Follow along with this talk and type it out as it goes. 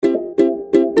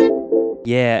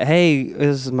Yeah. Hey,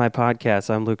 this is my podcast.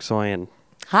 I'm Luke Soyan.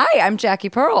 Hi, I'm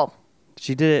Jacqui Pirl.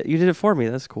 She did it. You did it for me.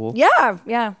 That's cool. Yeah.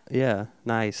 Yeah.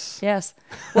 Nice. Yes.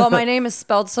 Well, my name is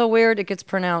spelled so weird, it gets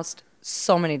pronounced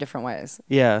so many different ways.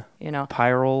 Yeah. You know.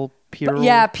 Pirl.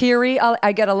 Yeah, Piri.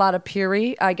 I get a lot of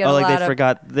Piri. I get a lot of... they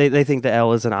forgot. They think the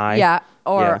L is an I. Yeah.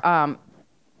 Or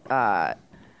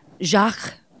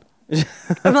Jacques.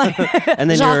 I'm like, and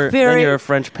then you're a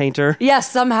French painter. Yes,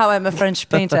 somehow I'm a French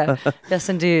painter. Yes,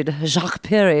 indeed. Jacqui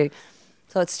Pirl.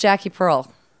 So it's Jacqui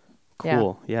Pirl.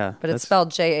 Cool. Yeah. But it's spelled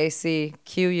Jacqui.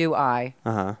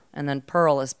 And then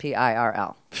Pearl is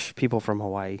Pirl. People from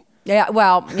Hawaii. Yeah,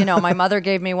 well, my mother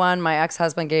gave me one. My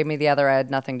ex-husband gave me the other. I had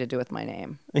nothing to do with my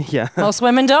name. Yeah. Most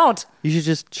women don't. You should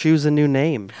just choose a new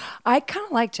name. I kind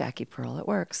of like Jacqui Pirl. It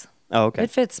works. Oh, okay. It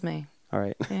fits me. All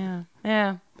right.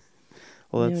 Yeah.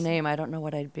 Well, new name. I don't know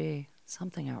what I'd be.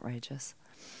 Something outrageous.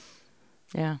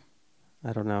 Yeah.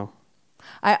 I don't know.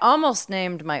 I almost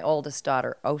named my oldest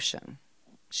daughter Ocean.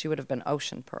 She would have been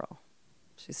Ocean Pearl.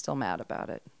 She's still mad about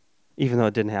it. Even though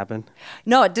it didn't happen?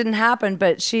 No, it didn't happen,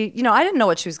 but she, I didn't know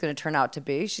what she was going to turn out to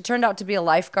be. She turned out to be a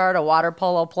lifeguard, a water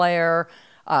polo player,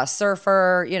 a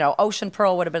surfer. Ocean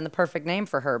Pearl would have been the perfect name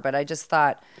for her, but I just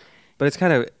thought... But it's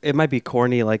it might be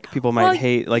corny, like people might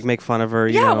hate, like make fun of her.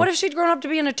 Yeah, what if she'd grown up to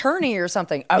be an attorney or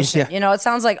something? Ocean, it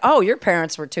sounds like, your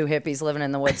parents were two hippies living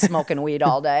in the woods smoking weed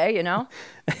all day,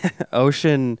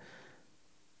 Ocean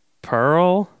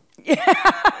Pearl?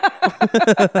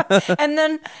 And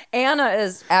then Anna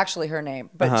is actually her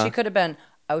name, but she could have been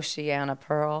Oceana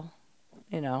Pearl,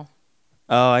 Oh,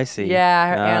 I see.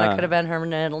 Yeah, Anna could have been her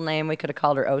middle name. We could have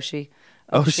called her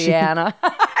Oceana.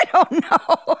 I don't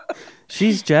know.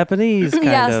 She's Japanese,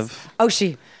 kind of.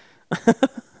 Oshi.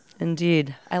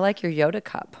 Indeed. I like your Yoda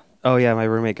cup. Oh, yeah, my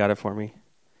roommate got it for me.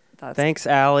 Thanks,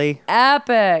 Allie.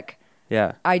 Epic.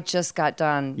 Yeah. I just got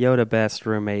done. Yoda best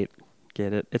roommate.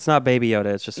 Get it? It's not Baby Yoda.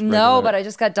 It's just regular. No, but I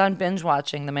just got done binge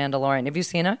watching The Mandalorian. Have you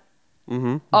seen it?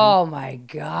 Mm-hmm. Oh, my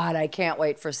God. I can't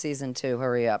wait for season 2.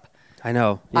 Hurry up. I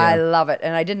know. Yeah. I love it.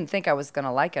 And I didn't think I was going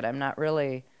to like it. I'm not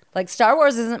really... Like, Star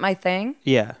Wars isn't my thing.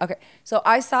 Yeah. Okay. So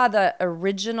I saw the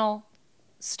original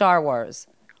Star Wars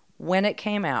when it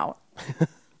came out.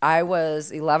 I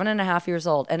was 11 and a half years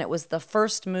old, and it was the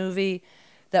first movie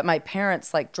that my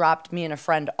parents, dropped me and a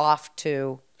friend off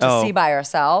to see by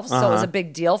ourselves. So it was a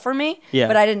big deal for me. Yeah.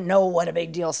 But I didn't know what a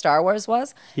big deal Star Wars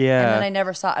was. Yeah. And then I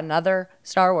never saw another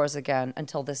Star Wars again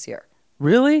until this year.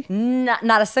 Really?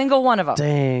 Not a single one of them.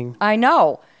 Dang. I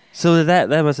know. So that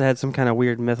must have had some kind of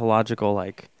weird mythological,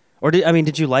 Or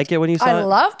did you like it when you saw it? I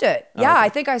loved it. Oh, yeah, okay. I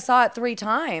think I saw it 3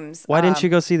 times. Why didn't you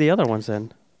go see the other ones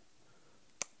then?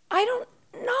 I don't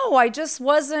know. I just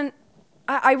wasn't...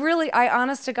 I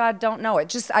honest to God don't know.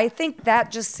 I think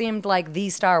that just seemed like the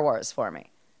Star Wars for me.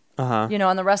 Uh-huh.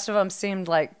 And the rest of them seemed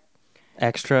like...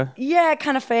 Extra? Yeah,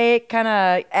 kind of fake, kind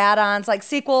of add-ons, like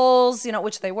sequels,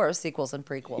 which they were, sequels and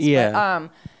prequels. Yeah. But,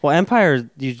 well, Empire,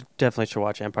 you definitely should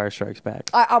watch Empire Strikes Back.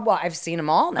 I've seen them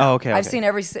all now. Oh, okay. I've seen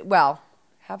every... Well,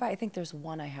 have I? I think there's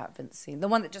one I haven't seen. The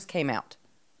one that just came out.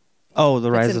 Oh,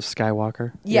 The Rise of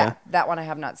Skywalker? Yeah, that one I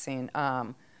have not seen.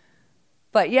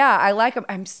 But yeah, I like them.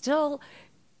 I'm still...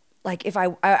 if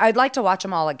I'd like to watch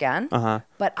them all again,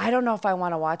 but I don't know if I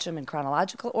want to watch them in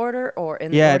chronological order or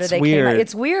in the order they came out.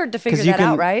 It's weird to figure that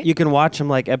out, right? You can watch them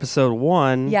episode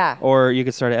 1, or you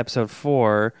could start at episode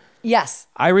 4. Yes.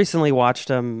 I recently watched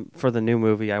them for the new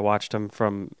movie. I watched them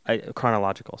from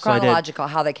chronological. Chronological,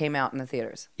 how they came out in the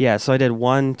theaters. Yeah, so I did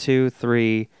 1, 2,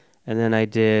 3, and then I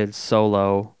did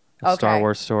Solo, a Star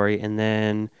Wars story, and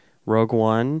then Rogue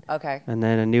One. Okay. And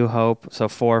then A New Hope, so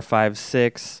 4, 5,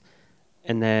 6.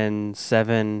 And then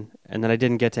 7, and then I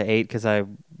didn't get to 8 because I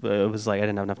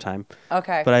didn't have enough time.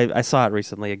 Okay. But I saw it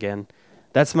recently again.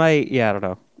 That's I don't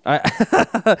know.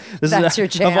 That's your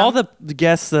jam. Of all the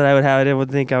guests that I would have, I didn't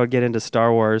think I would get into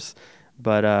Star Wars.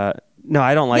 But no,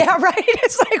 I don't like... Yeah, right?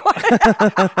 It's like,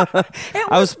 what? It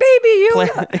was baby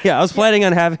you. I was planning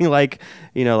on having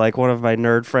one of my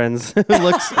nerd friends who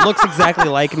looks exactly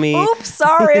like me. Oops,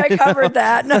 sorry, I covered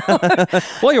that. No.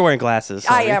 Well, you're wearing glasses. So.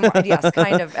 I am, yes,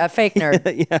 kind of a fake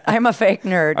nerd. Yeah. I'm a fake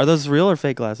nerd. Are those real or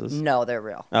fake glasses? No, they're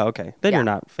real. Oh, okay. Then you're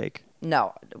not fake.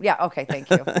 No. Yeah, okay, thank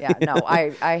you. Yeah, no,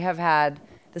 I have had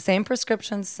the same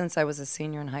prescriptions since I was a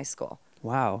senior in high school.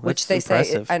 Wow, which they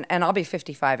say, and I'll be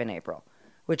 55 in April,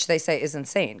 which they say is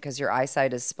insane because your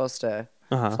eyesight is supposed to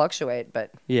fluctuate,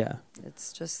 but yeah,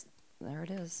 it's just, there it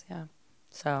is, yeah.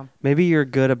 So maybe you're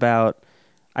good about,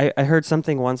 I heard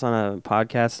something once on a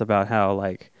podcast about how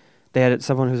they had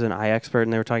someone who's an eye expert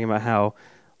and they were talking about how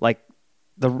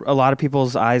a lot of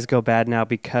people's eyes go bad now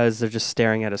because they're just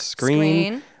staring at a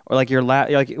screen. or like your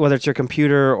like whether it's your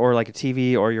computer or like a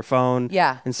TV or your phone.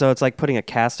 Yeah. And so it's like putting a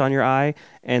cast on your eye,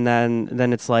 and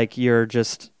then it's like you're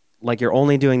just like you're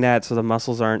only doing that, so the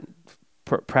muscles aren't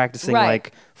practicing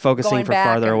like focusing Going for back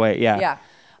farther away. Yeah.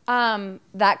 Yeah.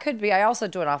 That could be. I also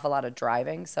do an awful lot of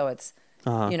driving, so it's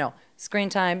screen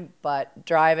time, but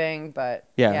driving, but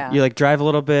yeah. You like drive a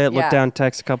little bit, look down,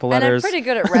 text a couple letters. And I'm pretty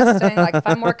good at resting. Like if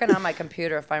I'm working on my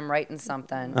computer, if I'm writing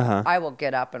something, I will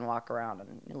get up and walk around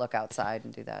and look outside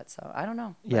and do that. So I don't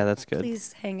know. Yeah, that's good.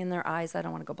 Please hang in their eyes. I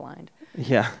don't want to go blind.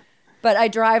 Yeah. But I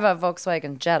drive a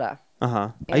Volkswagen Jetta.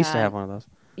 I used to have one of those.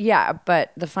 Yeah,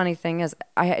 but the funny thing is,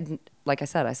 I had, like I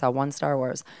said, I saw one Star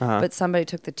Wars, but somebody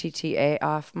took the TTA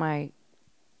off my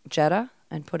Jetta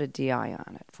and put a DI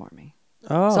on it for me.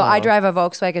 Oh. So I drive a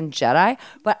Volkswagen Jedi,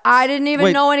 but I didn't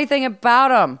even know anything about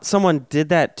them. Someone did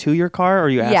that to your car, or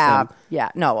you asked them? Yeah.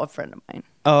 No, a friend of mine.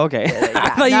 Oh, okay. Yeah. I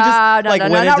thought you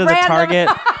just went into the Target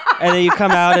and then you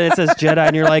come out and it says Jedi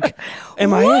and you're like,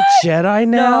 am I a Jedi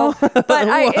now?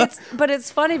 No, but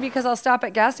it's funny because I'll stop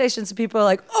at gas stations and people are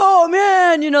like, oh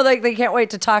man, like they can't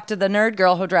wait to talk to the nerd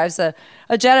girl who drives a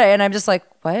Jedi, and I'm just like,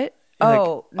 what?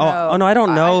 Oh, like, no. Oh no, I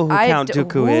don't know who Count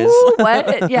Dooku is.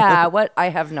 What? Yeah, what? I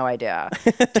have no idea.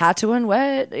 Tatooine,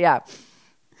 what? Yeah.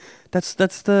 That's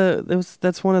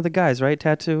one of the guys, right?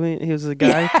 Tatooine. He was the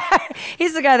guy. Yeah.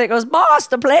 He's the guy that goes, boss,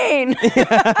 the plane.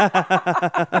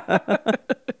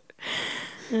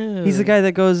 He's the guy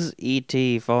that goes,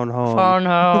 E.T. phone home. Phone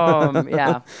home.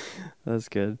 Yeah. That's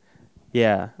good.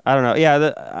 Yeah, I don't know.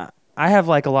 Yeah, I have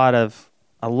like a lot of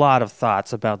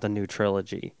thoughts about the new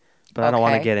trilogy. But I don't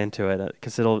want to get into it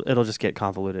because it'll just get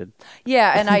convoluted.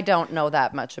 Yeah, and I don't know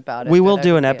that much about it. We will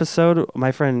do an episode.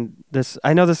 My friend,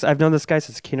 I've known this guy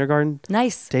since kindergarten.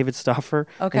 Nice. David Stauffer.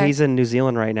 Okay. And he's in New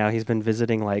Zealand right now. He's been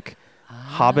visiting like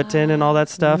Hobbiton and all that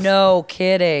stuff. No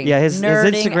kidding. Yeah, his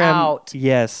Instagram. Out.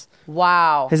 Yes.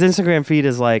 Wow. His Instagram feed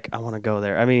is like, I want to go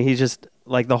there. I mean, he's just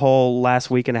like the whole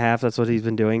last week and a half. That's what he's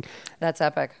been doing. That's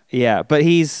epic. Yeah, but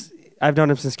I've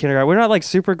known him since kindergarten. We're not like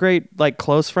super great, like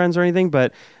close friends or anything,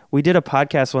 but we did a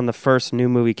podcast when the first new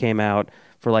movie came out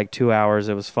for like 2 hours.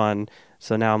 It was fun.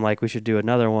 So now I'm like, we should do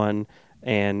another one.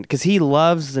 And because he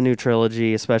loves the new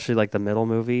trilogy, especially like the middle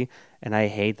movie. And I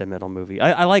hate the middle movie.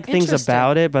 I like things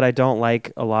about it, but I don't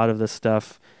like a lot of the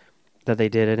stuff that they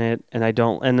did in it. And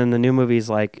then the new movie's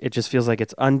like, it just feels like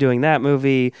it's undoing that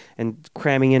movie and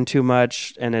cramming in too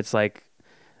much. And it's like,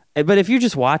 but if you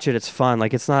just watch it, it's fun.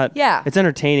 Like it's not, it's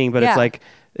entertaining, but it's like,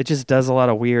 it just does a lot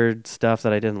of weird stuff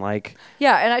that I didn't like.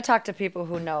 Yeah, and I talk to people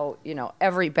who know,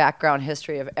 every background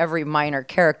history of every minor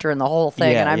character in the whole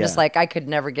thing, and I'm just like, I could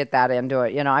never get that into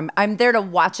it. I'm there to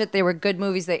watch it. They were good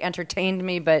movies. They entertained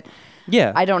me, but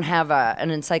I don't have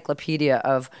an encyclopedia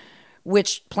of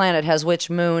which planet has which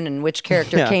moon and which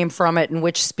character came from it and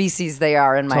which species they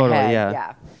are in my head.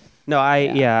 Yeah. No,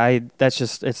 that's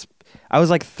just, I was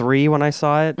like 3 when I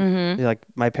saw it. Mm-hmm. Like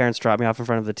my parents dropped me off in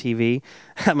front of the TV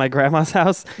at my grandma's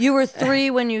house. You were 3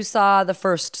 when you saw the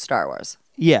first Star Wars.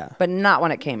 Yeah. But not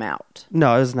when it came out.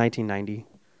 No, it was 1990.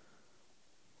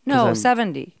 No,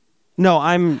 70. No,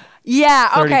 I'm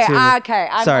 32. Okay.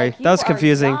 I'm sorry, like, that was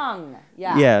confusing.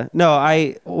 Yeah. No,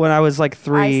 when I was like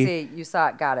 3. I see. You saw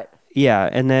it. Got it. Yeah,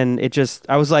 and then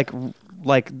I was like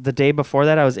the day before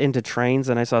that, I was into trains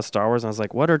and I saw Star Wars and I was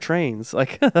like, what are trains?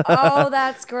 Like, oh,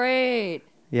 that's great.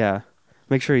 Yeah.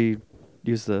 Make sure you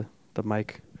use the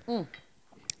mic. Mm.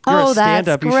 Oh,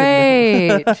 that's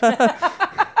great.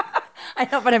 I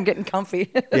know, but I'm getting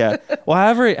comfy. Yeah. Well,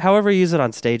 however you use it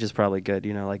on stage is probably good,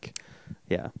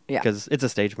 yeah. Because it's a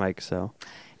stage mic, so.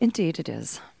 Indeed it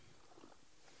is.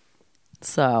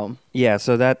 So. Yeah,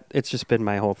 so it's just been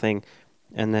my whole thing.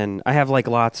 And then I have like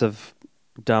lots of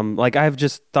dumb, like I've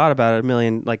just thought about it a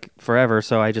million, like forever.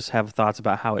 So I just have thoughts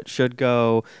about how it should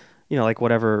go, like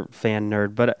whatever fan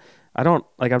nerd. But I don't,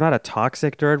 like, I'm not a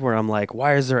toxic nerd where I'm like,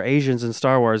 why is there Asians in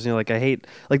Star Wars? Like I hate,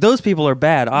 like those people are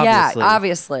bad, obviously. Yeah,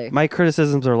 obviously. My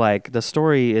criticisms are like, the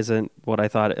story isn't what I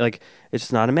thought. Like, it's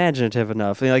just not imaginative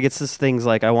enough. Like, it's just things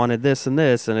like, I wanted this and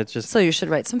this, and it's just. So you should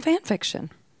write some fan fiction.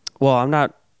 Well,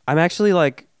 I'm actually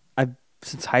like,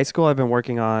 since high school, I've been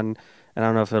working on, and I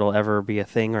don't know if it'll ever be a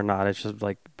thing or not. It's just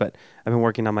like, but I've been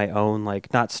working on my own,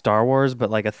 like, not Star Wars,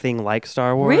 but like a thing like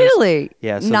Star Wars. Really?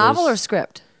 Yeah. So novel or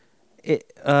script?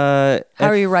 How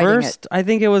are you writing it? I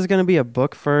think it was going to be a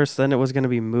book first, then it was going to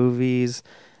be movies,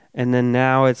 and then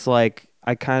now it's like,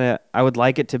 I would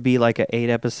like it to be like an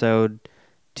 8-episode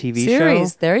TV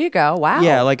series. show. There you go. Wow.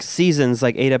 Yeah, like seasons,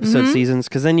 like 8-episode seasons,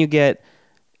 because then you get.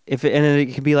 And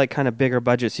it can be like kind of bigger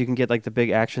budget, so you can get like the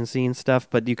big action scene stuff,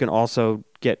 but you can also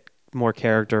get more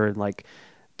character and like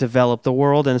develop the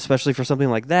world. And especially for something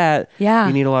like that,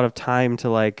 you need a lot of time to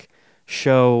like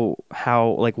show how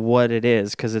like what it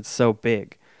is because it's so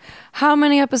big. How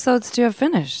many episodes do you have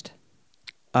finished?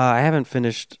 I haven't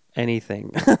finished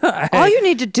anything. All you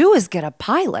need to do is get a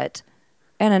pilot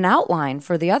and an outline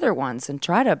for the other ones and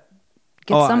try to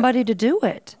get somebody to do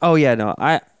it. Oh yeah, no,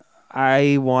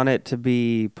 I want it to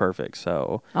be perfect.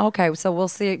 So okay, so we'll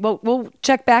see. We'll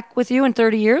check back with you in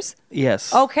 30 years.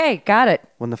 Yes. Okay, got it.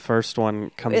 When the first one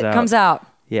comes out. It comes out.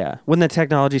 Yeah. When the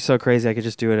technology's so crazy, I could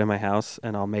just do it in my house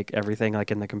and I'll make everything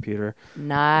like in the computer.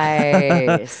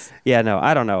 Nice. Yeah. No,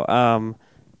 I don't know.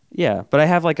 Yeah, but I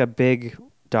have like a big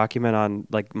document on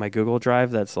like my Google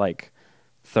Drive that's like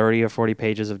 30 or 40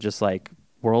 pages of just like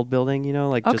world building, you know,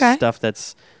 like just stuff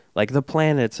that's like the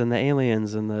planets and the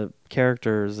aliens and the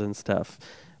characters and stuff.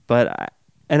 But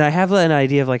I have an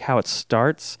idea of like how it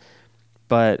starts,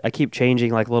 but I keep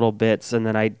changing like little bits and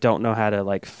then I don't know how to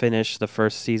like finish the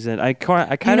first season. I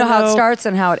kind of you know how it starts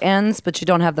and how it ends, but you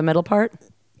don't have the middle part?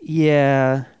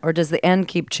 Yeah. Or does the end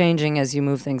keep changing as you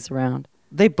move things around?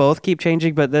 They both keep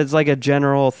changing, but there's like a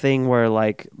general thing where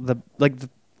like the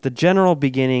general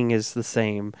beginning is the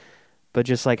same, but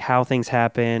just like how things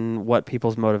happen, what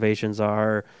people's motivations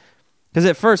are. Because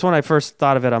at first, when I first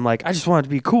thought of it, I'm like, I just want it to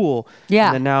be cool. Yeah.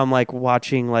 And then now I'm like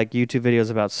watching like YouTube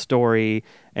videos about story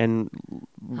and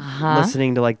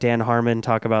listening to like Dan Harmon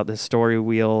talk about the story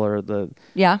wheel or the.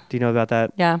 Yeah. Do you know about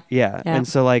that? Yeah. Yeah. And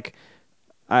so like.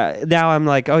 Now I'm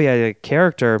like, oh yeah, the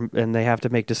character, and they have to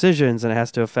make decisions, and it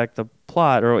has to affect the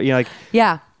plot, or you know, like.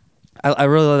 Yeah. I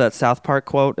really love that South Park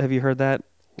quote. Have you heard that?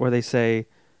 Where they say,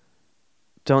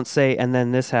 "Don't say and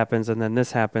then this happens and then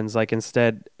this happens." Like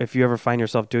instead, if you ever find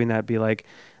yourself doing that, be like,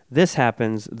 "This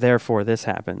happens, therefore this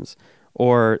happens,"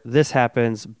 or "This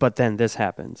happens, but then this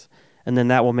happens," and then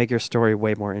that will make your story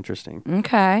way more interesting.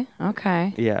 Okay.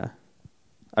 Yeah,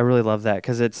 I really love that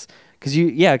because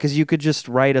you could just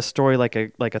write a story like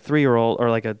a 3-year-old or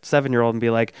like a 7-year-old and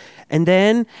be like, and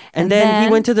then he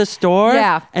went to the store,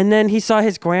 and then he saw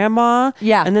his grandma,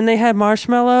 and then they had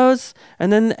marshmallows,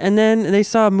 and then they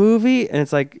saw a movie, and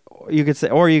it's like you could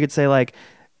say like,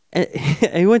 and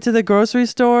he went to the grocery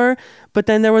store, but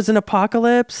then there was an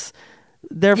apocalypse.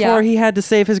 Therefore, he had to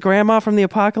save his grandma from the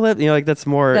apocalypse. You know, like that's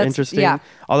more interesting. Yeah,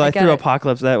 although I threw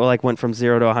apocalypse, that like went from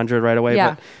 0 to 100 right away.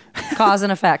 Yeah, but cause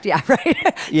and effect. Yeah, right.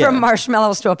 From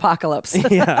marshmallows to apocalypse.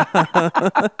 Yeah,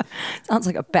 sounds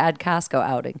like a bad Costco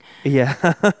outing. Yeah.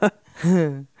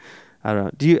 I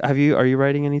don't know. Are you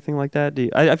writing anything like that?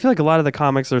 I feel like a lot of the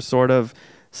comics are sort of.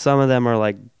 Some of them are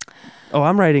like. Oh,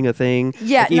 I'm writing a thing.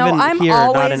 Yeah, like even I'm here,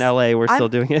 always, not in LA. We're still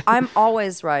doing it. I'm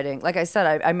always writing. Like I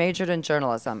said, I majored in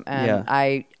journalism, and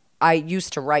I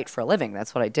used to write for a living.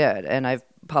 That's what I did, and I've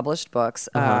published books.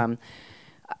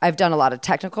 I've done a lot of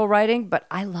technical writing, but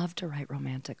I love to write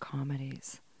romantic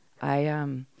comedies.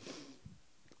 And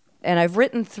I've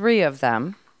written 3 of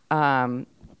them. 2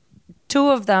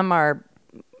 of them are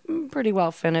pretty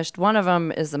well finished. One of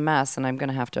them is a mess, and I'm going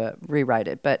to have to rewrite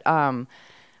it. But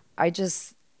I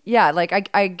just. Yeah, like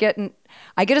I get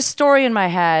a story in my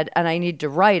head and I need to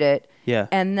write it. Yeah.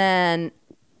 And then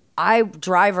I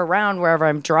drive around wherever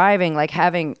I'm driving, like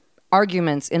having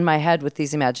arguments in my head with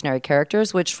these imaginary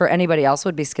characters, which for anybody else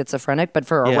would be schizophrenic, but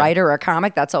for a writer or a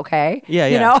comic, that's okay. Yeah,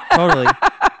 you know? Totally.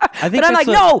 But I'm like,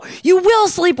 no, you will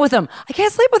sleep with him. I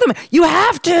can't sleep with him. You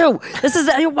have to. What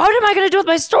am I going to do with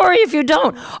my story if you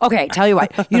don't? Okay, tell you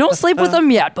what. You don't sleep with him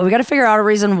yet, but we got to figure out a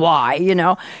reason why, you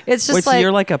know? It's just so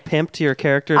you're like a pimp to your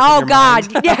characters? Oh, God.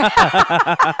 Yeah.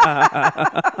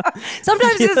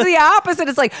 Sometimes it's the opposite.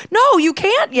 It's like, no, you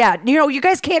can't yet. You know, you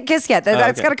guys can't kiss yet.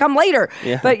 That's got to come later.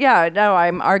 Yeah. But yeah, no,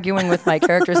 I'm arguing with my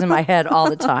characters in my head all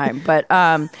the time. But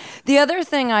the other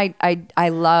thing I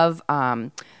love...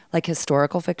 like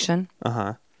historical fiction.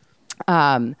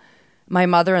 My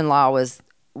mother-in-law was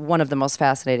one of the most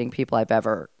fascinating people I've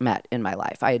ever met in my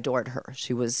life. I adored her.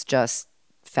 She was just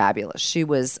fabulous. She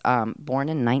was born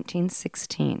in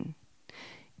 1916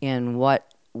 in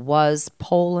what was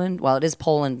Poland. Well, it is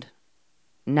Poland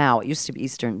now. It used to be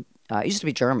it used to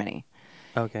be Germany.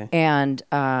 Okay. And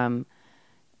her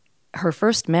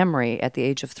first memory at the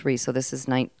age of 3, so this is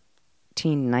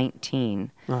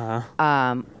 1919,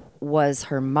 was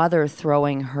her mother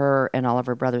throwing her and all of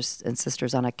her brothers and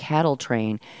sisters on a cattle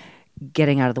train,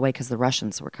 getting out of the way because the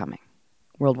Russians were coming.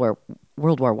 World War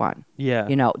I. Yeah.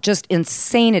 You know, just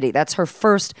insanity. That's her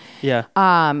first. Yeah.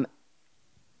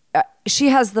 She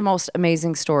has the most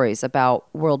amazing stories about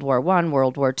World War I,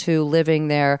 World War II, living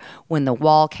there when the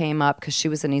wall came up because she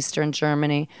was in Eastern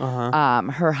Germany.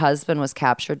 Her husband was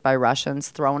captured by Russians,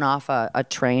 thrown off a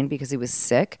train because he was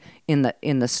sick in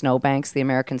the snowbanks. The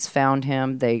Americans found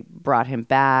him. They brought him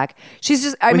back. She's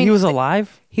just, I mean. He was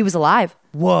alive? He was alive.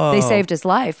 Whoa. They saved his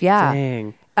life. Yeah.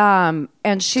 Dang.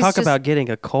 And she's Talk just, about getting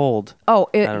a cold. oh,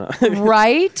 I don't know.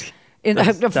 right? In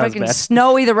That fucking bad.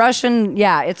 Snowy the Russian.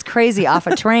 Yeah, it's crazy off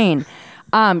a train.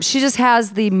 She just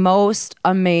has the most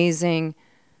amazing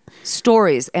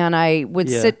stories. And I would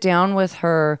sit down with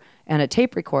her and a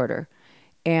tape recorder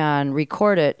and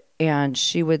record it. And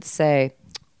she would say,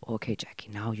 okay,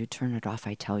 Jacqui, now you turn it off.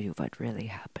 I tell you what really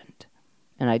happened.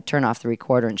 And I'd turn off the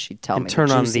recorder and she'd tell me.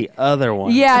 Turn on the other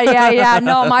one. Yeah.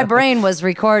 No, my brain was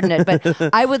recording it.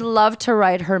 But I would love to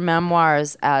write her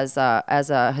memoirs as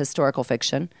a historical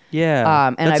fiction. Yeah.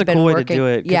 And that's I've a been cool way to working- do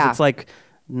it. 'Cause yeah. it's like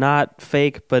not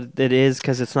fake, but it is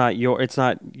because it's not your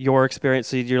experience.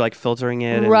 So you're like filtering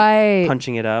it Right. and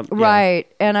punching it up. Yeah.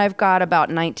 Right. And I've got about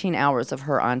 19 hours of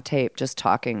her on tape just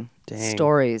talking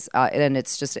stories. And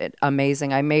it's just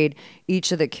amazing. I made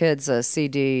each of the kids a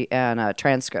CD and a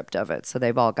transcript of it. So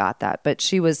they've all got that. But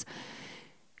she was,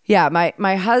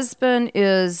 my husband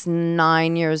is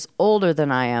 9 years older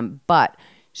than I am, but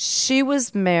she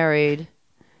was married.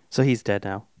 So he's dead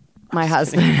now. My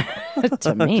husband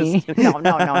to me.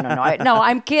 No.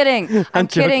 I'm kidding. I'm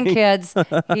kidding, joking. kids.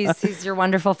 He's your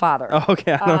wonderful father. Oh,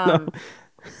 okay, I don't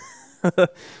know.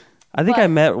 I think I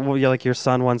met like your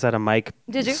son once at a mic.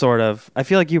 Did you? Sort of. I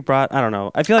feel like you brought. I don't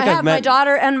know. I feel like I I've have met my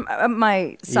daughter and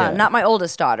my son. Yeah. Not my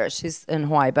oldest daughter. She's in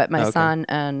Hawaii, but my Okay. son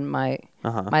and my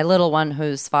little one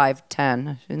who's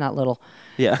 5'10". She's not little.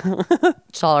 Yeah.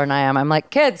 Taller than I am. I'm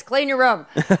like, kids, clean your room.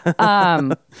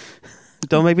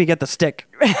 Don't make me get the stick.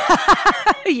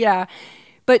 Yeah.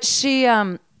 But she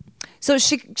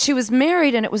she was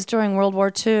married and it was during World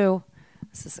War II.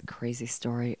 This is a crazy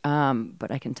story.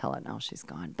 But I can tell it now. She's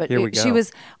gone. But Here we go. she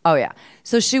was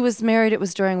So she was married. It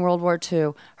was during World War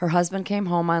II. Her husband came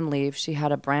home on leave. She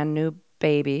had a brand new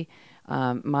baby,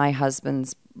 my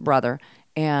husband's brother,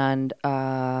 and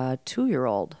a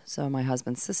 2-year-old, so my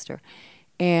husband's sister.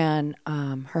 And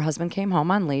her husband came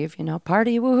home on leave,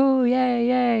 party, woohoo,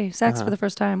 yay, sex for the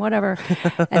first time, whatever.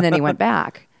 And then he went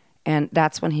back. And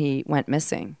that's when he went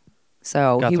missing.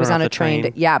 So Got he was thrown on off a the train.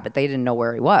 train. But they didn't know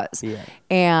where he was. Yeah.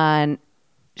 And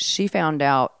she found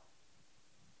out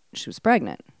she was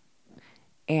pregnant.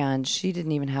 And she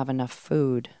didn't even have enough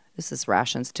food. This is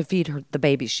rations to feed the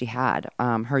baby she had.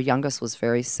 Her youngest was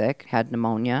very sick, had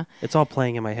pneumonia. It's all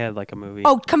playing in my head like a movie.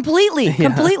 Oh, completely.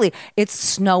 It's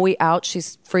snowy out.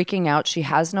 She's freaking out. She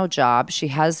has no job. She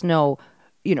has no,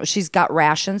 she's got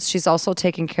rations. She's also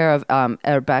taking care of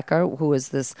Rebecca, who is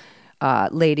this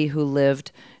lady who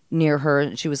lived near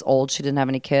her. She was old. She didn't have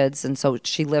any kids. And so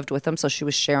she lived with them. So she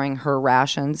was sharing her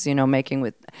rations, making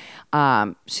with,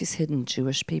 she's hidden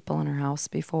Jewish people in her house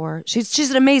before. She's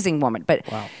an amazing woman. But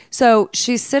Wow. So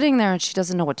she's sitting there and she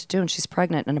doesn't know what to do. And she's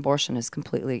pregnant and abortion is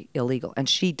completely illegal. And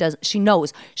she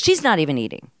knows she's not even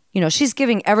eating. She's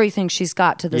giving everything she's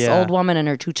got to this old woman and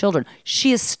her 2 children.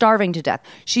 She is starving to death.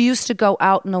 She used to go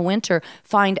out in the winter,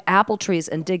 find apple trees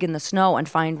and dig in the snow and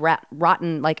find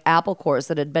rotten like apple cores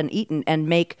that had been eaten and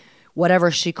make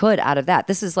whatever she could out of that.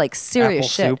 This is like serious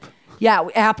Apple shit. soup. Yeah,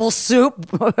 apple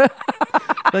soup.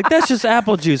 Like that's just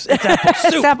apple juice. It's apple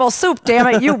soup. It's apple soup, damn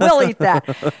it. You will eat that.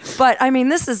 But I mean,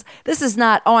 this is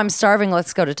not, I'm starving,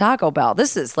 let's go to Taco Bell.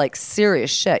 This is like serious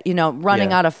shit,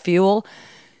 running out of fuel.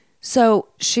 So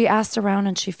she asked around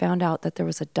and she found out that there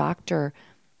was a doctor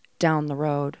down the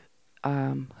road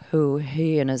who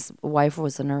he and his wife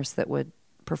was a nurse that would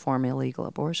perform illegal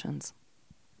abortions.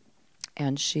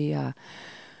 And she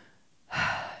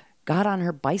got on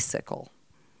her bicycle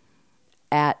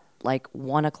at like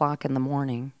 1:00 in the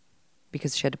morning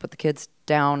because she had to put the kids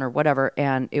down or whatever.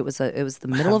 And it was the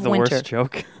middle of the winter. worst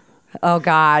joke. Oh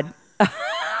God.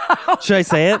 Should I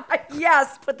say it?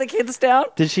 Yes, put the kids down.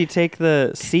 Did she take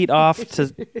the seat off to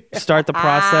start the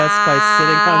process by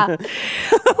sitting on it?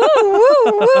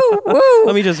 Woo.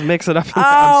 Let me just mix it up.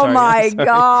 Oh I'm my sorry.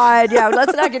 God. Yeah,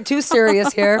 let's not get too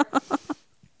serious here.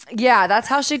 Yeah, that's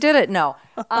how she did it. No.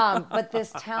 But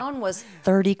this town was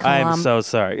 30 kilometers. I'm so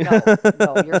sorry.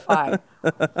 No, you're fine.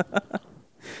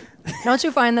 Don't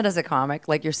you find that as a comic,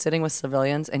 like you're sitting with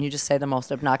civilians and you just say the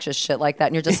most obnoxious shit like that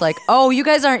and you're just like, oh, you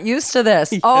guys aren't used to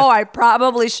this. Yeah. Oh, I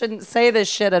probably shouldn't say this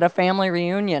shit at a family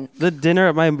reunion. The dinner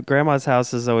at my grandma's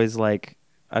house is always like,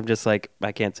 I'm just like,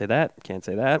 I can't say that. Can't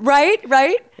say that. Right?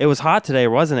 It was hot today,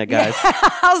 wasn't it, guys? Yeah.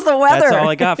 How's the weather? That's all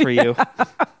I got for you.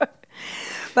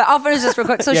 But I'll finish this real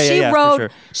quick. So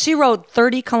she rode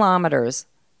 30 kilometers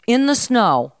in the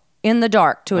snow, in the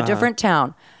dark, to a different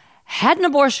town, had an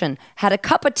abortion, had a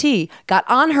cup of tea, got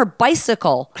on her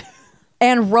bicycle,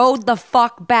 and rode the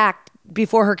fuck back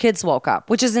before her kids woke up,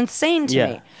 which is insane to me.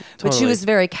 Totally. But she was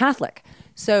very Catholic.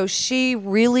 So she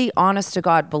really, honest to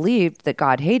God, believed that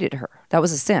God hated her. That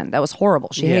was a sin. That was horrible.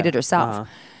 She hated herself.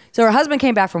 So her husband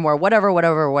came back from war,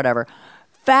 whatever.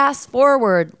 Fast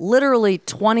forward literally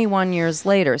 21 years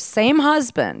later, same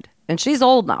husband, and she's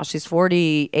old now. She's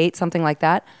 48, something like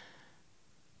that.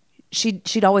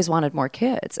 She'd always wanted more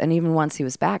kids. And even once he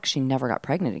was back, she never got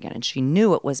pregnant again. And she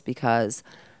knew it was because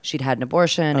she'd had an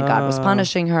abortion and God was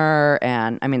punishing her.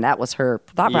 And I mean, that was her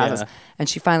thought process. And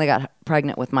she finally got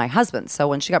pregnant with my husband. So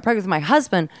when she got pregnant with my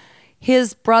husband,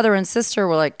 his brother and sister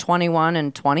were like 21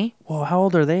 and 20. Well, how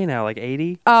old are they now? Like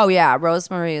 80? Oh, yeah.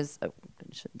 Rosemary is, I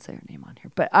shouldn't say her name on here,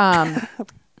 but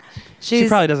she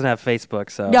probably doesn't have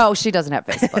Facebook, so. No, she doesn't have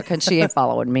Facebook, and she ain't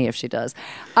following me if she does.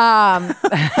 Yeah,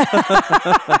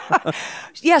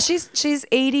 she's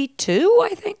 82,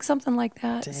 I think, something like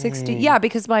that. Dang. 60. Yeah,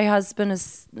 because my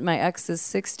ex is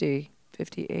 60,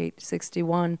 58,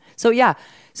 61. So yeah,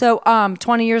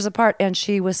 20 years apart, and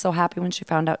she was so happy when she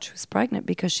found out she was pregnant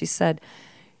because she said,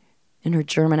 in her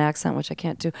German accent, which I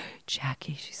can't do,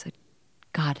 Jacqui, she said,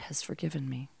 God has forgiven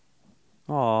me.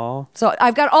 Aww. So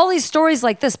I've got all these stories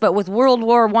like this, but with World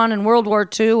War I and World War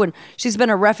II, and she's been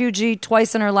a refugee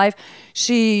twice in her life.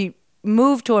 She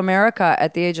moved to America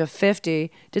at the age of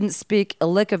 50, didn't speak a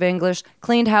lick of English,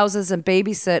 cleaned houses and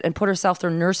babysit, and put herself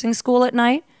through nursing school at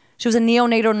night. She was a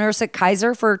neonatal nurse at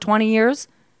Kaiser for 20 years.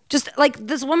 Just like,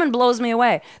 this woman blows me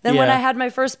away. Then when I had my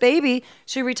first baby,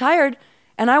 she retired,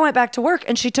 and I went back to work,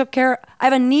 and she took care. I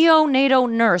have a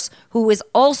neonatal nurse who is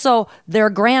also their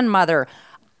grandmother.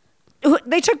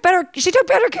 She took better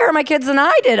care of my kids than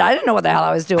I did. I didn't know what the hell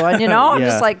I was doing, you know? I'm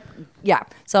just like, yeah.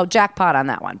 So jackpot on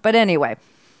that one. But anyway,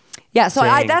 yeah. So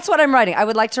that's what I'm writing. I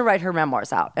would like to write her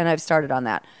memoirs out, and I've started on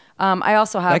that. I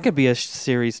also have. That could be a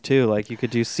series too. Like you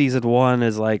could do season 1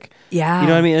 as like, yeah, you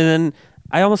know what I mean? And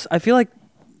then I feel like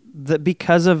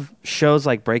because of shows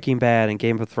like Breaking Bad and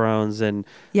Game of Thrones and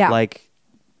like,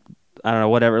 I don't know,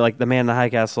 whatever, like The Man in the High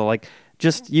Castle, like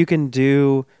just you can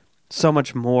do so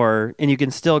much more, and you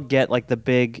can still get like the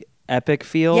big epic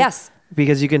feel. Yes.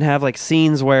 Because you can have like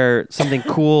scenes where something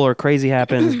cool or crazy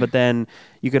happens, but then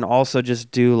you can also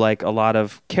just do like a lot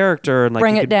of character and like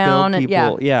bring you it could down build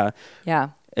people. Yeah.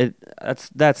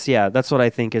 That's what I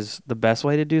think is the best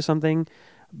way to do something.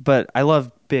 But I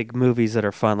love big movies that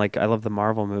are fun. Like I love the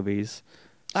Marvel movies.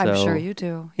 I'm sure you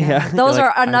do. Yeah. Those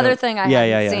are another thing I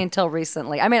haven't seen till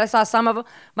recently. I mean, I saw some of them.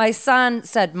 My son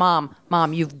said, Mom,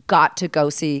 you've got to go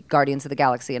see Guardians of the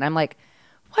Galaxy. And I'm like,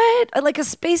 what? Like a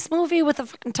space movie with a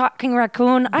fucking talking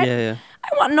raccoon? I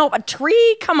want a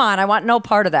tree? Come on. I want no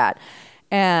part of that.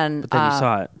 And but then you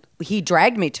saw it. He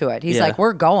dragged me to it. He's like,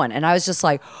 we're going. And I was just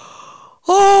like,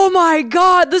 oh my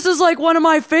God, this is like one of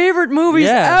my favorite movies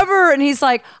ever. And he's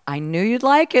like, I knew you'd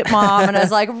like it, Mom. And I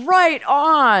was like, right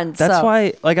on. That's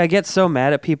why, like, I get so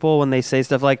mad at people when they say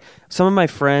stuff like, some of my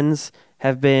friends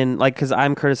have been like, because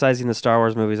I'm criticizing the Star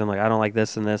Wars movies. I'm like, I don't like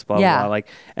this and this, blah, blah, blah. Like,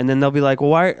 and then they'll be like,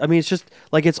 well, why? I mean, it's just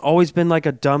like, it's always been like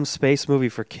a dumb space movie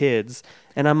for kids.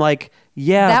 And I'm like,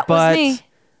 that was me.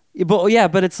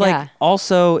 But it's like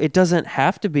also it doesn't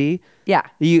have to be. Yeah.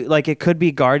 You like it could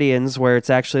be Guardians where it's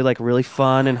actually like really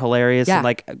fun and hilarious and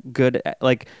like good,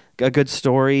 like a good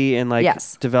story and like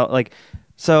develop like.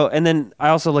 So, and then I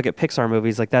also look at Pixar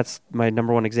movies. Like that's my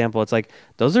number one example. It's like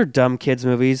those are dumb kids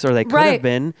movies, or they could have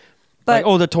been. But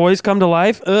like, the toys come to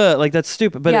life. Like that's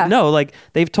stupid. But no, like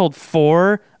they've told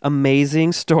 4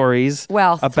 amazing stories.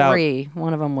 Well, about 3.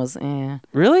 One of them was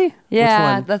Really?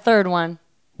 Yeah, the third one.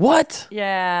 What?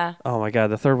 Yeah. Oh my God,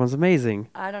 the third one's amazing.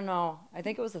 I don't know. I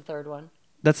think it was the third one.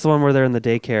 That's the one where they're in the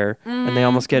daycare and they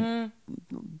almost get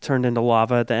turned into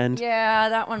lava at the end. Yeah,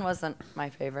 that one wasn't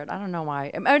my favorite. I don't know why.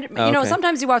 You know,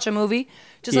 sometimes you watch a movie,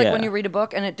 just like when you read a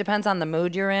book, and it depends on the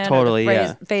mood you're in, totally, or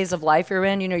the phase of life you're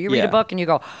in. You know, you read a book and you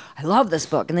go, I love this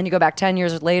book. And then you go back 10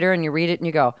 years later and you read it and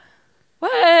you go,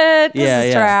 what? This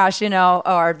is trash, you know,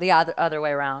 or the other way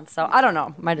around. So I don't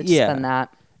know. Might have just been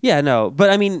that. Yeah, no.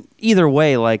 But I mean, either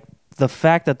way, like the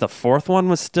fact that the 4th one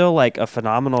was still like a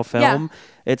phenomenal film,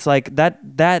 it's like that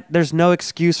there's no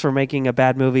excuse for making a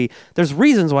bad movie. There's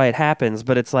reasons why it happens,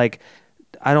 but it's like,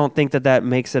 I don't think that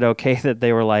makes it okay that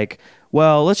they were like,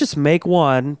 well, let's just make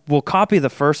one. We'll copy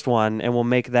the first one and we'll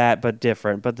make that, but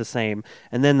different, but the same.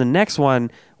 And then the next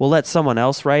one, we'll let someone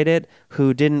else write it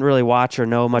who didn't really watch or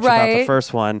know much about the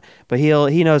first one, but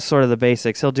he knows sort of the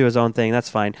basics. He'll do his own thing. That's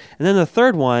fine. And then the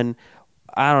third one,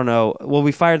 I don't know. Well,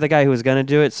 we fired the guy who was going to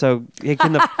do it. So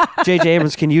can J.J.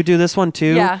 Abrams, can you do this one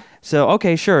too? Yeah. So,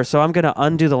 okay, sure. So I'm going to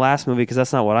undo the last movie because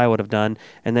that's not what I would have done.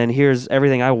 And then here's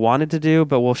everything I wanted to do,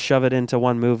 but we'll shove it into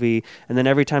one movie. And then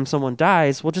every time someone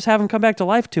dies, we'll just have them come back to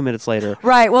life 2 minutes later.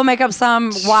 Right. We'll make up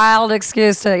some wild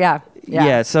excuse to,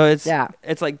 Yeah. So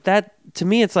it's like that to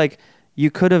me, it's like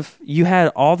you had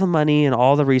all the money and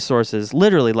all the resources,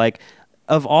 literally, like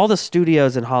of all the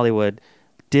studios in Hollywood,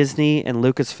 Disney and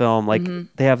Lucasfilm, like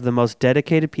they have the most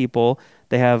dedicated people.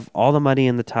 They have all the money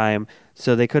and the time.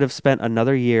 So they could have spent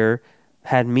another year,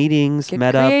 had meetings, Get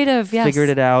met creative, up, yes. figured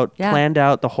it out, Yeah. planned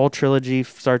out the whole trilogy,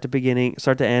 start to beginning.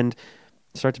 Start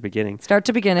to beginning. No,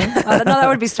 that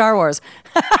would be Star Wars.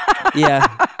 Yeah,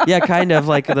 kind of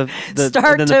like the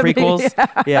Start and then the to be-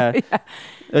 prequels. Yeah.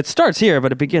 It starts here,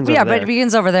 but it begins over Yeah, there. but it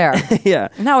begins over there. Yeah.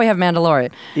 Now we have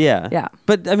Mandalorian. Yeah. Yeah.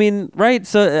 But I mean, right?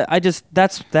 So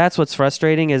that's what's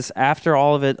frustrating is after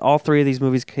all of it, all three of these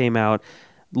movies came out,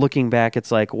 looking back,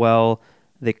 it's like, well,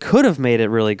 they could have made it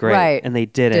really great Right. and they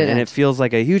didn't. And it feels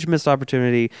like a huge missed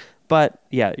opportunity. But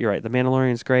yeah, you're right. The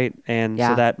Mandalorian's great. And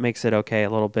so that makes it okay a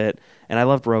little bit. And I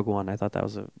loved Rogue One. I thought that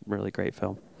was a really great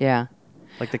film. Yeah.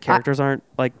 Like the characters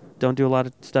don't do a lot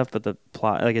of stuff, but the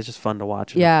plot, like it's just fun to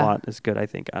watch. And Yeah. the plot is good, I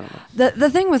think. I don't know. The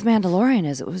thing with Mandalorian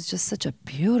is it was just such a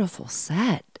beautiful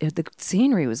set. The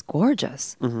scenery was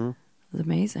gorgeous. Mm-hmm. It was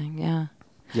amazing. Yeah.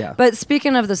 Yeah. But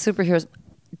speaking of the superheroes,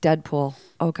 Deadpool.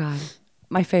 Oh God,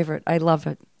 my favorite. I love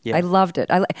it. Yeah. I loved it.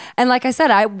 And like I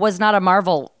said, I was not a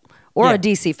Marvel or a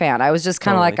DC fan. I was just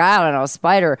kind of like, I don't know,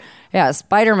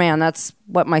 Spider-Man. That's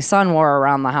what my son wore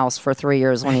around the house for 3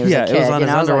 years when he was a kid. It was on his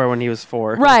underwear like, when he was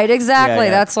 4. Right, exactly.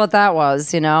 Yeah. That's what that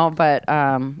was, But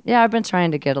I've been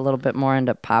trying to get a little bit more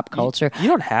into pop culture. You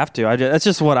don't have to. That's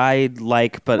just what I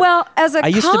like. But Well, as a I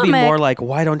used to be comic- more like,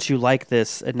 why don't you like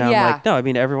this? And now Yeah. I'm like, no. I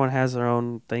mean, everyone has their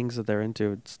own things that they're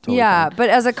into. It's totally Yeah, fine. but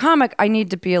as a comic, I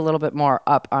need to be a little bit more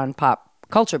up on pop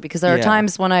culture because there are Yeah.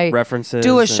 times when I References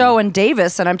do a and- show in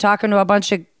Davis and I'm talking to a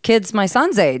bunch of kids my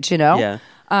son's age, Yeah.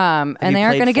 and you they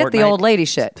aren't played going to get the Fortnite? old lady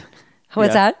shit.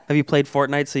 What's Yeah. that? Have you played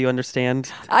Fortnite so you understand?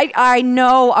 I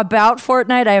know about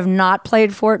Fortnite. I have not played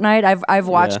Fortnite. I've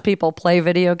watched Yeah. people play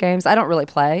video games. I don't really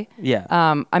play. Yeah.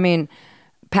 I mean,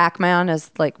 Pac-Man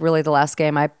is like really the last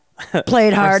game I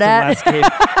played hard First and at.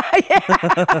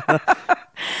 last game.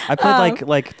 I played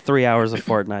like 3 hours of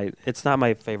Fortnite. It's not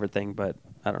my favorite thing, but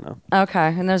I don't know. Okay,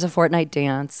 and there's a Fortnite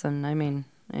dance, and I mean,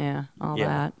 all Yeah.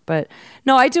 that. But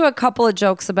no, I do a couple of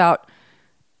jokes about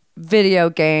video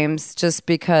games just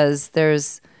because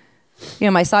there's,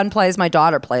 my son plays, my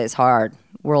daughter plays hard,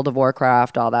 World of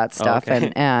Warcraft, all that stuff,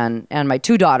 okay. and my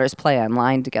two daughters play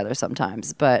online together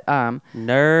sometimes. But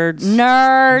Nerds.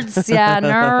 yeah,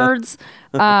 nerds.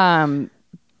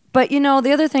 But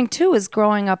the other thing too is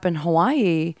growing up in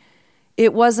Hawaii,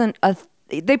 it wasn't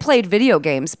they played video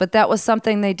games, but that was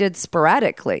something they did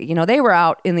sporadically. They were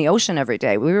out in the ocean every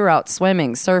day. We were out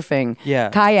swimming, surfing,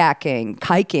 kayaking,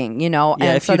 hiking, Yeah,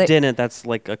 and if so you they didn't, that's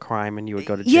like a crime and you would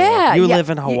go to jail. Yeah, You yeah. live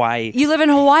in Hawaii. You live in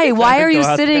Hawaii. Why are you Go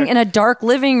out sitting there. in a dark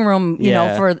living room,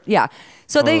 Yeah.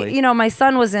 So Totally. my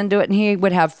son was into it and he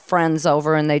would have friends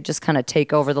over and they'd just kind of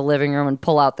take over the living room and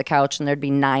pull out the couch and there'd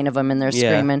be 9 of them in there Yeah.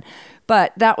 screaming.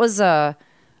 But that was an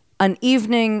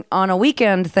evening on a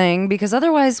weekend thing because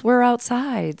otherwise we're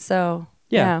outside. So,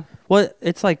 yeah. Well,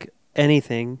 it's like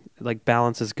anything, like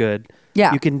balance is good.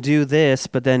 Yeah. You can do this,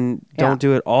 but then don't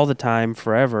do it all the time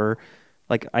forever.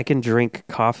 Like I can drink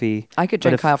coffee. I could but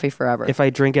drink coffee forever. If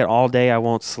I drink it all day, I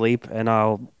won't sleep and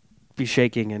I'll be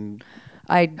shaking and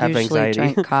I have usually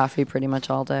anxiety. drink coffee pretty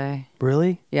much all day.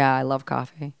 Really? Yeah, I love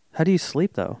coffee. How do you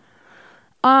sleep though?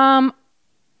 I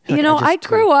just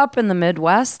grew up in the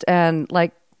Midwest and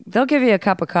like they'll give you a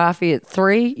cup of coffee at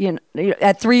 3,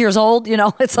 at 3 years old,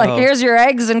 it's like, here's your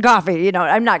eggs and coffee.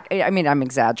 I'm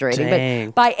exaggerating, Dang.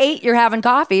 but by 8, you're having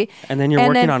coffee. And then you're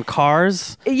working on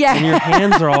cars. Yeah. And your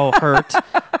hands are all hurt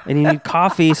and you need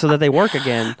coffee so that they work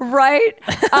again. Right.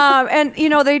 And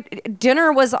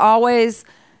dinner was always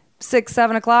 6,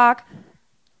 7 o'clock.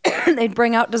 They'd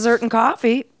bring out dessert and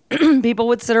coffee. People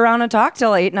would sit around and talk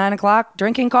till 8, 9 o'clock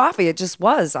drinking coffee. It just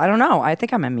was. I don't know. I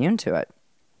think I'm immune to it.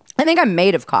 I think I'm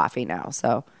made of coffee now.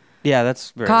 So Yeah,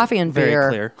 that's coffee and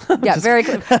beer. very clear. Yeah, very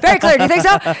clear. Very clear. Do you think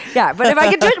so? Yeah, but if I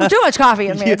get too much coffee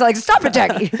in me, it's like, stop it,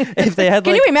 Jacqui. If they had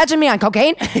Can you imagine me on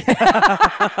cocaine?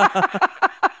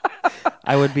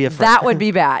 I would be afraid. That would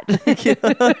be bad.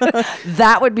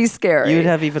 That would be scary. You'd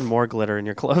have even more glitter in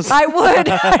your clothes. I would.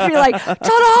 I'd be like,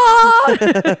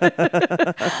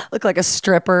 ta-da! Look like a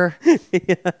stripper.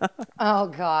 Oh,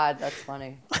 God, that's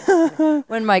funny.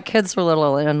 When my kids were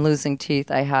little and losing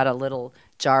teeth, I had a little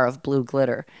jar of blue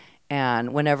glitter.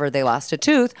 And whenever they lost a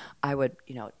tooth, I would,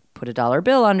 put a dollar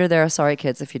bill under there. Sorry,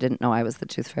 kids, if you didn't know I was the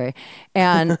tooth fairy.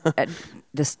 And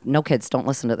no kids, don't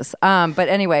listen to this. But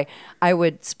anyway, I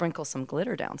would sprinkle some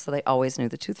glitter down so they always knew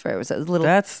the tooth fairy was a little.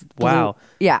 That's blue. wow.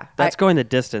 Yeah, That's going the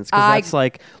distance because that's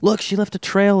like, look, she left a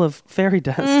trail of fairy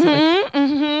dust.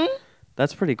 That's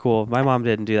That's pretty cool. My mom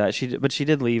didn't do that. But she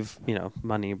did leave,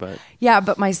 money. But Yeah,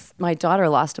 but my daughter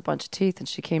lost a bunch of teeth, and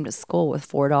she came to school with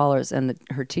 $4, and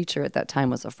her teacher at that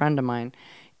time was a friend of mine.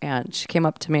 And she came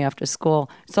up to me after school.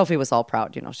 Sophie was all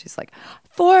proud, she's like,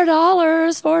 $4,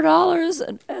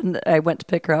 $4. And I went to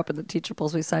pick her up, and the teacher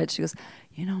pulls me aside. She goes,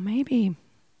 maybe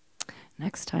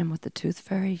next time with the tooth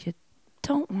fairy, you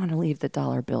don't want to leave the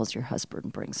dollar bills your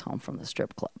husband brings home from the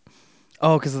strip club.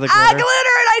 Oh, because of the glitter? Glitter,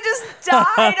 and I just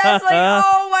died. I was like,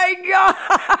 oh my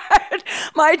God.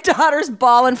 My daughter's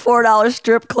balling $4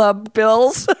 strip club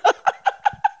bills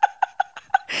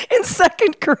in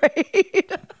second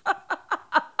grade.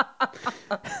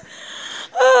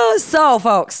 So,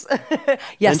 folks,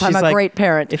 yes, I'm a great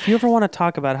parent. If you ever want to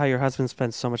talk about how your husband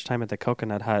spends so much time at the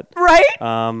Coconut Hut. Right?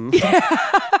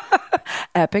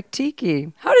 Epic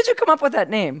Tiki. How did you come up with that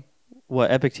name?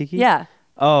 What, Epic Tiki? Yeah.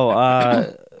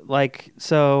 Oh,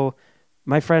 so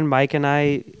my friend Mike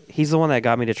and he's the one that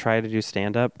got me to try to do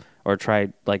stand-up or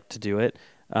try, to do it.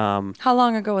 How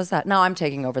long ago was that? Now I'm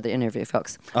taking over the interview,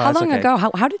 folks. Oh, how long okay. ago?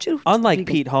 How did you? Unlike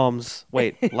Pete Holmes.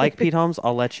 Wait, like Pete Holmes,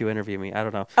 I'll let you interview me. I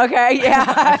don't know. Okay,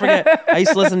 yeah. I forget. I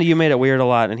used to listen to You Made It Weird a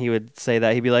lot, and he would say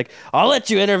that. He'd be like, I'll let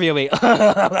you interview me.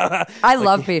 I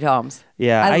love Pete Holmes.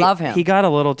 Yeah. I love him. He got a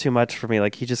little too much for me.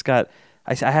 He just got,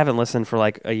 I haven't listened for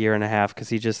a year and a half because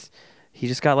he just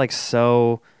got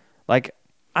so,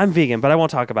 I'm vegan, but I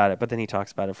won't talk about it. But then he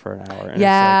talks about it for an hour.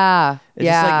 And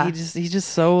he's just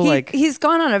so he's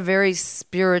gone on a very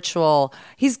spiritual.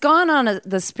 He's gone on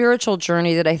the spiritual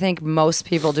journey that I think most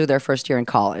people do their first year in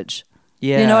college.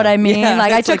 Yeah, you know what I mean. Yeah,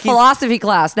 I took philosophy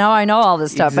class. Now I know all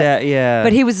this stuff. But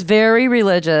he was very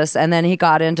religious, and then he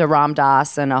got into Ram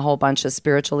Dass and a whole bunch of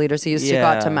spiritual leaders. He used to go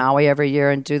out to Maui every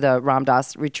year and do the Ram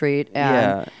Dass retreat.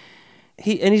 And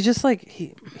He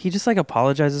just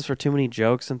apologizes for too many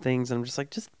jokes and things, and I'm just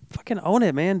just fucking own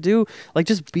it, man.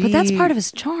 Just be. But that's part of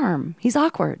his charm. He's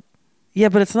awkward. Yeah,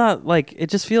 but it's not it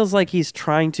just feels like he's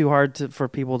trying too hard for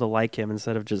people to like him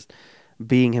instead of just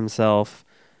being himself.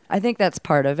 I think that's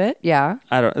part of it. Yeah.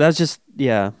 That's just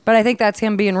But I think that's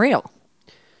him being real.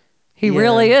 He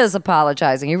really is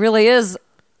apologizing. He really is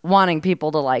wanting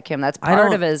people to like him. That's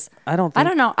part of his. I don't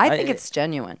know. I think it's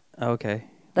genuine. Okay.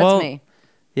 That's me.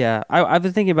 Yeah, I've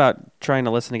been thinking about trying to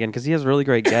listen again because he has really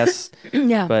great guests.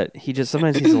 Yeah, but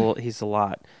sometimes he's a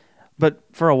lot. But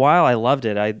for a while, I loved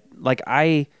it. I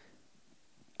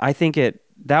think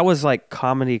that was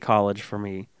comedy college for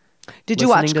me. Did you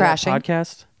watch Crashing?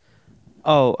 Podcast?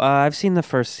 Oh, I've seen the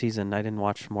first season. I didn't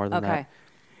watch more than that.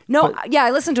 No,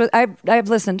 I listened to it. I've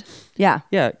listened. Yeah.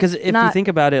 Yeah, because if you think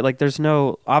about it, there's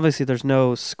no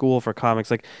school for comics.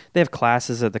 They have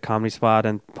classes at the Comedy Spot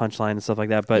and Punchline and stuff like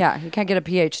that. But yeah, you can't get a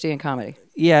PhD in comedy.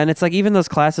 Yeah, and it's even those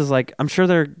classes, I'm sure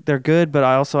they're good, but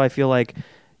I feel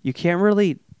you can't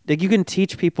really you can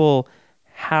teach people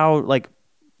how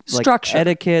structure,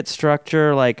 etiquette,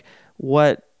 structure,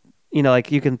 what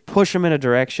you can push them in a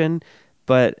direction,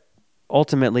 but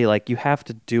ultimately you have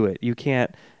to do it. You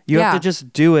can't. You have to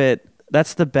just do it.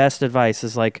 That's the best advice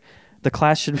is the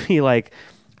class should be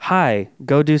hi,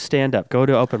 go do stand up, go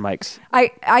to open mics. I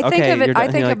think of it. I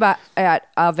think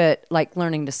of it like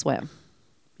learning to swim.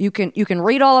 You can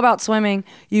read all about swimming.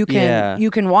 You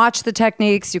can watch the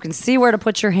techniques. You can see where to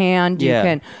put your hand.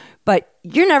 But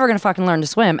you're never going to fucking learn to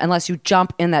swim unless you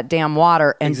jump in that damn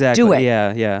water and do it.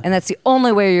 Yeah. And that's the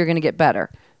only way you're going to get better.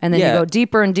 And then you go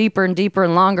deeper and deeper and deeper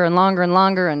and longer and longer and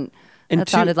longer and that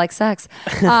sounded like sex.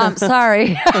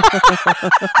 Sorry.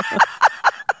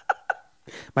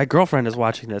 My girlfriend is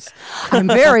watching this. I'm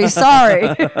very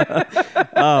sorry.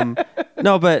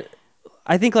 No, but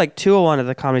I think 201 at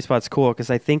the Comedy Spot's cool because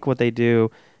I think what they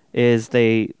do is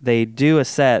they do a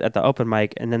set at the open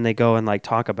mic and then they go and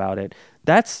talk about it.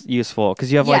 That's useful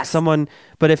because you have someone.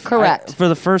 But if correct for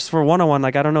 101,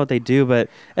 I don't know what they do, but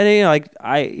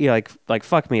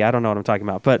fuck me, I don't know what I'm talking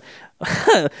about. But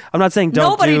I'm not saying don't.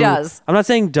 Nobody does. I'm not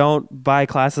saying don't buy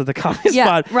classes at the Comedy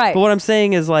Spot. Right. But what I'm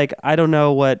saying is I don't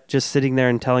know what just sitting there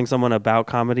and telling someone about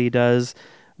comedy does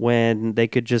when they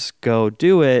could just go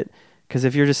do it. Because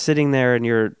if you're just sitting there and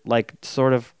you're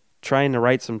sort of trying to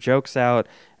write some jokes out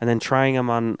and then trying them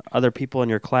on other people in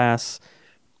your class.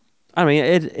 I mean,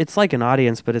 it's like an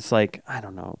audience, but it's I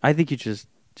don't know. I think you just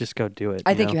go do it.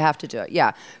 I think you have to do it,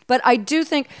 yeah. But I do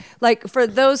think, for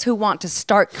those who want to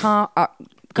start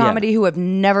comedy who have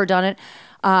never done it,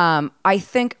 I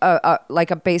think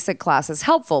a basic class is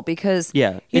helpful because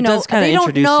does kind of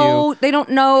introduce you. They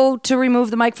don't know to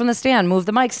remove the mic from the stand, move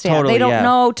the mic stand. Totally, they don't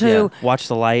know to watch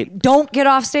the light. Don't get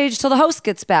off stage till the host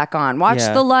gets back on. Watch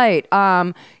the light.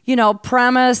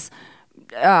 Premise.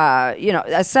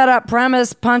 a setup,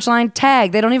 premise, punchline,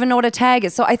 tag. They don't even know what a tag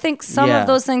is. So I think some of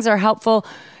those things are helpful.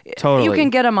 Totally. You can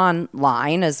get them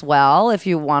online as well if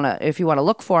you want to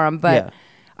look for them. But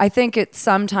I think it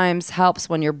sometimes helps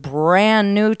when you're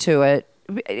brand new to it.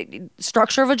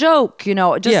 Structure of a joke, it's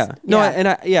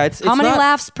how many not,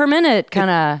 laughs per minute, kind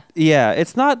of. Yeah,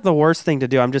 it's not the worst thing to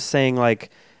do. I'm just saying, like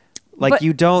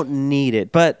you don't need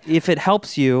it, but if it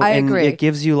helps you, I and agree. it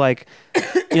gives you like,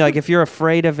 like if you're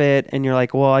afraid of it, and you're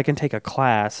like, well, I can take a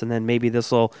class, and then maybe this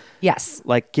will,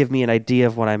 like give me an idea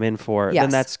of what I'm in for. Then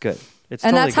that's good. It's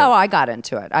and totally that's how I got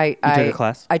into it. I took a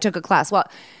class. I took a class. Well,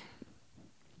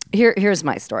 here's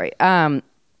my story.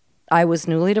 I was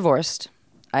newly divorced.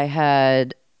 I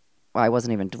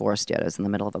wasn't even divorced yet. I was in the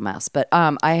middle of a mess. But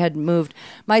I had moved.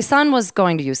 My son was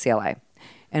going to UCLA,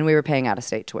 and we were paying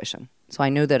out-of-state tuition. So I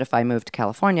knew that if I moved to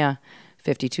California,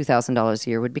 $52,000 a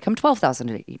year would become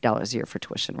 $12,000 a year for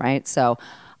tuition, right? So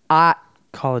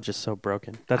college is so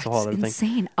broken. That's a whole other thing. It's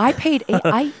insane. I paid.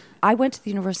 I went to the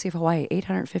University of Hawaii,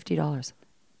 $850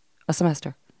 a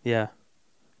semester. Yeah.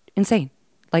 Insane.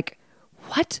 Like,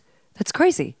 what? That's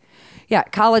crazy. Yeah,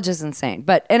 college is insane.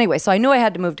 But anyway, so I knew I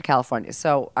had to move to California.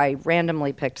 So I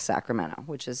randomly picked Sacramento,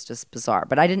 which is just bizarre.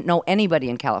 But I didn't know anybody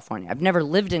in California. I've never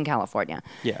lived in California.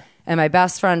 Yeah. And my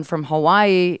best friend from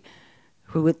Hawaii,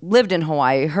 who lived in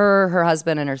Hawaii, her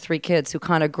husband, and her 3 kids, who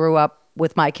kind of grew up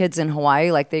with my kids in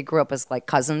Hawaii, like they grew up as like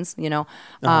cousins, they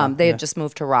had just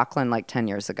moved to Rockland like 10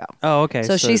 years ago. Oh, okay.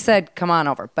 So she said, come on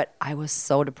over. But I was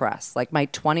so depressed. Like my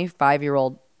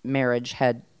 25-year-old marriage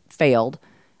had failed.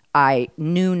 I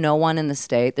knew no one in the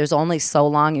state. There's only so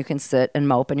long you can sit and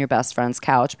mope on your best friend's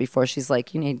couch before she's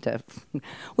like, you need to,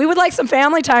 we would like some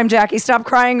family time, Jacqui. Stop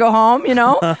crying, go home,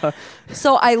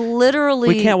 So I literally.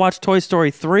 We can't watch Toy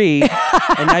Story 3,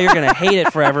 and now you're going to hate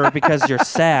it forever because you're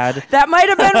sad. That might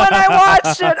have been when I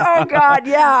watched it. Oh, God,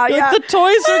 yeah. The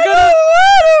toys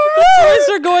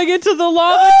are going into the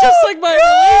lava just like my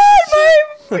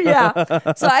relationship.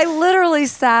 Yeah. So I literally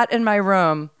sat in my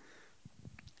room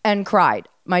and cried.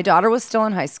 My daughter was still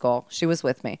in high school. She was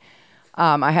with me.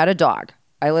 I had a dog.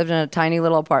 I lived in a tiny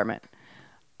little apartment.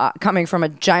 Coming from a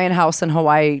giant house in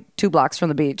Hawaii, 2 blocks from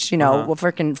the beach, with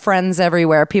freaking friends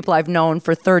everywhere, people I've known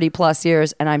for 30 plus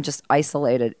years, and I'm just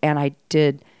isolated. And I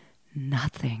did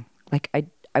nothing. Like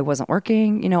I wasn't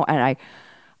working, and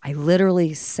I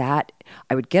literally sat.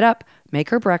 I would get up,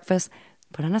 make her breakfast,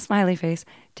 put on a smiley face,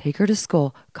 take her to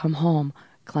school, come home,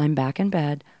 climb back in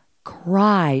bed,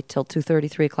 cry till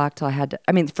 2:30, 3 o'clock till I had to.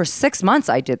 I mean, for 6 months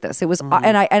I did this. It was,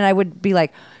 and I would be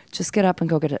like, just get up and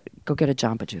go get a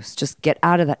Jamba Juice. Just get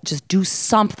out of that. Just do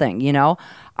something.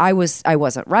 I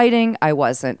wasn't writing. I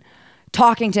wasn't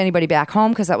talking to anybody back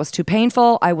home because that was too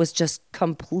painful. I was just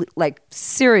like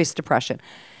serious depression.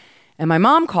 And my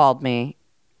mom called me,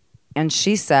 and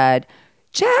she said,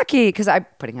 Jacqui, because I'm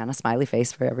putting on a smiley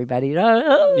face for everybody.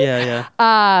 Yeah.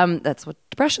 That's what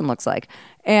depression looks like.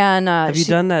 And have you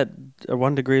done that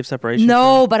 1 degree of separation?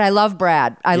 No, but I love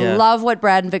Brad. I love what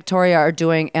Brad and Victoria are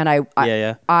doing, and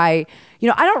I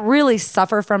don't really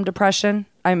suffer from depression.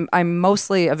 I'm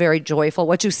mostly a very joyful.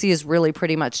 What you see is really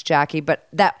pretty much Jacqui, but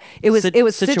it was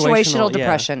situational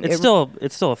depression. It's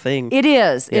still a thing. It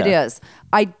is. It is.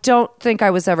 I don't think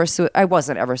I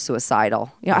wasn't ever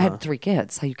suicidal. I had 3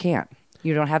 kids, so you can't.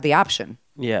 You don't have the option.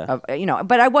 Yeah.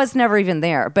 But I was never even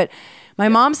there. But my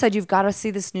mom said, you've got to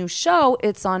see this new show.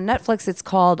 It's on Netflix. It's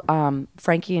called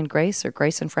Frankie and Grace, or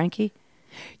Grace and Frankie.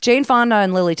 Jane Fonda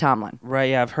and Lily Tomlin. Right,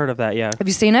 yeah, I've heard of that, yeah. Have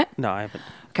you seen it? No, I haven't.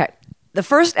 Okay. The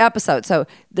first episode, so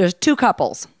there's 2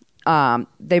 couples.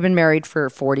 They've been married for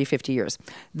 40, 50 years.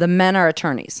 The men are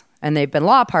attorneys, and they've been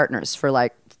law partners for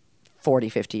like 40,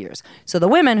 50 years. So the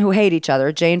women who hate each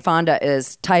other, Jane Fonda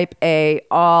is type A,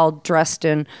 all dressed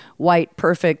in white,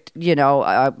 perfect,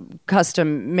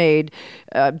 custom-made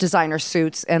designer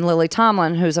suits, and Lily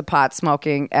Tomlin, who's a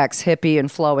pot-smoking ex-hippie in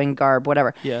flowing garb,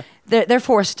 whatever. Yeah. They're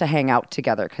forced to hang out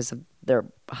together because their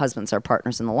husbands are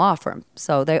partners in the law firm.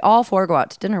 So they all 4 go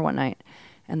out to dinner one night,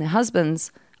 and the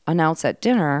husbands announce at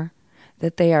dinner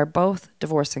that they are both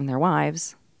divorcing their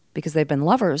wives because they've been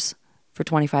lovers for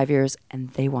 25 years, and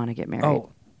they want to get married.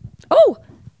 Oh!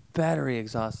 Battery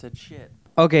exhausted. Shit.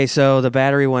 Okay, so the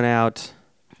battery went out.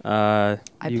 I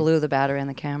blew the battery in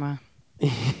the camera.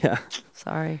 Yeah.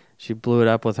 Sorry. She blew it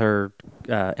up with her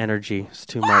energy. It's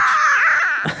too much.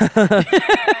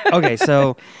 Okay,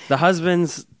 so the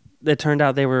husbands, it turned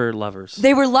out they were lovers.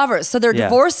 They were lovers. So they're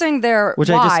divorcing their Which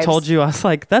wives. I just told you. I was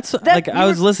like, I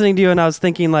was listening to you, and I was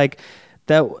thinking like,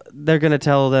 that they're going to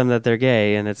tell them that they're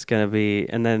gay, and it's going to be,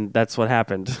 and then that's what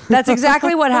happened. That's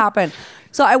exactly what happened.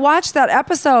 So I watched that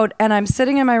episode, and I'm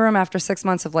sitting in my room after 6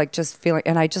 months of like just feeling,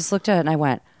 and I just looked at it and I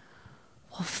went,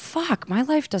 well, fuck, my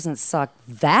life doesn't suck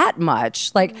that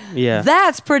much. Like, Yeah.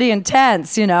 that's pretty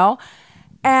intense, you know?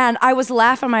 And I was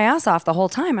laughing my ass off the whole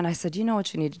time. And I said, you know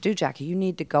what you need to do, Jacqui? You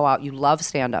need to go out. You love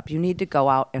stand-up. You need to go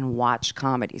out and watch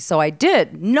comedy. So I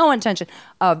did. No intention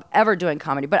of ever doing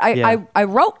comedy. But I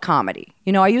wrote comedy.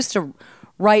 You know, I used to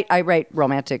write. I write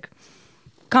romantic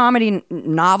comedy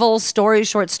novels, stories,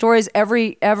 short stories.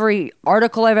 Every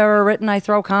article I've ever written, I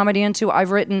throw comedy into. I've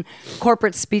written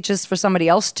corporate speeches for somebody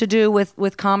else to do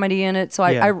with comedy in it. So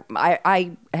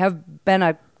I have been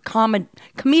a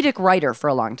comedic writer for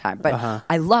a long time, but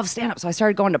I love stand-up. So I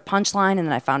started going to Punchline, and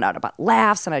then I found out about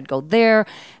laughs, and I'd go there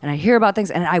and I hear about things,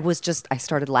 and I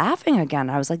started laughing again.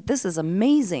 I was like, this is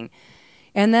amazing.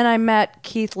 And then I met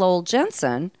Keith Lowell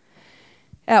Jensen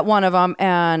at one of them,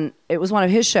 and it was one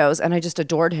of his shows, and I just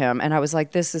adored him. And I was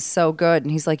like, this is so good.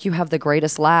 And he's like, you have the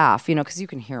greatest laugh, you know, because you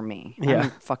can hear me. Yeah.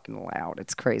 I'm fucking loud.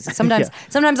 It's crazy. Sometimes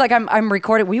like I'm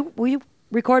recording. Will you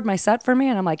record my set for me?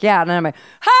 And I'm like, yeah. And then I'm like,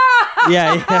 ha!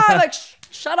 Yeah. I'm like,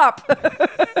 shut up.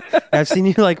 I've seen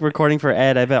you like recording for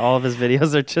Ed. I bet all of his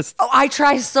videos are just. Oh, I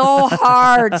try so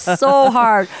hard, so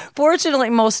hard. Fortunately,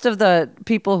 most of the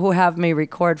people who have me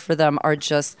record for them are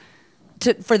just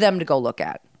for them to go look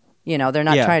at. You know, they're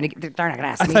not trying to. They're not going to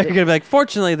ask I me. thought you were gonna be like,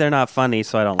 fortunately, they're not funny,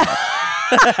 so I don't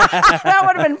laugh. That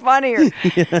would have been funnier.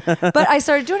 But I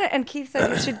started doing it, and Keith said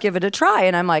you should give it a try.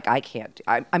 And I'm like, I can't.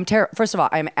 I'm First of all,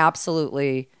 I'm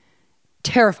absolutely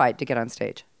terrified to get on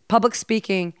stage. Public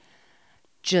speaking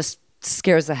just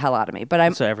scares the hell out of me. But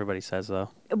That's what everybody says, though.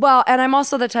 Well, and I'm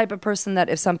also the type of person that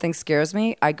if something scares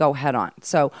me, I go head on.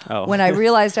 So when I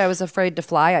realized I was afraid to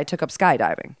fly, I took up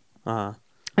skydiving. I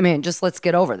mean, just let's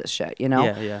get over this shit, you know?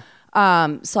 Yeah.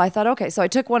 So I thought, okay. So I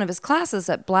took one of his classes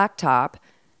at Blacktop,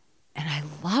 and I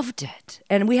loved it.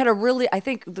 And we had I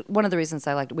think one of the reasons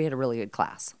I liked it, we had a really good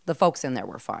class. The folks in there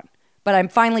were fun. But I'm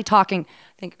finally talking,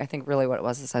 I think really what it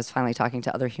was is I was finally talking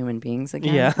to other human beings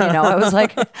again. Yeah. You know, I was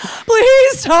like,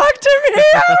 please talk to me.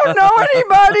 I don't know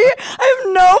anybody. I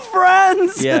have no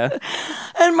friends. Yeah.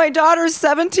 And my daughter's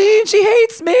 17. She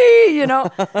hates me, you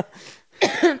know.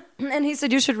 And he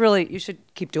said, you should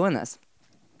keep doing this.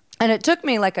 And it took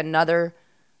me like another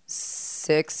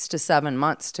 6 to 7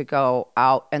 months to go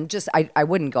out and just, I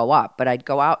wouldn't go up, but I'd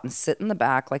go out and sit in the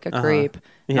back like a creep,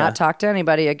 not talk to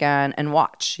anybody again, and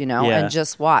watch, you know, and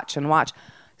just watch and watch.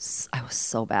 I was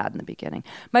so bad in the beginning.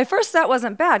 My first set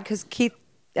wasn't bad because Keith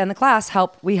and the class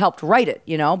helped write it,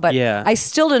 you know, but I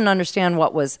still didn't understand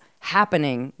what was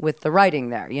happening with the writing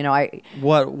there, you know.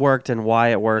 What worked and why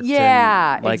it worked.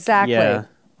 Yeah, and, like, exactly. Yeah.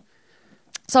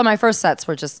 So my first sets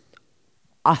were just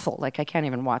awful. Like, I can't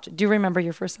even watch it. Do you remember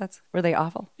your first sets? Were they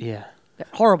awful? Yeah. They're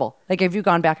horrible. Like, have you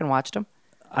gone back and watched them?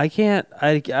 I can't.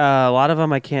 A lot of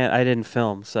them I can't. I didn't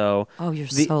film. So. Oh, you're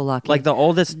so lucky. Like the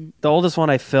oldest one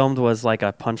I filmed was like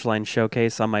a Punchline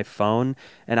showcase on my phone,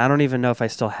 and I don't even know if I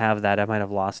still have that. I might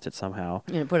have lost it somehow.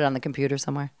 You put it on the computer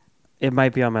somewhere? It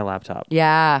might be on my laptop.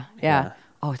 Yeah.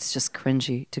 Oh, it's just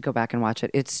cringy to go back and watch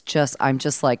it. I'm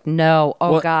just like, no.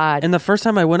 Oh, well, God. And the first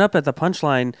time I went up at the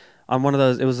Punchline on one of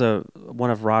those, it was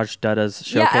one of Raj Dutta's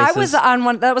showcases. Yeah, I was on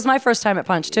one. That was my first time at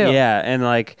Punch, too. Yeah, and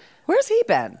like. Where's he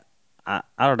been? I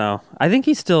don't know. I think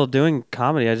he's still doing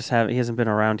comedy. He hasn't been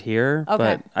around here.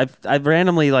 Okay. But I've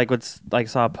randomly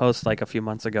saw a post like a few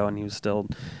months ago, and he was still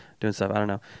doing stuff. I don't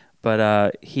know.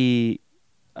 But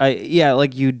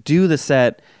like you do the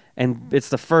set, and it's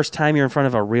the first time you're in front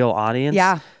of a real audience.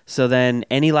 Yeah. So then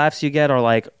any laughs you get are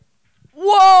like,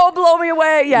 whoa, blow me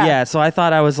away. Yeah. Yeah. So I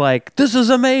thought I was like, this is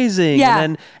amazing. Yeah.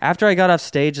 And then after I got off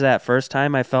stage that first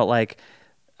time, I felt like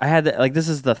I had this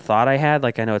is the thought I had.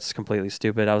 Like, I know it's completely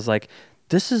stupid. I was like,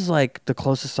 this is like the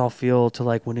closest I'll feel to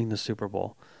like winning the Super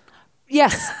Bowl.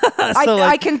 Yes. So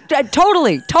I can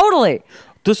totally.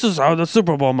 This is how the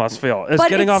Super Bowl must feel. It's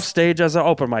getting off stage as an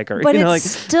open micer. But it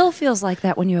still feels like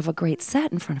that when you have a great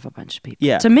set in front of a bunch of people.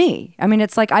 Yeah. To me. I mean,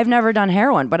 it's like I've never done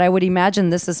heroin, but I would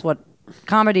imagine this is what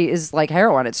comedy is like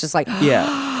heroin. It's just like...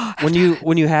 Yeah. When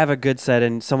you have a good set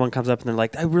and someone comes up and they're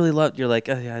like, I really love... You're like,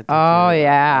 oh,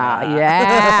 yeah.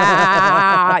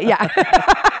 Yeah. Yeah.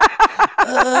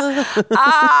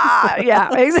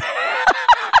 Yeah.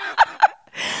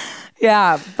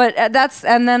 Yeah, but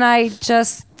and then I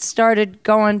just started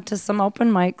going to some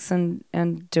open mics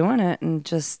and doing it, and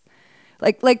just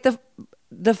like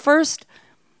the first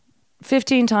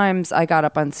 15 times I got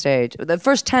up on stage, the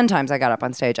first 10 times I got up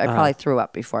on stage, I probably threw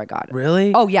up before I got it.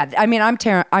 Really? Oh yeah, I mean I'm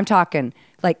talking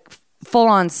like full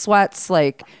on sweats,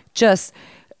 like just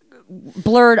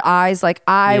blurred eyes, like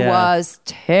I was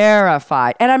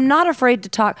terrified. And I'm not afraid to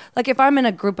talk. Like if I'm in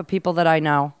a group of people that I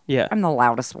know, I'm the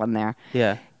loudest one there.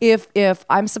 Yeah. If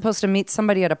I'm supposed to meet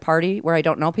somebody at a party where I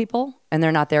don't know people and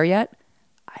they're not there yet,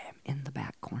 in the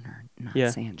back corner, not Yeah.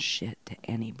 saying shit to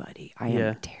anybody. I Yeah.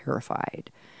 am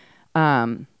terrified.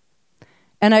 And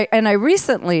I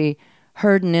recently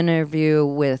heard an interview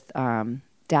with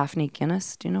Daphne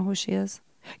Guinness. Do you know who she is?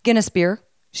 Guinness Beer.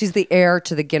 She's the heir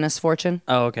to the Guinness fortune.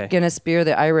 Oh, okay. Guinness Beer,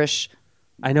 the Irish.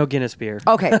 I know Guinness beer.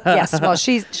 Okay, yes. Well,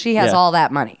 she has Yeah. all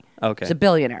that money. Okay. She's a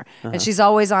billionaire. And she's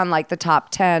always on like the top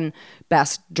 10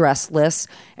 best dressed lists.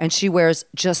 And she wears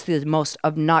just the most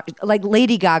obnoxious, like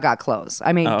Lady Gaga clothes.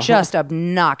 I mean, just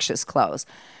obnoxious clothes.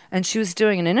 And she was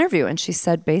doing an interview and she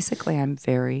said, basically, I'm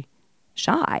very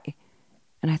shy.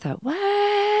 And I thought,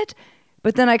 what?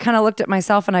 But then I kind of looked at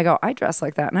myself and I go, I dress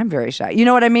like that and I'm very shy. You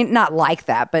know what I mean? Not like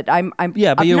that, but I'm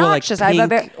Yeah, but you were like obnoxious.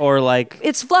 pink or like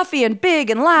It's fluffy and big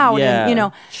and loud yeah, and, you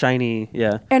know. shiny.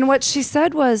 Yeah. And what she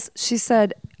said was, she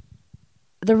said,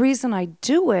 the reason I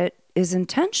do it is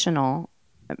intentional.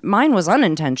 Mine was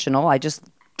unintentional. I just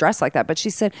dress like that. But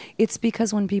she said, it's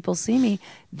because when people see me,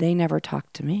 they never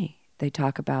talk to me. They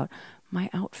talk about my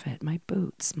outfit, my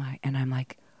boots, and I'm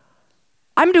like,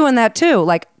 I'm doing that too.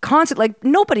 Like constant, like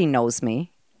nobody knows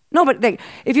me. Nobody.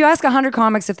 If you ask 100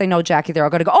 comics if they know Jacqui, they're all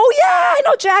going to go, oh yeah, I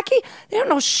know Jacqui. They don't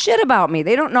know shit about me.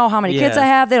 They don't know how many kids I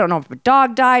have. They don't know if a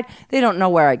dog died. They don't know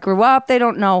where I grew up. They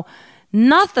don't know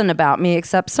nothing about me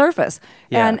except surface.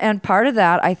 Yeah. And part of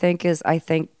that I think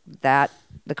that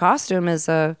the costume is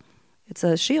it's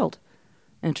a shield,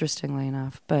 interestingly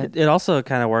enough. But It also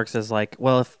kind of works as like,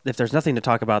 well, if there's nothing to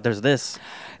talk about, there's this.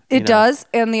 it does.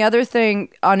 And the other thing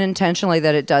unintentionally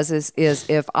that it does is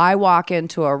if I walk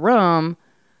into a room,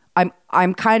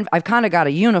 I've kind of got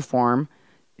a uniform.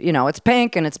 You know, it's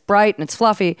pink and it's bright and it's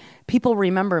fluffy. People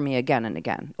remember me again and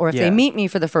again. Or if they meet me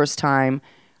for the first time,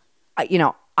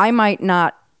 I might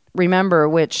not remember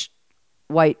which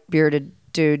white bearded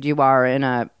dude you are in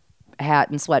a hat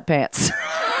and sweatpants.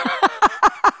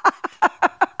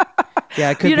 Yeah,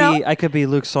 I could be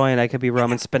Luke Soyan, I could be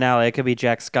Roman Spinelli, I could be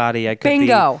Jack Scotty, I could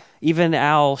Bingo. be even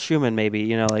Al Schumann,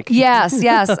 maybe. Like Yes.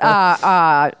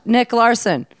 Nick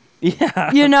Larson. yeah,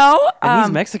 And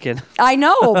he's Mexican. I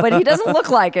know, but he doesn't look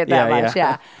like it that Yeah, much.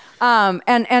 yeah. Yeah.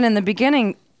 And in the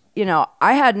beginning,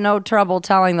 I had no trouble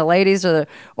telling the ladies or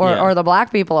the black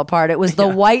people apart. It was the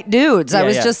white dudes. I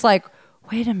was just like,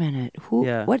 wait a minute, who?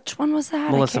 Yeah. Which one was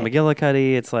that? Melissa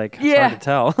McGillicuddy. It's like it's hard to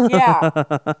tell.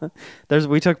 Yeah.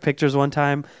 We took pictures one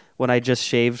time when I just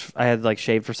shaved. I had like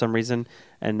shaved for some reason,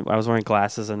 and I was wearing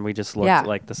glasses, and we just looked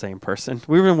like the same person.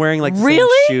 We were wearing like the same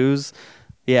shoes.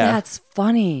 Yeah, That's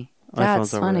funny. My That's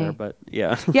phone's over funny. there, but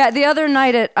yeah. Yeah, the other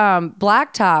night at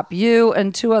Blacktop, you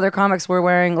and two other comics were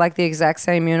wearing like the exact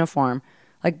same uniform,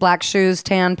 like black shoes,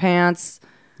 tan pants,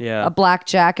 Yeah. a black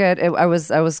jacket. I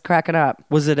was cracking up.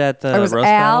 Was it at the It was roast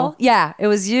Al. battle? Yeah, it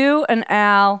was you and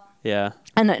Al Yeah.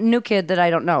 and a new kid that I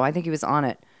don't know. I think he was on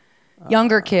it.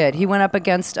 Younger kid. He went up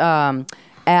against Al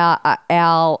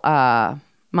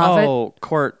Moffat. Oh,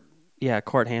 Court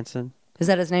Hansen. Is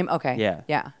that his name? Okay. Yeah.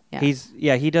 Yeah.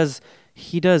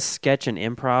 He does sketch and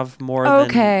improv more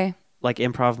Okay.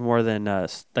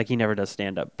 than like he never does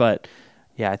stand up. But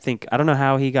yeah, I don't know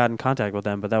how he got in contact with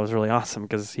them, but that was really awesome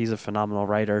because he's a phenomenal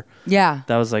writer. Yeah.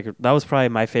 That was probably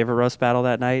my favorite roast battle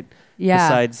that night. Yeah.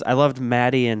 Besides, I loved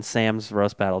Maddie and Sam's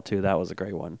roast battle too. That was a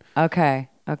great one. Okay.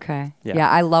 Yeah,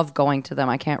 I love going to them.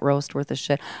 I can't roast worth a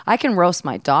shit. I can roast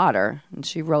my daughter, and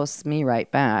she roasts me right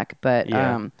back. But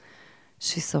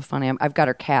she's so funny. I've got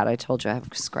her cat. I told you I have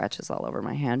scratches all over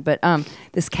my hand. But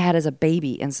this cat is a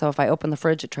baby, and so if I open the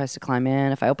fridge, it tries to climb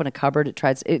in. If I open a cupboard,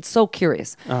 it's so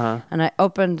curious. And I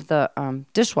opened the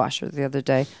dishwasher the other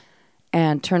day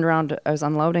and turned around. I was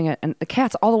unloading it, and the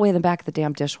cat's all the way in the back of the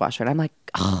damn dishwasher. And I'm like,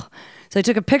 oh. So I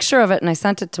took a picture of it, and I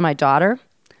sent it to my daughter.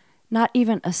 Not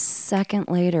even a second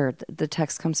later, the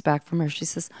text comes back from her. She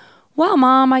says, well,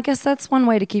 Mom, I guess that's one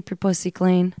way to keep your pussy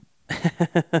clean.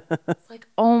 It's like,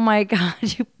 oh my God,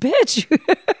 you bitch.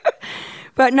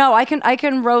 But no, I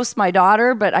can roast my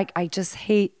daughter, but I just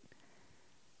hate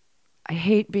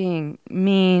being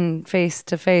mean face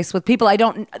to face with people I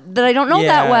don't know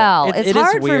that well. It's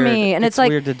hard for me. And it's like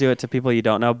weird to do it to people you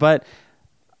don't know. But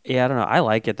yeah, I don't know. I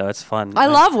like it though. It's fun. I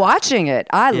love watching it.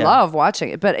 Love watching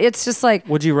it. But it's just like,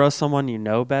 would you roast someone you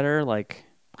know better? Like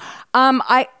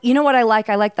you know what I like?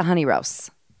 I like the honey roasts.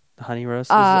 the honey roast?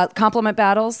 Compliment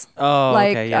battles. Oh,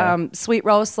 like okay, yeah. Sweet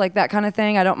roast, like that kind of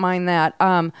thing. I don't mind that.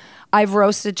 I've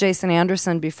roasted Jason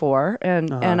Anderson before,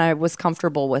 and I was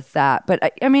comfortable with that.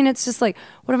 But I mean, it's just like,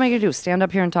 what am I going to do? Stand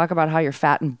up here and talk about how you're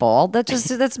fat and bald?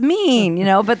 That's mean, you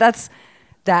know. But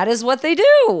that is what they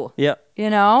do. Yep. You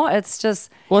know, it's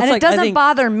just, well, it's and like, it doesn't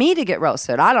bother me to get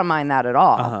roasted. I don't mind that at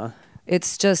all. Uh-huh.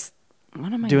 It's just,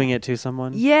 what am I doing it to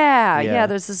someone? Yeah.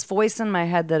 There's this voice in my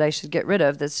head that I should get rid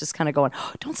of that's just kind of going,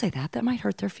 oh, don't say that. That might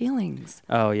hurt their feelings.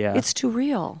 Oh, yeah. It's too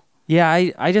real. Yeah,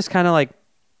 I just kind of like,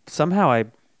 somehow I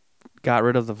got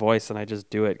rid of the voice and I just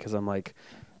do it because I'm like,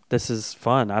 this is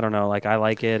fun. I don't know, like I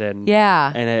like it, and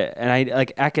I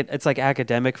like it's like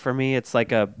academic for me. It's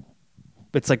like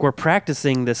we're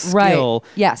practicing this skill.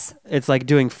 Right. Yes. It's like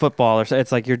doing football, or so.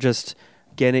 It's like you're just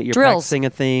getting it. You're Drills. practicing a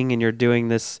thing, and you're doing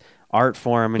this art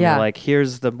form, and you're like,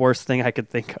 here's the worst thing I could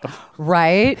think of.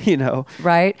 Right.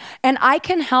 Right. And I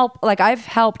can help, like I've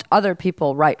helped other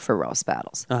people write for roast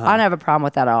battles. I don't have a problem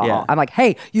with that at all. Yeah. I'm like,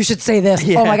 hey, you should say this.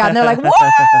 Oh my God. And they're like,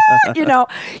 what?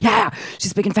 Yeah,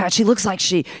 she's big and fat. She looks like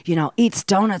she, eats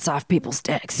donuts off people's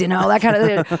dicks, that kind of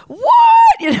thing.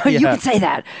 What? You can say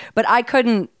that. But I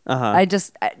couldn't, I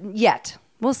just, yet.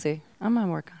 We'll see. I'm going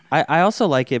to work on it. I also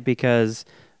like it because,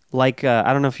 like,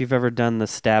 I don't know if you've ever done the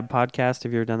Stab podcast.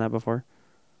 Have you ever done that before?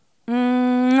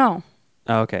 No.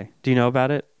 Oh, okay. Do you know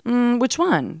about it? Which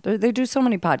one? They do so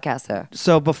many podcasts there.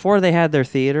 So before they had their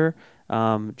theater,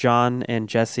 John and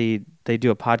Jesse, they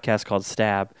do a podcast called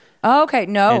Stab. Oh, okay.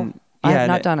 No, I have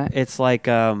not done it. It's like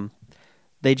you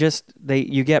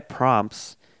get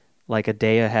prompts like a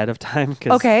day ahead of time.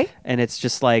 Okay. And it's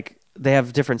just like they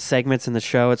have different segments in the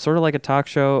show. It's sort of like a talk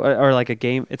show or like a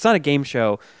game. It's not a game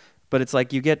show, but it's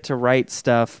like you get to write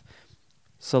stuff.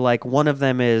 So like one of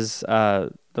them is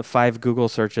the 5 Google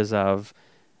searches of,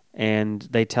 and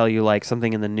they tell you like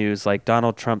something in the news, like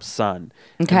Donald Trump's son.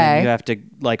 Okay. And then you have to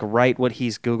like write what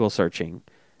he's Google searching.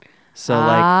 So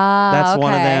like that's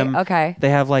one of them. Okay. They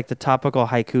have like the topical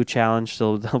haiku challenge.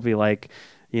 So they'll be like,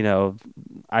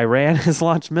 Iran has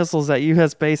launched missiles at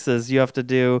U.S. bases. You have to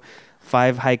do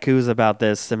 5 haikus about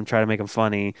this and try to make them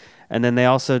funny. And then they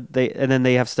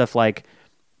have stuff like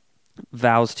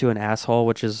vows to an asshole,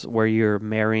 which is where you're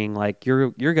marrying, like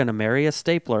you're gonna marry a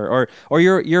stapler, or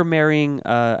you're marrying.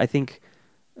 I think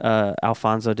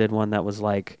Alfonso did one that was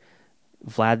like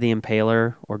Vlad the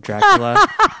Impaler or Dracula.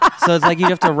 So it's like you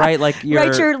have to write like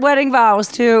your wedding vows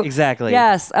too. Exactly.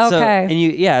 Yes.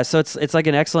 Okay. So it's like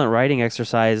an excellent writing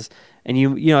exercise, and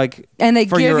you like, and they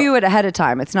give you it ahead of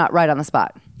time. It's not right on the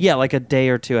spot. Yeah, like a day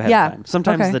or two ahead of time.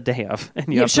 Sometimes the day of,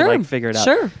 and you have to like figure it out.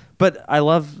 Sure. But I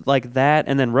love like that,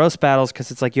 and then roast battles because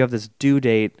it's like you have this due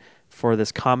date for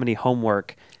this comedy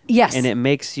homework. Yes. And it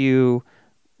makes you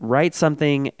write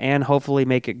something and hopefully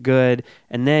make it good,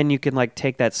 and then you can like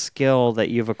take that skill that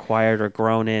you've acquired or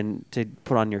grown in to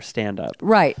put on your stand-up.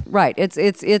 Right. It's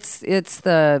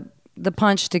the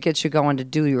punch to get you going to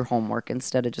do your homework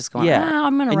instead of just going,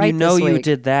 I'm going to write this week. You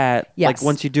did that. Yes. Like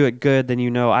once you do it good,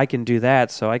 then I can do that,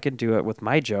 so I can do it with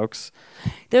my jokes.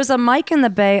 There's a Mike in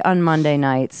the Bay on Monday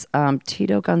nights.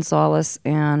 Tito Gonzalez,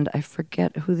 and I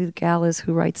forget who the gal is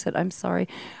who writes it. I'm sorry.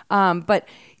 But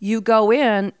you go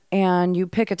in and you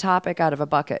pick a topic out of a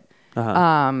bucket.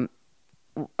 The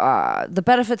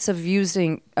benefits of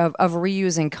reusing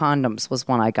condoms was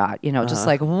one I got. Just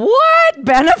like, what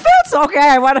benefits?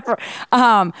 Okay, whatever.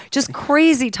 Just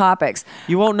crazy topics.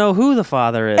 You won't know who the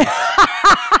father is.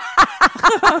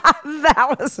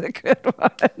 That was a good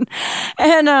one.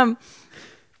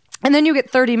 And then you get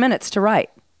 30 minutes to write.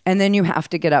 And then you have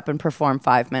to get up and perform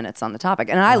 5 minutes on the topic.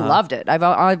 And I loved it.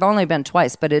 I've only been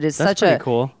twice, but it is such a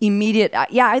cool. Immediate.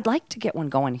 I'd like to get one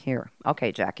going here.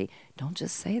 Okay, Jacqui, don't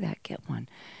just say that. Get one.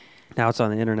 Now it's on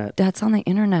the internet. That's on the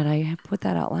internet. I put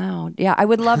that out loud. Yeah, I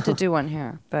would love to do one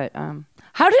here. But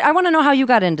I want to know how you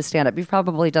got into stand-up. You've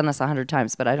probably done this 100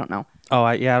 times, but I don't know. Oh,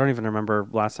 I don't even remember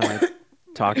last time I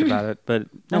talked about it. But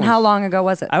how long ago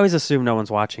was it? I always assume no one's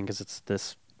watching because it's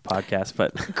this podcast,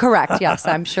 but correct. Yes,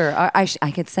 I'm sure.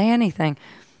 I could say anything.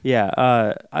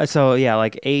 Yeah. So yeah,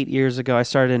 like 8 years ago, I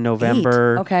started in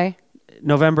November. 8. Okay.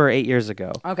 November 8 years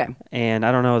ago. Okay. And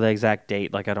I don't know the exact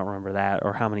date. Like I don't remember that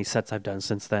or how many sets I've done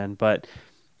since then. But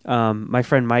my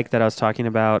friend Mike that I was talking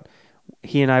about,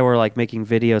 he and I were like making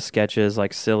video sketches,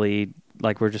 like silly,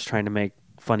 like we're just trying to make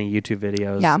funny YouTube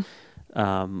videos. Yeah.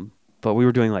 But we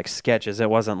were doing like sketches. It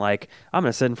wasn't like I'm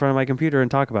going to sit in front of my computer and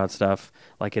talk about stuff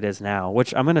like it is now,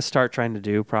 which I'm going to start trying to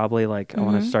do probably. Like I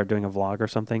want to start doing a vlog or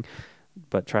something,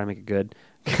 but try to make it good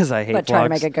because I hate vlogs. But try to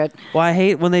make it good. Well, I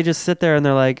hate when they just sit there and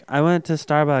they're like, I went to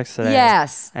Starbucks today.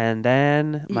 Yes. And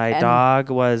then my dog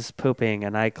was pooping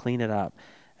and I clean it up.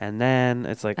 And then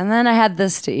it's like. And then I had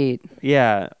this to eat.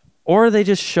 Yeah. Or they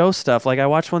just show stuff. Like I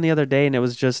watched one the other day and it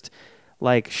was just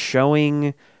like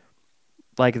showing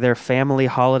like their family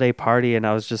holiday party, and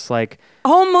I was just like,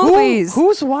 home movies.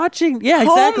 Who's watching? Yeah,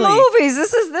 home exactly. Movies.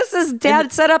 This is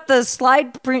Dad set up the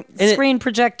slide screen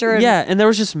projector. Yeah, and there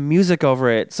was just music over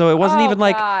it, so it wasn't even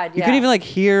like God, you couldn't even like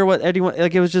hear what anyone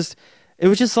like. It was just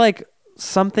like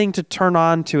something to turn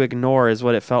on to ignore is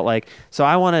what it felt like. So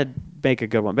I want to make a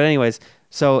good one. But anyways,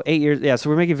 so 8 years, yeah. So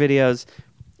we're making videos,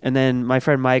 and then my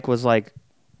friend Mike was like,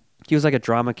 he was like a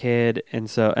drama kid, and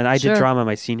I did drama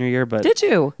my senior year. But did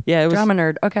you? Yeah, it was drama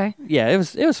nerd. Okay. Yeah, it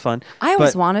was fun. I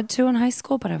always wanted to in high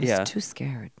school, but I was too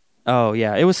scared. Oh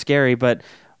yeah, it was scary, but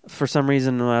for some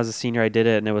reason when I was a senior, I did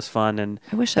it, and it was fun. And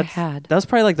I wish I had. That was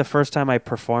probably like the first time I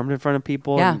performed in front of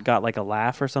people and got like a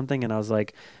laugh or something, and I was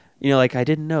like, like I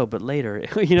didn't know, but later,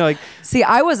 like. See,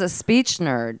 I was a speech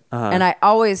nerd, and I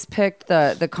always picked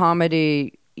the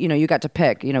comedy. You got to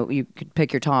pick. You could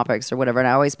pick your topics or whatever, and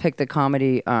I always picked the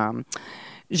comedy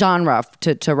genre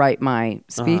to write my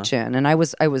speech in. And I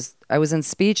was in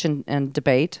speech and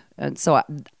debate, and so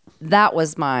that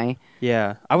was my.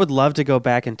 Yeah, I would love to go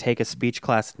back and take a speech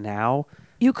class now.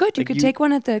 You could take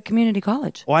one at the community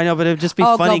college. Well, I know, but it would just be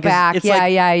funny. Go back. It's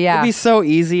yeah. It'd be so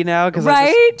easy now because I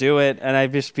just do it, and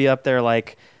I'd just be up there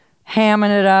like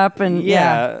hamming it up, and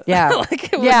yeah.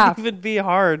 Like it wouldn't even be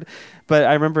hard. But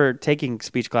I remember taking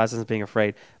speech classes and being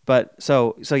afraid. But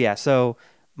so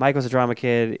Mike was a drama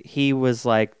kid. He was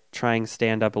like trying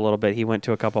stand up a little bit. He went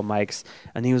to a couple mics,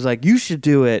 and he was like, "You should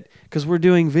do it because we're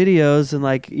doing videos, and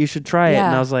like you should try it."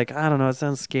 And I was like, "I don't know. It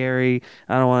sounds scary.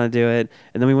 I don't want to do it."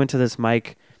 And then we went to this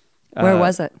mic. Where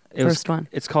was it? First one.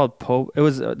 It's called there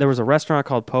was a restaurant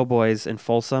called Po' Boys in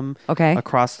Folsom. Okay.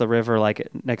 Across the river, like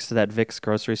next to that Vic's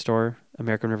grocery store,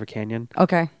 American River Canyon.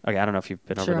 Okay. I don't know if you've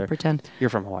been over there. Sure, pretend. You're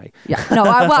from Hawaii. Yeah. No,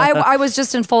 I was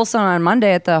just in Folsom on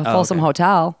Monday at the Folsom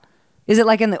Hotel. Is it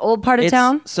like in the old part of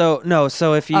town? So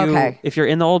if you're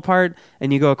in the old part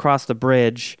and you go across the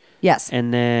bridge. Yes.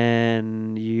 And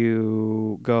then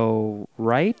you go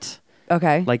right.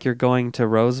 Okay. Like you're going to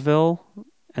Roseville.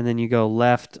 And then you go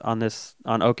left on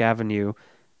Oak Avenue.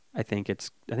 I think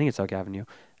it's Oak Avenue.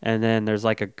 And then there's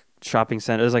like a shopping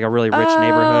center. There's like a really rich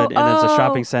neighborhood, and there's a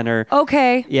shopping center.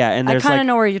 Okay. Yeah, and there's I kind of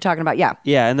know where you're talking about. Yeah.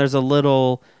 Yeah, and there's a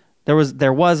little. There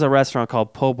was a restaurant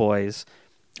called Po' Boys.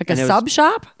 Like a sub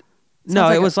shop? No,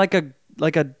 it was like a.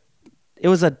 It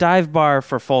was a dive bar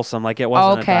for Folsom. Like it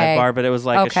wasn't a dive bar, but it was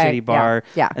like a shitty bar.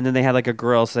 Yeah. And then they had like a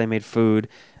grill, so they made food,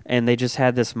 and they just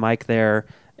had this mic there.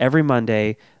 Every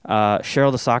Monday,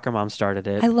 Cheryl the soccer mom started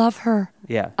it. I love her.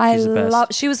 Yeah, she's the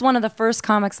best. She was one of the first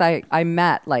comics I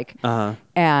met,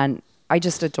 and I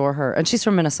just adore her. And she's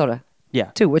from Minnesota,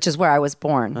 too, which is where I was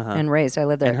born and raised. I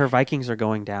lived there. And her Vikings are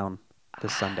going down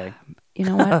this Sunday. You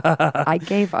know what? I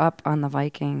gave up on the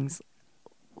Vikings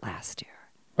last year.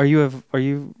 Are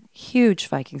you huge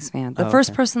Vikings fan? The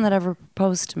first person that ever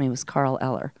proposed to me was Carl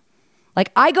Eller. Like,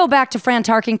 I go back to Fran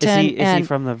Tarkington. Is he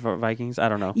from the Vikings? I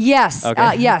don't know. Yes.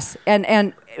 Okay. Yes.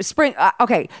 And spring.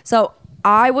 Okay. So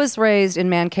I was raised in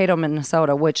Mankato,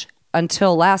 Minnesota, which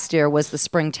until last year was the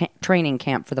spring training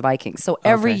camp for the Vikings. So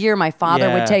every year my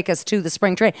father would take us to the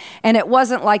spring train. And it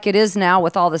wasn't like it is now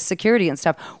with all the security and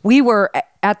stuff. We were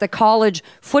at the college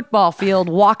football field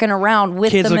walking around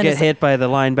with kids the would get hit by the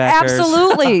linebackers.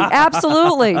 Absolutely,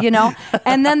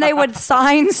 And then they would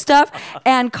sign stuff.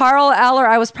 And Carl Eller,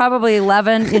 I was probably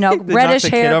 11, they reddish knocked the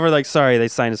hair. kid over like, sorry, they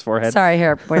signed his forehead. Sorry,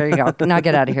 here. There you go. Now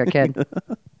get out of here, kid.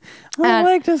 My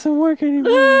leg doesn't work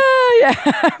anymore.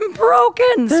 I'm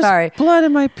broken. There's blood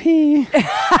in my pee.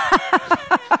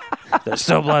 There's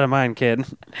still blood in mine, kid.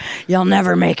 You'll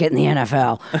never make it in the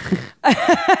NFL.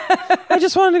 I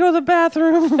just wanted to go to the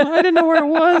bathroom. I didn't know where it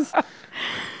was.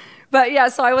 But yeah,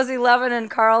 so I was 11, and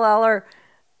Carl Eller,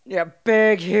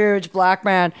 big, huge black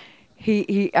man.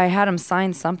 I had him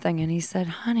sign something, and he said,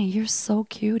 "Honey, you're so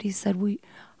cute." He said,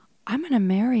 I'm going to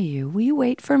marry you. Will you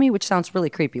wait for me? Which sounds really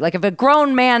creepy. Like if a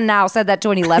grown man now said that to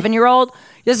an 11-year-old,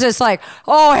 it's just like,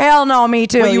 oh, hell no, me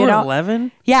too. Wait, you were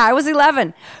 11? Yeah, I was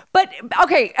 11. But,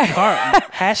 okay.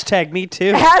 Hashtag me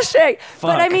too. Hashtag. Fuck.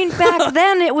 But I mean, back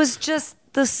then it was just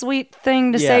the sweet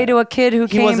thing to say to a kid who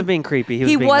came. He wasn't being creepy.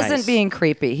 He wasn't being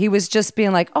creepy. He was just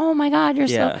being like, oh my God, you're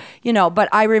so, but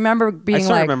I remember being I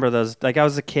still remember those. Like I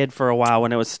was a kid for a while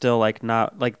when it was still like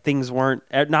not, like things weren't,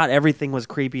 not everything was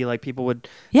creepy. Like people would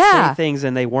say things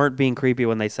and they weren't being creepy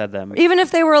when they said them. Even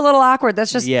if they were a little awkward.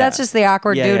 That's just the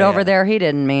awkward dude over there. He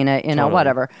didn't mean it, totally.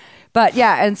 Whatever. But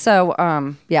yeah, and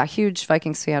so, huge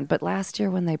Vikings fan. But last year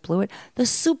when they blew it, the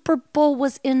Super Bowl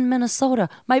was in Minnesota.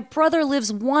 My brother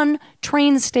lives one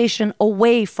train station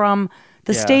away from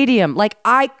the stadium. Like,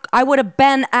 I would have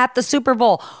been at the Super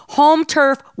Bowl, home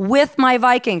turf with my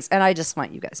Vikings. And I just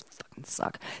went, you guys fucking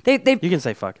suck. You can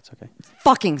say fuck, it's okay.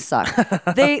 Fucking suck.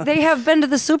 they have been to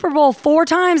the Super Bowl 4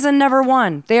 times and never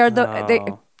won. They are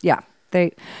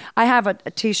I have a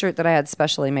t-shirt that I had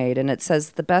specially made, and it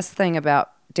says, the best thing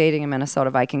about dating a Minnesota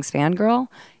Vikings fangirl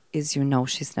is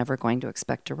she's never going to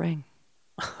expect a ring.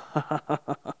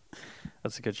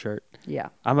 That's a good shirt. Yeah.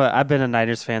 I've been a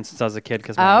Niners fan since I was a kid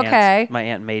because my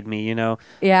aunt made me, you know.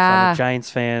 Yeah. So I'm a Giants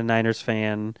fan, Niners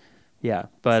fan. Yeah,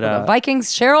 but So the Vikings,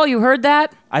 Cheryl, you heard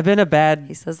that? I've been a bad.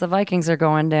 He says the Vikings are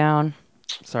going down.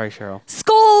 Sorry, Cheryl.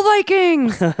 Skull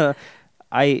Vikings.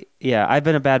 I've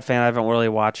been a bad fan. I haven't really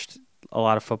watched a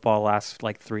lot of football the last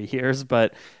like 3 years,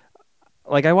 but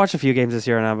like I watched a few games this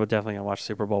year, and I'm definitely gonna watch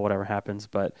Super Bowl, whatever happens.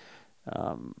 But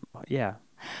yeah.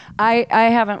 I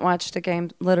haven't watched a game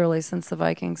literally since the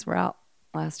Vikings were out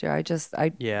last year. I just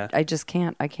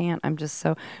can't. I'm just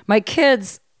so my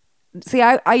kids. See,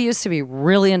 I used to be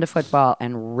really into football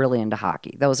and really into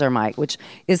hockey. Those are which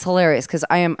is hilarious because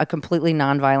I am a completely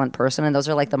nonviolent person, and those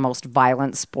are like the most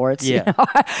violent sports. Yeah. You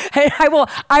know?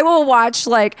 I will watch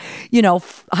like, you know,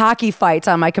 hockey fights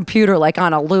on my computer like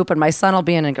on a loop, and my son will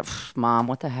be in and go, Mom,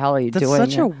 what the hell are you doing?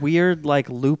 That's such a weird like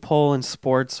loophole in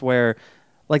sports where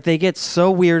like they get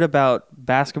so weird about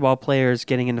basketball players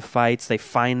getting into fights. They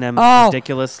find them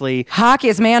ridiculously. Hockey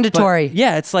is mandatory. But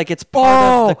yeah, it's like it's part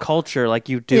of the culture. Like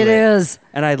you do it. It is.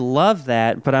 And I love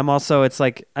that. But I'm also, it's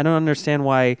like, I don't understand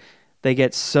why they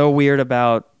get so weird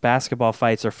about basketball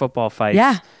fights or football fights.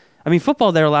 Yeah. I mean,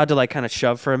 football, they're allowed to like kind of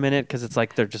shove for a minute because it's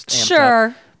like they're just amped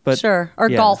up. But, sure. Or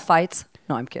golf fights.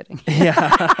 No, I'm kidding.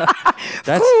 Yeah.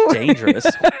 That's dangerous.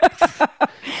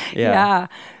 Yeah.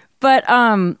 But,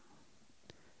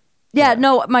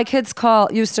 no, my kids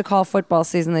used to call football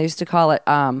season. They used to call it,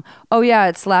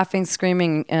 it's laughing,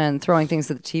 screaming, and throwing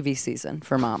things at the TV season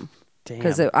for Mom. Damn.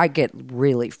 Because I get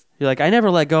really... You're like, I never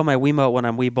let go of my Wiimote when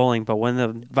I'm Wii bowling, but when the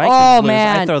Vikings lose,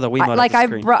 I throw the Wiimote at the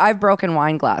screen. I've broken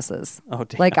wine glasses. Oh,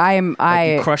 damn. Like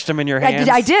you crushed them in your hands?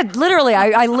 I did, literally.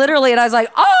 I literally, and I was like,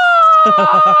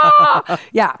 oh!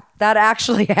 Yeah, that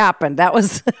actually happened. That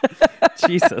was...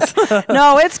 Jesus.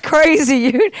 No, it's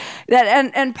crazy.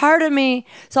 And part of me,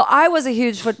 so I was a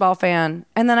huge football fan,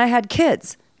 and then I had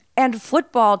kids, and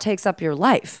football takes up your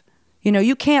life. You know,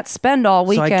 you can't spend all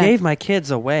weekend. So I gave my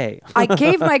kids away. I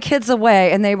gave my kids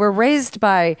away, and they were raised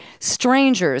by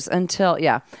strangers until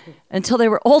they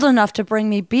were old enough to bring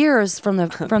me beers from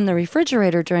the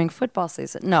refrigerator during football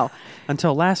season. No.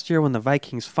 Until last year when the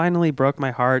Vikings finally broke my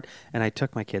heart and I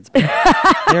took my kids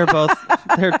back. They're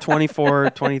 24,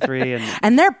 23.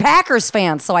 And they're Packers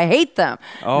fans, so I hate them.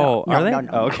 Oh, no, are they? No,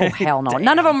 Oh, okay. no, hell no. Damn.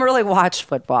 None of them really watch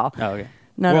football. Oh, okay.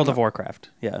 World of Warcraft,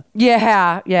 yeah.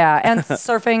 Yeah, and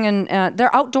surfing, and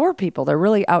they're outdoor people. They're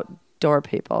really outdoor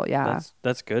people, yeah.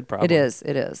 That's good, probably. It is,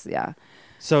 yeah.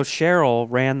 So Cheryl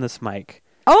ran this mic.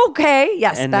 Okay,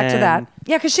 yes, and back to that.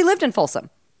 Yeah, because she lived in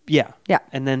Folsom. Yeah. Yeah.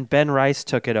 And then Ben Rice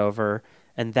took it over,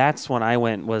 and that's when I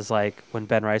went, was like when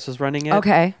Ben Rice was running it.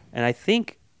 Okay. And I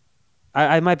think,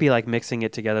 I might be like mixing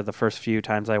it together the first few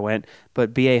times I went,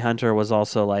 but B.A. Hunter was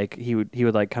also like, he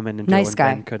would like come in and do nice it when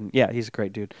guy. Ben couldn't. Yeah, he's a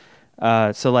great dude.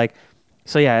 So I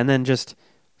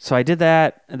did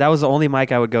that. That was the only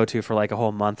mic I would go to for like a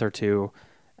whole month or two.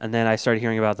 And then I started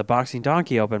hearing about the Boxing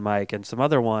Donkey open mic and some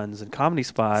other ones and Comedy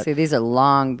Spot. See, these are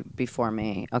long before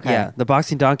me. Okay. Yeah, the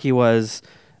Boxing Donkey was,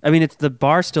 I mean, the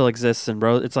bar still exists in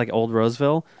it's like old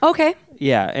Roseville. Okay.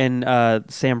 Yeah, and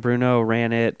Sam Bruno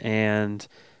ran it, and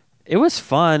it was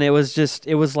fun. It was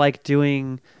like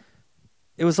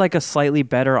a slightly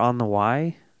better On the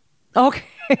Y. Okay.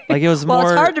 Like it was more. Well,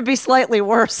 it's hard to be slightly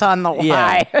worse on the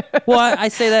yeah. Y. Well, I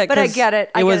say that, but I get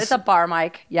it. It's a bar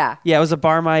mic. Yeah. Yeah, it was a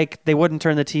bar mic. They wouldn't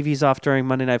turn the TVs off during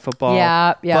Monday Night Football.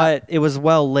 Yeah. But it was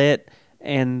well lit,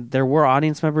 and there were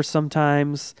audience members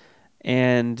sometimes,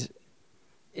 and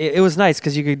it was nice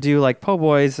because you could do like Po'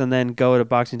 Boys and then go to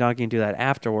Boxing Donkey and do that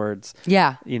afterwards.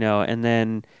 Yeah. You know, and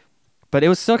then, but it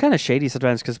was still kind of shady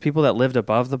sometimes because people that lived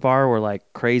above the bar were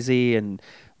like crazy and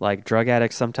like drug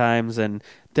addicts sometimes, and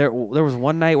there was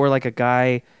one night where like a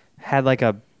guy had like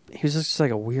he was just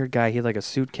like a weird guy. He had like a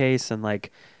suitcase and like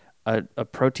a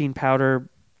protein powder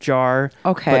jar.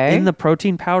 Okay. But in the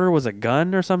protein powder was a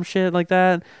gun or some shit like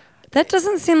that. That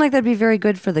doesn't seem like that'd be very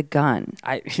good for the gun.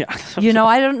 Yeah. You know,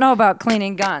 I don't know about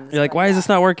cleaning guns. You're like, why is this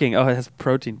not working? Oh, it has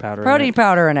protein powder. Protein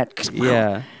powder in it.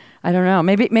 Yeah. I don't know.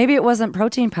 Maybe it wasn't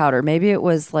protein powder. Maybe it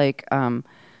was like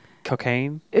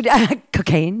cocaine.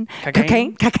 Cocaine.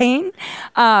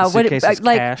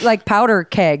 Like powder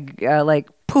keg, like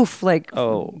poof, like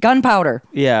gunpowder.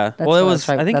 Yeah. That's well, it was.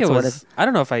 I think it was. is. I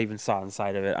don't know if I even saw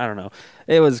inside of it. I don't know.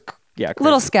 It was. Yeah. Crazy.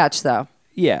 Little sketch though.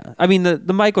 Yeah. I mean,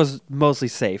 the mic was mostly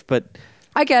safe, but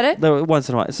I get it. Once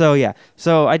in a while. So yeah.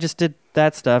 So I just did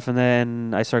that stuff, and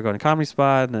then I started going to Comedy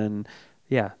Spot, and then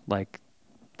like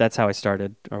that's how I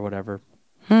started or whatever.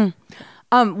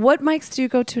 What mics do you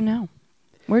go to now?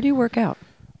 Where do you work out?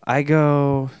 I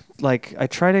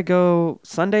try to go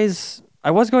Sundays.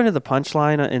 I was going to the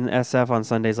Punchline in SF on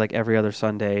Sundays, like every other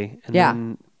Sunday. And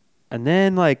then And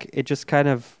then like it just kind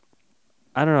of,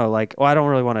 I don't know, like, I don't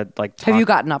really want to like talk. Have you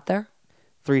gotten up there?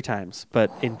 3 times,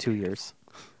 but in 2 years.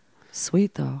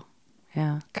 Sweet though.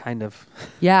 Yeah. Kind of.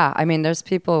 Yeah. I mean, there's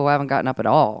people who haven't gotten up at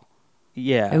all.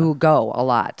 Yeah. Who go a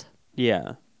lot.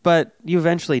 Yeah. But you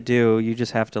eventually do. You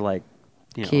just have to like,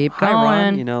 keep hi,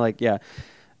 going. Ron, like, yeah.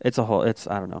 It's I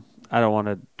don't know. I don't want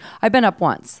to. I've been up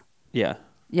once. Yeah.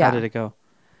 Yeah. How did it go?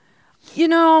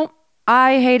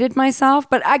 I hated myself,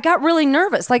 but I got really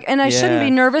nervous. Like, and I shouldn't be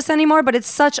nervous anymore, but it's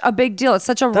such a big deal. It's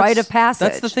such a rite of passage.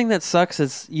 That's the thing that sucks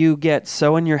is you get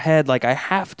so in your head, like, I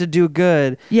have to do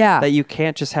good. Yeah. That you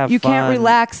can't just have fun. You can't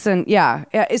relax and yeah.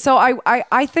 So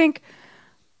I think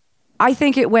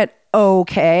it went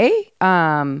okay.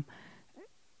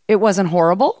 It wasn't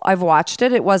horrible. I've watched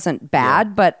it. It wasn't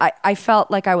bad, but I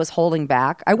felt like I was holding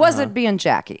back. I wasn't being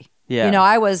Jacqui. Yeah.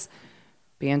 I was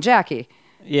being Jacqui.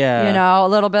 Yeah. A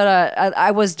little bit of,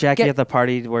 I was Jacqui at the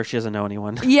party where she doesn't know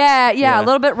anyone. Yeah. A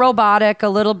little bit robotic, a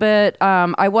little bit,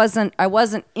 I wasn't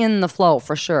in the flow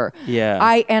for sure. Yeah.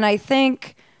 I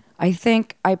think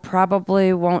I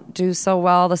probably won't do so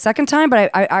well the second time, but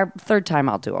I third time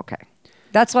I'll do okay.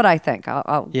 That's what I think.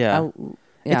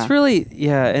 It's really,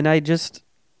 and I just,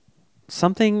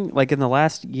 something like in the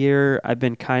last year, I've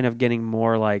been kind of getting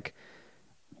more like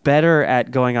better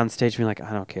at going on stage being like,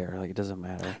 I don't care, like it doesn't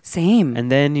matter. Same. And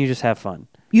then you just have fun.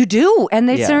 You do, and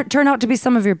they turn out to be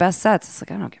some of your best sets. It's like,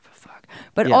 I don't give a fuck.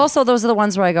 But also those are the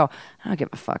ones where I go, I don't give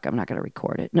a fuck, I'm not going to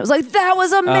record it. And it was like, that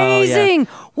was amazing.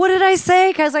 What did I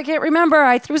say? Because I can't remember.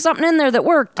 I threw something in there that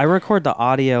worked. I record the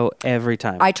audio every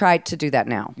time. I tried to do that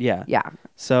now. Yeah. Yeah.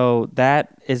 So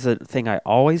that is a thing I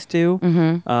always do.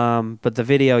 Mm-hmm. But the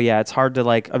video, it's hard to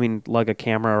lug a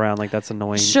camera around. Like that's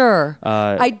annoying. Sure.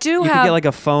 I do you have. could get like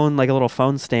a phone, like a little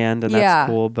phone stand, and that's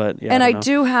cool. But and I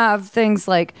do have things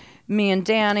like me and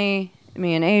Danny,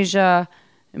 me and Asia,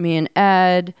 me and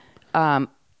Ed.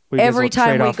 Every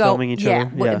time we go, filming each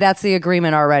other. That's the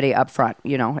agreement already up front.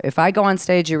 If I go on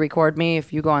stage, you record me.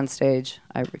 If you go on stage,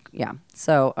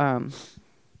 So,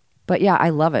 but yeah,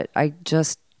 I love it.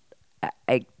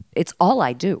 It's all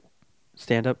I do.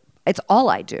 Stand up. It's all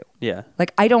I do. Yeah.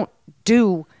 Like I don't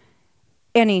do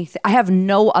anything. I have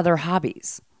no other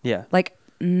hobbies. Yeah. Like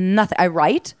nothing. I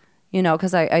write,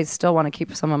 because I still want to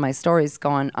keep some of my stories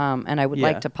going. And I would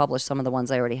like to publish some of the ones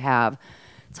I already have.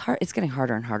 It's hard. It's getting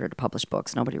harder and harder to publish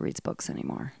books. Nobody reads books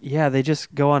anymore. Yeah, they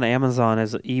just go on Amazon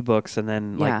as ebooks, and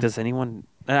then does anyone?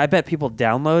 I bet people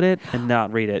download it and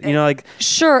not read it.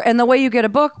 Sure. And the way you get a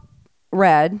book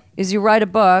read is you write a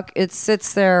book. It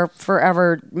sits there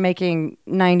forever, making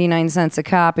 99 cents a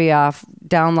copy off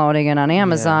downloading it on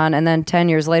Amazon, and then 10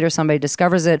 years later, somebody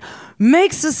discovers it,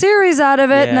 makes a series out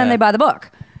of it, and then they buy the book.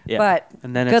 Yeah. But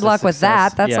and then good luck with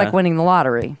that. That's like winning the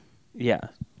lottery. Yeah.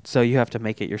 So you have to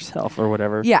make it yourself or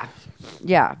whatever. Yeah.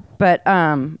 Yeah. But,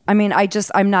 I'm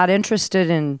not interested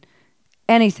in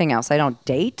anything else. I don't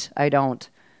date.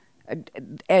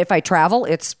 If I travel,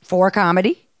 it's for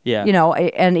comedy. Yeah.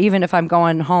 And even if I'm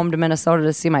going home to Minnesota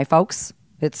to see my folks,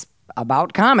 it's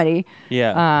about comedy.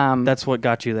 Yeah. That's what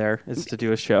got you there, is to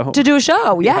do a show. To do a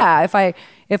show. Yeah.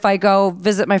 If I go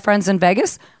visit my friends in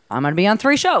Vegas, I'm going to be on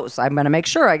 3 shows. I'm going to make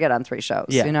sure I get on 3 shows,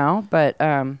 but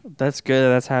that's good.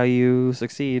 That's how you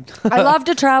succeed. I love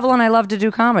to travel and I love to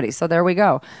do comedy. So there we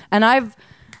go. And I've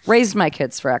raised my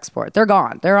kids for export. They're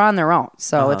gone. They're on their own.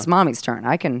 So it's mommy's turn.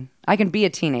 I can be a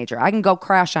teenager. I can go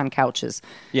crash on couches.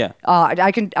 Yeah.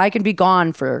 I can be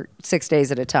gone for 6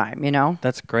 days at a time,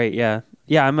 That's great. Yeah.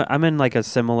 Yeah, I'm in like a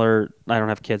similar, I don't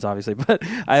have kids obviously, but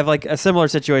I have like a similar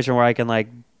situation where I can like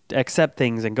accept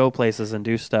things and go places and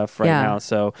do stuff now.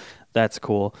 So that's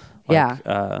cool.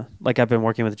 Like I've been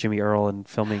working with Jimmy Earl and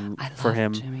filming for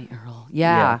him. Jimmy Earl.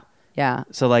 Yeah.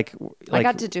 So like I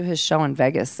got to do his show in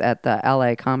Vegas at the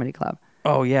LA Comedy Club.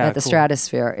 Oh yeah. At the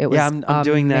Stratosphere. It was I'm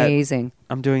doing that. Amazing.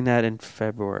 I'm doing that in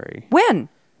February. When?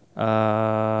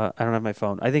 I don't have my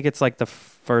phone. I think it's like the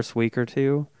first week or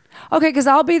 2. Okay, because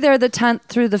I'll be there the 10th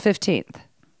through the 15th.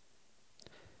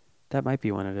 That might be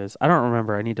when it is. I don't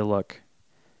remember. I need to look.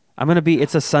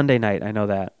 It's a Sunday night. I know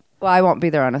that. Well, I won't be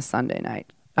there on a Sunday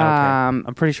night. Okay. I'm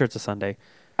pretty sure it's a Sunday.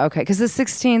 Okay, because the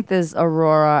 16th is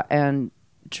Aurora and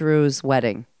Drew's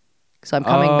wedding. So I'm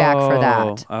coming back for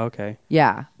that. Okay.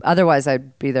 Yeah. Otherwise,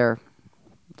 I'd be there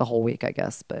the whole week, I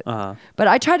guess. But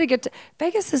I try to get to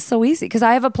Vegas is so easy because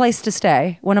I have a place to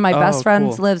stay. One of my best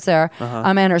friends lives there,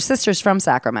 and her sister's from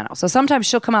Sacramento. So sometimes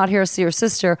she'll come out here to see her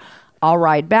sister. I'll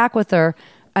ride back with her,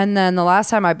 and then the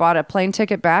last time I bought a plane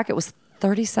ticket back, it was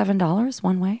 $37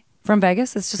 one way from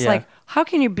Vegas. It's just like, how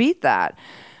can you beat that?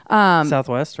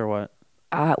 Southwest or what?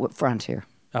 Frontier.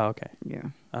 Oh, okay. Yeah.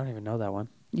 I don't even know that one.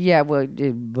 Yeah. Well,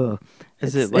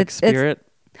 is it like Spirit?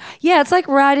 Yeah, it's like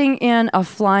riding in a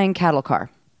flying cattle car.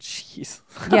 Jeez.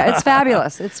 Yeah, it's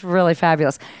fabulous. It's really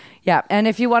fabulous. Yeah, and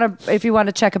if you want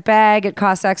to check a bag, it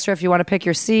costs extra. If you want to pick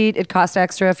your seat, it costs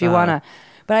extra. If you want to,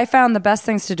 but I found the best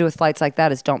things to do with flights like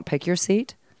that is don't pick your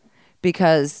seat,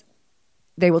 because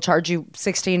they will charge you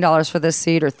 $16 for this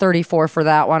seat or $34 for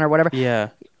that one or whatever. Yeah.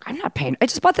 I'm not paying. I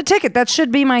just bought the ticket. That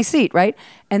should be my seat, right?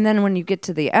 And then when you get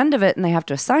to the end of it and they have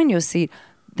to assign you a seat,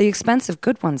 the expensive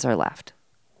good ones are left.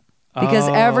 Because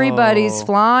everybody's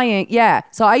flying. Yeah.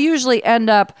 So I usually end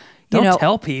up, Don't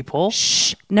tell people.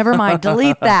 Shh. Never mind.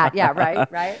 Delete that. Yeah.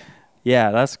 Right.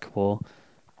 Yeah, that's cool.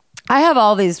 I have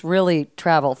all these really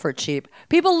travel for cheap.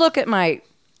 People look at my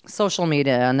social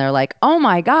media and they're like, oh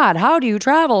my God, how do you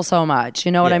travel so much?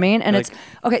 You know what I mean? And like, it's,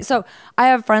 okay, so I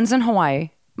have friends in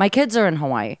Hawaii. My kids are in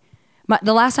Hawaii.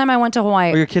 The last time I went to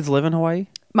Hawaii. Oh, your kids live in Hawaii?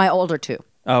 My older two.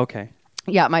 Oh, okay.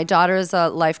 Yeah, my daughter is a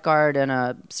lifeguard and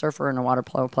a surfer and a water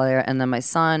polo player, and then my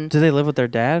son. Do they live with their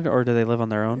dad, or do they live on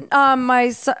their own?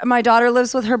 My daughter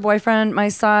lives with her boyfriend. My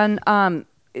son,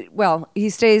 well, he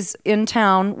stays in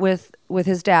town with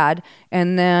his dad,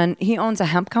 and then he owns a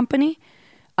hemp company,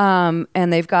 and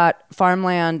they've got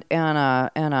farmland and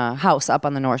a house up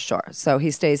on the North Shore. So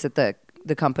he stays at the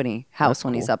company house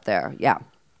when he's up there. Yeah.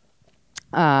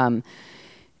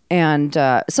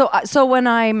 So when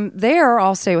I'm there,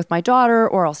 I'll stay with my daughter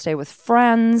or I'll stay with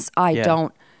friends.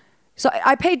 So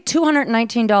I paid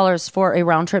 $219 for a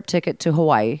round trip ticket to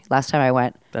Hawaii last time I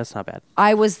went. That's not bad.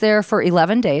 I was there for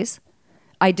 11 days.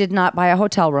 I did not buy a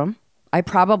hotel room. I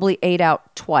probably ate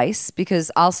out twice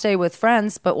because I'll stay with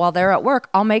friends, but while they're at work,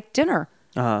 I'll make dinner.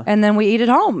 And then we eat at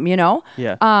home, you know?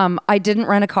 Yeah. I didn't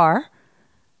rent a car.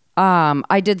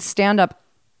 I did stand up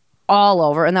all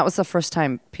over, and that was the first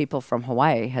time people from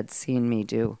Hawaii had seen me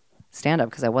do stand up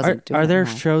because I wasn't doing. Are there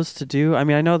that. shows to do? I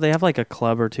mean, I know they have like a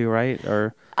club or two, right?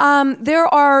 Or there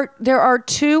are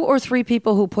 2 or 3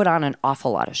 people who put on an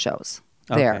awful lot of shows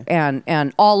there, Okay.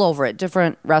 and all over it,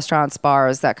 different restaurants,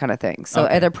 bars, that kind of thing. So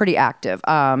they're pretty active.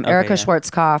 Erica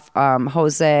Schwarzkopf,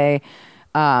 Jose,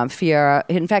 Fiera.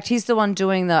 In fact, he's the one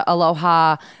doing the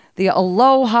Aloha. The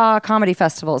Aloha Comedy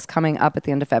Festival is coming up at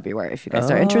the end of February. If you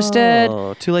guys are interested.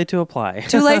 Too late to apply.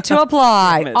 Too late to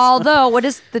apply. Although, what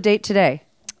is the date today?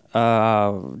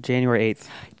 January 8th.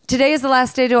 Today is the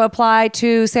last day to apply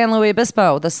to San Luis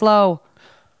Obispo, the Slow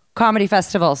Comedy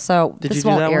Festival. So this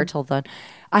won't air till then.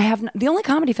 I have the only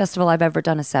comedy festival I've ever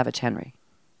done is Savage Henry.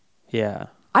 Yeah.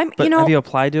 But have you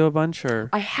applied to a bunch or?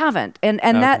 I haven't, and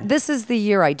that this is the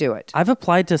year I do it. I've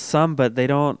applied to some, but they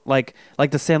don't like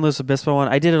the San Luis Obispo one.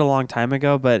 I did it a long time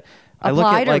ago, but I look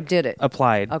at like did it?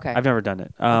 Applied. Okay, I've never done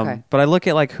it. Okay. But I look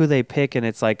at like who they pick, and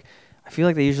it's like I feel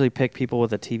like they usually pick people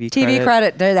with a TV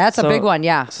credit. That's a big one,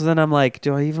 yeah. So then I'm like,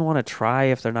 do I even want to try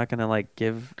if they're not going to like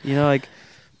give, like.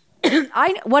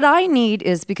 What I need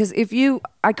is, because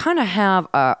I kind of have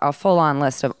a full-on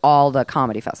list of all the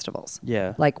comedy festivals.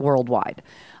 Yeah. Like worldwide.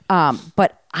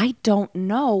 But I don't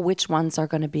know which ones are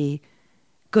going to be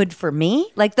good for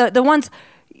me. Like the ones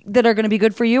that are going to be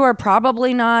good for you are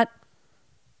probably not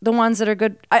the ones that are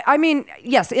good. I mean,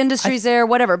 yes, industry's there,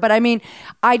 whatever. But I mean,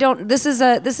 this is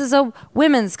a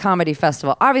women's comedy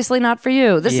festival. Obviously not for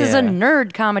you. This is a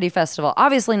nerd comedy festival.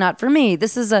 Obviously not for me.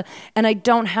 And I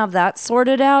don't have that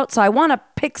sorted out. So I want to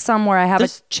pick somewhere I have a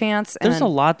chance. There's a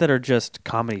lot that are just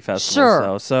comedy festivals. Sure.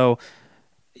 Though. So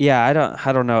yeah,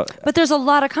 I don't know. But there's a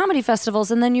lot of comedy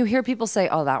festivals, and then you hear people say,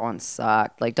 "Oh, that one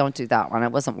sucked. Like, don't do that one.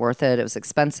 It wasn't worth it. It was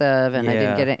expensive, and I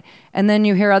didn't get it." And then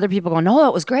you hear other people going, "No,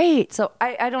 it was great." So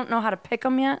I don't know how to pick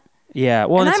them yet. Yeah,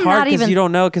 well, and it's hard because you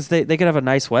don't know, because they could have a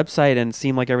nice website and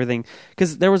seem like everything.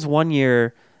 Because there was one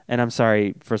year, and I'm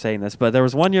sorry for saying this, but there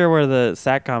was one year where the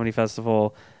SAC Comedy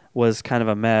Festival was kind of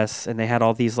a mess, and they had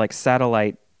all these like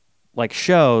satellite like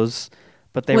shows,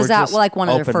 but they were just like one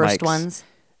of their first mics. ones?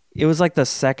 It was like the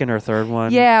second or third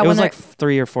one. Yeah, it was like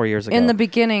 3 or 4 years ago. In the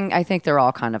beginning, I think they're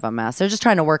all kind of a mess. They're just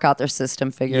trying to work out their system,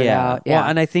 figure it out. Yeah, well,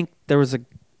 and I think there was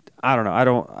I don't know. I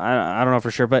don't know for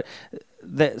sure, but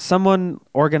someone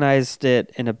organized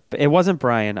it it wasn't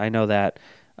Brian. I know that,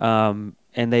 and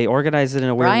they organized it in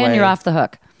a weird way. Brian, you're off the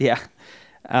hook. Yeah,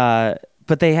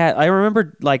 but I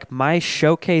remember like my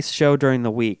showcase show during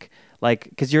the week. Like,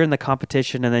 because you're in the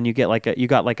competition, and then you got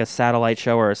like a satellite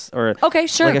show or okay,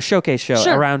 sure, like a showcase show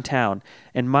around town,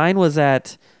 and mine was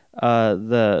at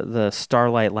the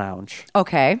Starlight Lounge.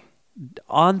 Okay,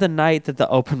 on the night that the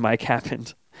open mic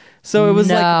happened, So it was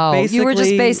like basically you were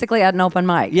just basically at an open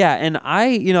mic. Yeah, and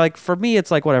I, like for me, it's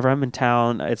like whatever. I'm in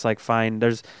town. It's like fine.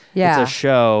 It's a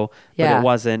show, but it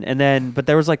wasn't. And then, but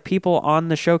there was like people on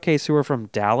the showcase who were from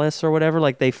Dallas or whatever.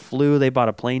 Like they bought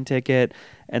a plane ticket,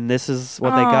 and this is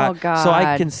what they got. God. So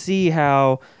I can see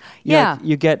how.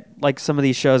 You get like some of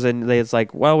these shows, and it's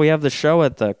like, well, we have the show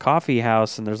at the coffee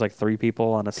house, and there's like 3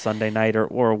 people on a Sunday night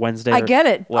or a Wednesday. I get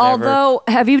it. Whatever. Although,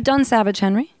 have you done Savage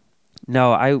Henry?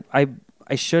 No,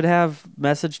 I should have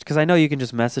messaged because I know you can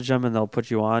just message them and they'll put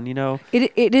you on.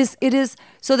 It is.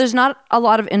 So there's not a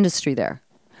lot of industry there.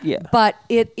 Yeah, but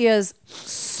it is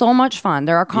so much fun.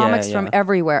 There are comics from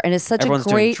everywhere, and it's such Everyone's a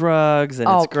great doing drugs, and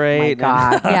it's great. Oh my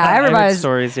God! Yeah, everybody's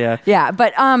stories. Yeah,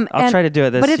 but I'll try to do it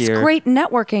this year. But it's great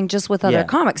networking just with other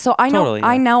comics. So I know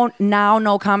I now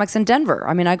know comics in Denver.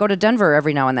 I mean, I go to Denver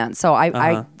every now and then, so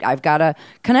I've got to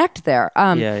connect there.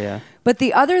 Yeah. But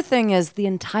the other thing is the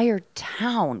entire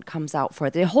town comes out for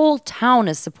it. The whole town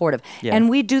is supportive. Yeah. And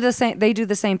we do the same. They do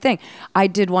the same thing. I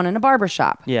did one in a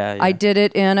barbershop. Yeah. I did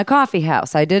it in a coffee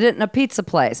house. I did it in a pizza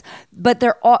place. But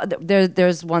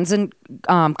there's ones in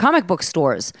comic book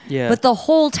stores. Yeah. But the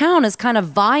whole town is kind of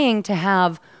vying to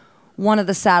have one of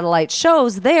the satellite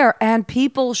shows there, and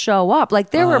people show up.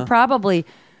 Like there were probably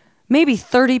maybe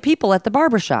 30 people at the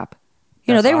barbershop.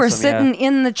 They were sitting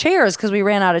in the chairs because we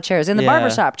ran out of chairs, in the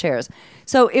barbershop chairs.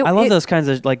 So I love those kinds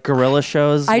of like guerrilla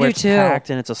shows. I where do it's too. Packed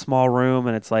and it's a small room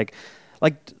and it's like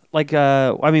I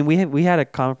mean we had a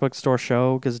comic book store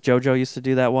show because JoJo used to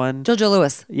do that one. JoJo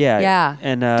Lewis. Yeah.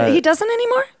 And he doesn't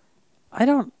anymore. I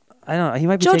don't. He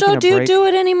might be taking a JoJo, do you break. do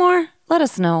it anymore? Let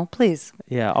us know, please.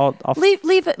 Yeah, I'll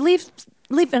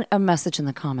leave a message in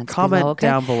the comments. Comment below, okay?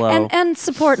 down below and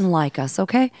support and like us.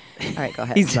 Okay. All right, go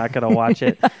ahead. He's not gonna watch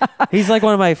it. He's like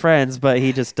one of my friends, but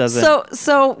he just doesn't.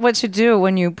 So what you do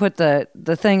when you put the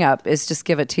thing up is just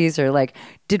give a teaser. Like,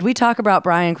 did we talk about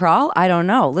Brian Krall? I don't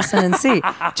know. Listen and see.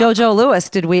 JoJo Lewis,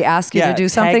 did we ask you to do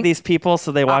something? Tag these people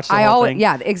so they watch the whole thing.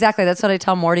 Yeah, exactly. That's what I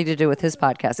tell Morty to do with his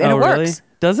podcast, and it really? works.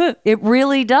 Does it? It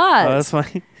really does. Oh, that's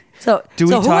funny. So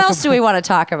who else do we want to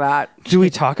talk about? Do we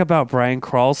talk about Brian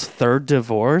Krall's third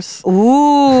divorce?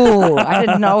 Ooh, I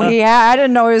didn't know he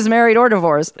was married or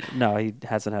divorced. No, he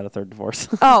hasn't had a third divorce.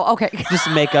 Oh, okay.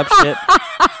 Just make up shit.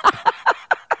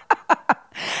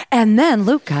 And then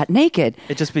Luke got naked.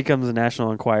 It just becomes a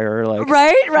National Enquirer, like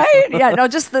right. Yeah, no,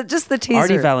 just the teaser.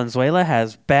 Artie Valenzuela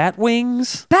has bat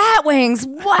wings. Bat wings!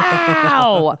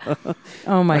 Wow.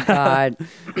 Oh my God.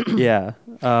 Yeah.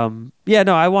 No,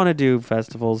 I want to do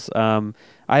festivals. I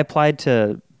applied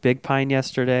to Big Pine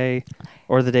yesterday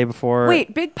or the day before.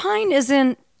 Wait, Big Pine is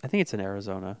in... I think it's in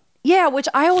Arizona. Yeah, which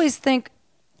I always think...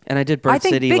 And I did Bird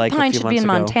City like a few months ago. I think Big Pine should be in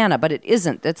Montana, but it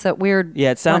isn't. It's a weird... Yeah,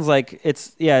 it sounds like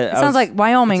it's... Yeah, it sounds like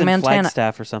Wyoming, it's in Montana.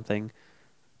 Flagstaff or something.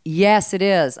 Yes, it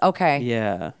is. Okay.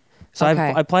 Yeah. So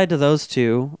okay. I applied to those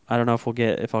two. I don't know if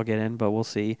I'll get in, but we'll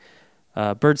see.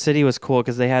 Bird City was cool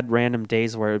because they had random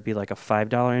days where it would be like a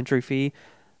 $5 entry fee.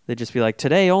 They'd just be like,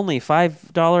 today only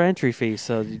 $5 entry fee.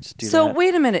 So you just do that. So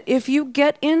wait a minute. If you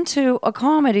get into a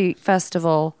comedy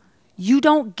festival, you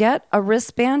don't get a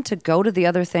wristband to go to the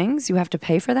other things? You have to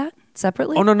pay for that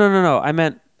separately? Oh, no. I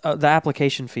meant the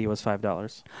application fee was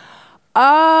 $5.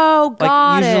 Oh,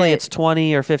 got it. Usually it's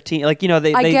 20 or 15. Like, they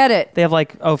get it. They have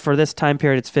like, for this time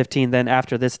period it's 15, then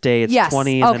after this day it's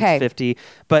 20 and then it's 50.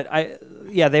 But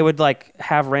they would like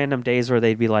have random days where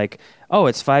they'd be like, oh,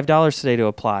 it's $5 today to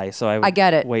apply. So I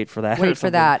get it. Wait for that. Wait for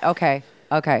that. Okay.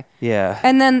 Yeah.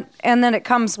 And then it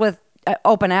comes with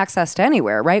open access to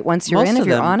anywhere, right? Once you're if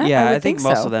you're on it. Yeah, I think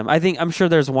most of them. I'm sure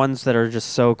there's ones that are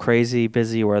just so crazy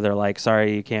busy where they're like,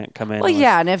 sorry, you can't come in. Well,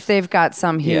 yeah, and if they've got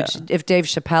some huge, if Dave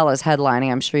Chappelle is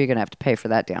headlining, I'm sure you're gonna have to pay for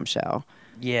that damn show.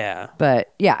 Yeah.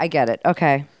 But yeah, I get it.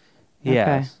 Okay. Yeah.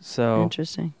 Okay. So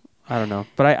interesting. I don't know,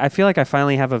 but I feel like I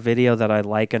finally have a video that I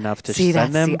like enough to send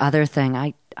them. That's the other thing.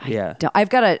 I've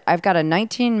got a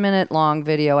 19-minute long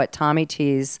video at Tommy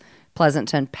T's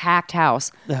Pleasanton, packed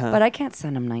house, but I can't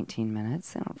send them 19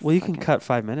 minutes. Well, you can cut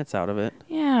 5 minutes out of it.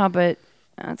 Yeah, but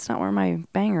that's not where my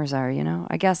bangers are,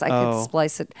 I guess I could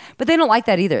splice it. But they don't like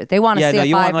that either. They want to see a 5 minute.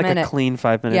 Yeah, no, you want like a clean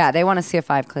 5 minutes. Yeah, they want to see a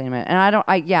 5 clean minute. And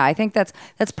I think that's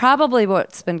probably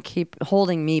what's been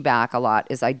holding me back a lot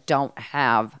is I don't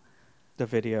have the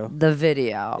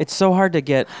video. It's so hard to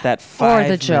get that 5 or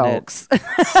the jokes. That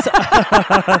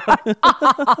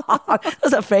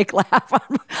was a fake laugh.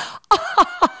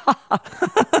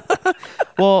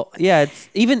 Well, yeah, it's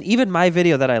even my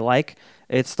video that I like.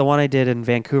 It's the one I did in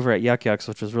Vancouver at Yuck Yucks,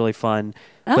 which was really fun.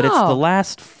 But it's the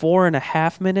last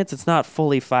 4.5 minutes. It's not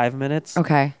fully 5 minutes.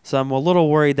 Okay. So I'm a little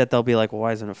worried that they'll be like, well,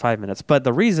 why isn't it 5 minutes? But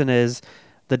the reason is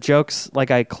the jokes, like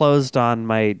I closed on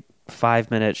my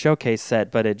 5-minute showcase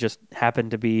set, but it just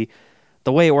happened to be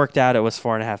the way it worked out. It was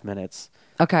 4.5 minutes.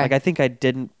 Okay. Like I think I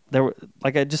didn't. There were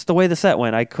just the way the set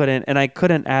went. I couldn't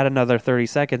add another 30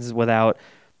 seconds without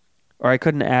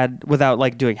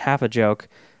like doing half a joke.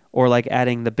 Or like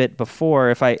adding the bit before.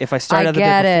 If I started the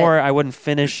bit before, I wouldn't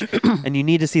finish. And you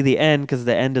need to see the end because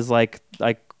the end is like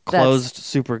closed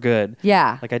super good.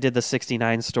 Yeah. Like I did the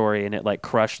 69 story and it like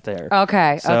crushed there.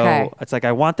 Okay. So it's like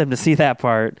I want them to see that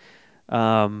part.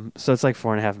 So it's like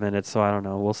 4.5 minutes. So I don't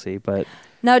know. We'll see. But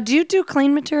now, do you do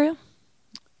clean material?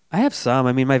 I have some.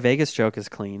 I mean, my Vegas joke is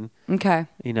clean. Okay.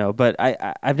 But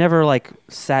I've never like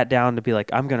sat down to be like,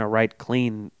 I'm gonna write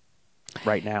clean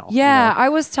right now. Yeah, I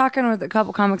was talking with a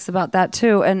couple comics about that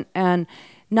too, and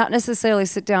not necessarily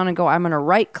sit down and go, I'm going to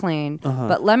write clean,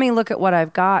 but let me look at what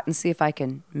I've got and see if I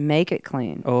can make it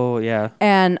clean. Oh, yeah.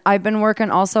 And I've been working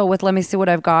also with let me see what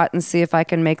I've got and see if I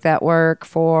can make that work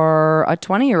for a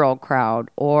 20-year-old crowd,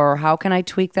 or how can I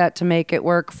tweak that to make it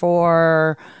work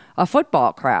for a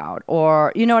football crowd,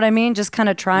 or you know what I mean? Just kind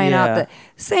of trying out the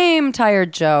same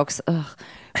tired jokes. Ugh.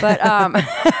 But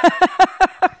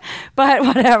but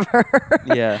whatever.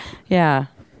 Yeah. Yeah.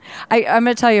 I'm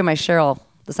going to tell you my Cheryl,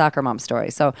 the soccer mom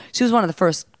story. So she was one of the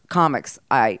first comics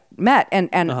I met. And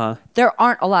there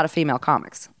aren't a lot of female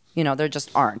comics. There just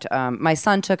aren't. My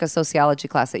son took a sociology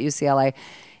class at UCLA,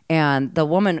 and the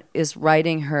woman is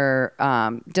writing her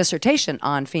dissertation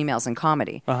on females in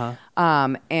comedy.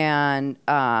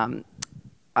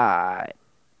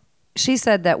 She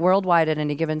said that worldwide at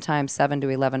any given time, 7 to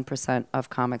 11% of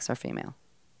comics are female,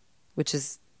 which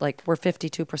is like we're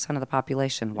 52% of the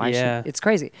population. Why? It's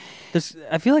crazy.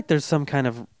 I feel like there's some kind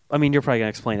of. I mean, you're probably gonna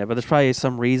explain it, but there's probably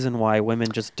some reason why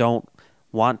women just don't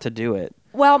want to do it.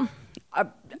 Well,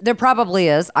 there probably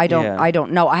is. I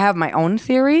don't know. I have my own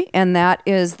theory, and that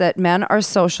is that men are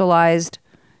socialized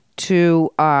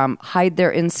to hide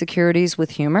their insecurities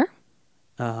with humor.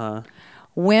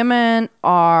 Women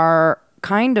are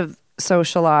kind of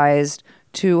socialized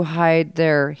to hide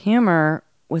their humor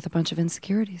with a bunch of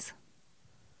insecurities.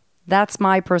 That's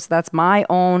my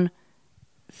own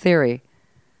theory.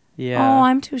 Yeah. Oh,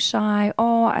 I'm too shy.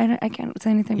 Oh, I can't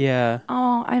say anything. Yeah.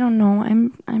 Oh, I don't know.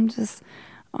 I'm just.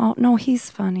 Oh no,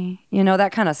 he's funny.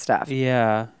 That kind of stuff.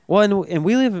 Yeah. Well, and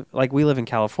we live in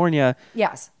California.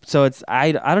 Yes. So it's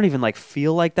I don't even like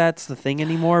feel like that's the thing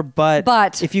anymore.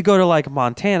 But if you go to like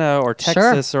Montana or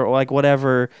Texas or like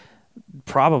whatever.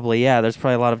 Probably, yeah. There's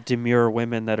probably a lot of demure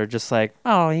women that are just like,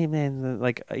 oh,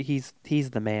 he's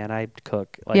the man. I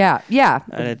cook. Like, yeah.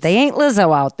 They ain't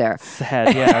Lizzo out there.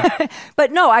 Sad, yeah.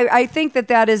 But no, I think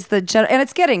that is the and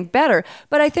it's getting better.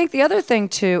 But I think the other thing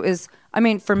too is, I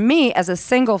mean, for me as a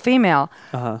single female,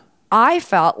 I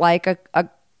felt like a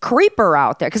creeper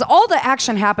out there because all the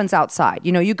action happens outside.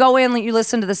 You go in, you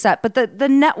listen to the set, but the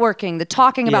networking, the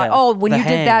talking about, when you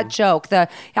did that joke,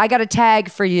 I got a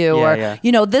tag for you,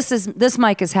 this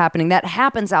mic is happening. That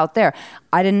happens out there.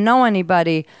 I didn't know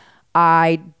anybody.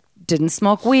 I didn't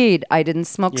smoke weed. I didn't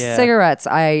smoke cigarettes.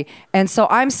 And so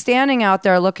I'm standing out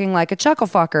there looking like a chuckle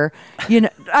fucker.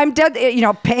 I'm dead,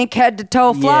 pink head to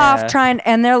toe fluff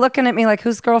and they're looking at me like,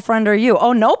 whose girlfriend are you?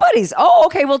 Oh, nobody's. Oh,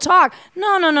 okay, we'll talk.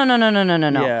 No.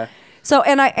 Yeah. So,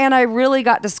 and I really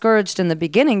got discouraged in the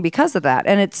beginning because of that.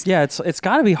 And it's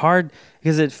gotta be hard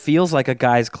because it feels like a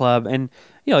guy's club. And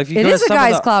if you it is a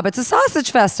guy's club. It's a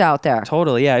sausage fest out there.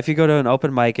 Totally. Yeah. If you go to an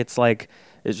open mic, it's like,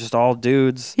 it's just all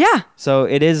dudes. Yeah. So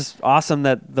it is awesome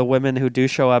that the women who do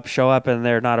show up and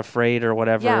they're not afraid or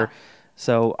whatever. Yeah.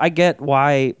 So I get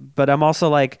why, but I'm also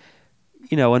like,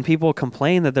 when people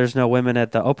complain that there's no women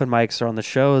at the open mics or on the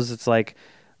shows, it's like,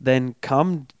 then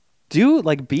come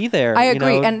be there. I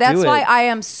agree. And that's why I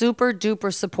am super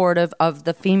duper supportive of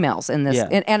the females in this.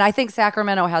 Yeah. And I think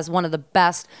Sacramento has one of the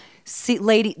best the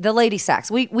lady sax.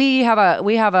 We have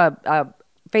a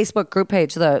Facebook group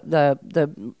page,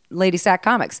 the Lady Sack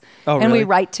Comics. Oh, really? And we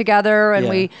write together and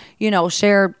we,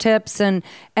 share tips and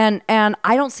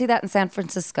I don't see that in San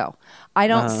Francisco. I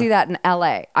don't see that in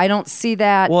LA. I don't see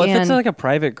that if it's like a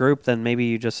private group, then maybe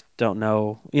you just don't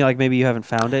know. Like maybe you haven't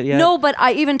found it yet. No, but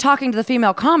even talking to the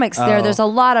female comics there's a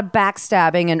lot of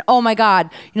backstabbing and, oh my God,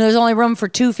 there's only room for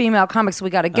 2 female comics. We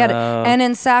got to get it. And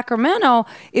in Sacramento,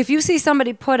 if you see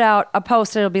somebody put out a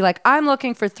post, it'll be like, I'm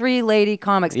looking for 3 lady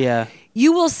comics. Yeah.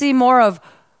 You will see more of,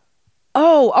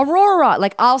 Aurora.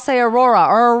 Like I'll say Aurora,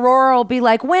 or Aurora will be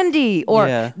like Wendy,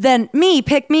 or then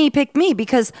pick me,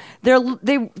 because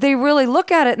they really look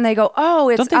at it and they go, oh,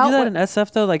 it's. Don't they do that in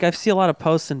SF though? Like I see a lot of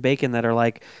posts in Bacon that are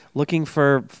like looking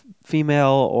for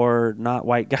female or not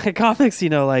white guy comics.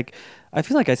 Like I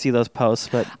feel like I see those posts,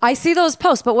 but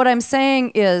what I'm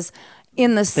saying is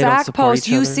in the SAC post,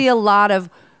 you see a lot of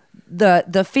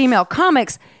the female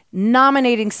comics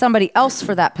nominating somebody else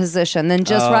for that position than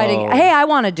just writing, hey, I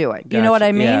want to do it. You know what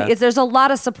I mean? Yeah. There's a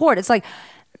lot of support. It's like,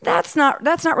 that's not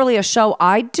really a show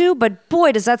I'd do, but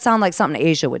boy, does that sound like something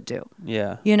Asia would do.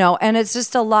 Yeah. You know, and it's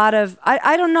just a lot of,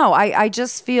 I don't know. I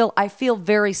just feel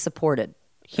very supported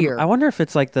here. I wonder if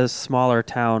it's like the smaller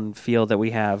town feel that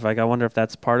we have. Like, I wonder if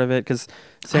that's part of it, because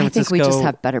San Francisco... I think we just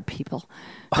have better people.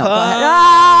 No,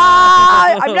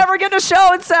 I'm never getting a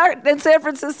show in San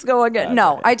Francisco again.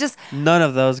 No, I just... None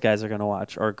of those guys are going to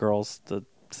watch, or girls, the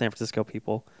San Francisco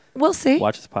people. We'll see.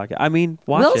 Watch this podcast. I mean,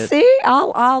 watch it. We'll see.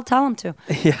 I'll tell them to.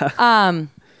 Yeah.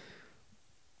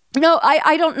 No,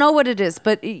 I don't know what it is,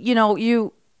 but you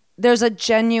know, there's a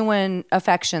genuine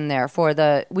affection there for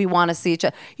we want to see each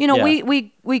other. You know,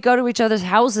 we go to each other's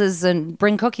houses and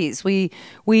bring cookies. We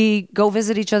go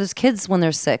visit each other's kids when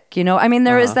they're sick. You know, I mean,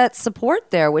 there is that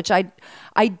support there, which I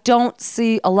don't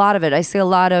see a lot of it. I see a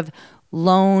lot of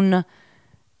lone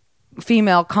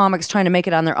female comics trying to make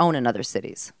it on their own in other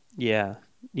cities. Yeah.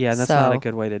 Yeah, and that's not a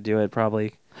good way to do it,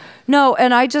 probably. No,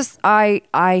 and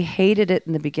I hated it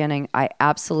in the beginning. I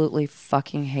absolutely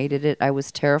fucking hated it. I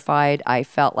was terrified. I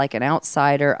felt like an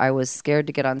outsider. I was scared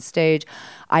to get on stage.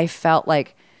 I felt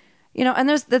like, you know, and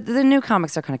there's the new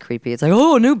comics are kind of creepy. It's like,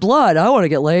 oh, new blood. I want to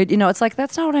get laid. You know, it's like,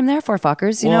 that's not what I'm there for,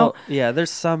 fuckers. You know? Yeah,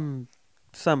 there's some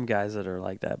guys that are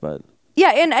like that, but yeah,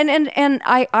 and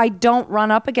I don't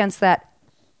run up against that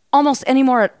almost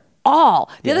anymore at all.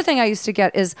 The other thing I used to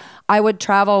get is I would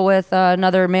travel with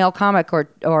another male comic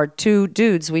or two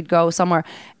dudes. We'd go somewhere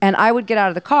and I would get out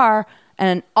of the car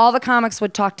and all the comics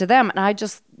would talk to them and I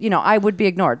just, you know, I would be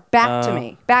ignored. Back to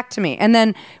me. And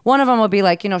then one of them would be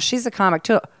like, you know, she's a comic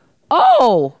too.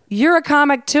 Oh, you're a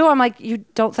comic too? I'm like, you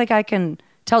don't think I can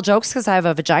tell jokes because I have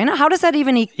a vagina? How does that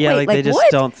even equate? Yeah, like they just what?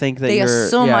 don't think that they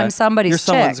assume I'm somebody's you're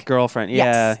someone's chick. girlfriend.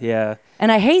 Yes. Yeah.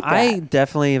 And I hate that. I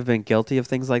definitely have been guilty of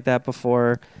things like that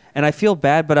before. And I feel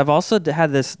bad, but I've also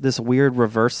had this weird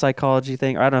reverse psychology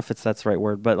thing. Or I don't know if that's the right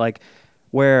word, but like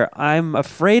where I'm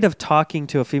afraid of talking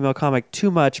to a female comic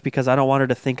too much because I don't want her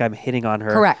to think I'm hitting on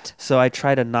her. Correct. So I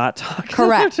try to not talk to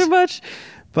her too much.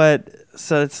 But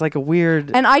so it's like a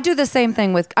weird... And I do the same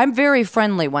thing I'm very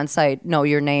friendly once I know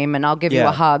your name and I'll give you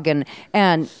a hug.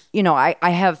 And you know, I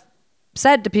have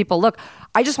said to people, look,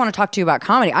 I just want to talk to you about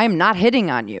comedy. I am not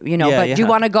hitting on you, you know, but do you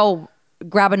want to go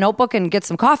grab a notebook and get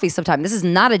some coffee sometime? This is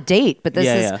not a date, but this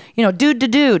is, you know, dude to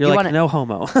dude. You're like, no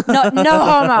homo. No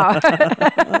homo.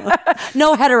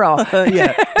 No hetero.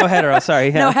 No hetero. Sorry.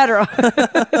 Yeah. No hetero.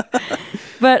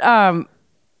 But,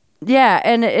 yeah.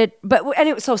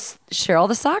 So Cheryl,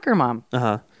 the soccer mom.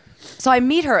 Uh-huh. So I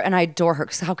meet her and I adore her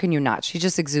because how can you not? She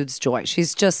just exudes joy.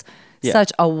 She's just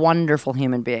such a wonderful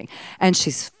human being. And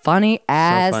she's funny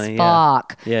as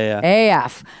fuck. Yeah.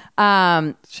 AF.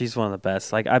 She's one of the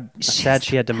best. Like, I'm sad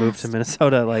she had to move to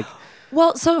Minnesota. Like,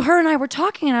 well, so her and I were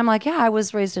talking, and I'm like, yeah, I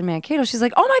was raised in Mankato. She's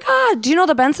like, oh my God, do you know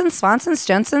the Bensons, Swansons,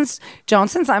 Jensens,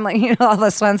 Jonesons? I'm like, you know, all the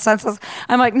Swensons.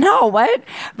 I'm like, no, what?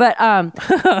 But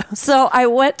so I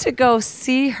went to go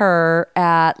see her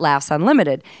at Laughs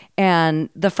Unlimited, and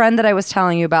the friend that I was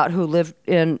telling you about who lived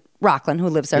in Rockland, who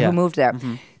lives there, who moved there.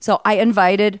 Mm-hmm. So I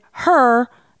invited her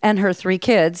and her 3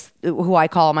 kids, who I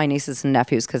call my nieces and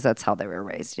nephews because that's how they were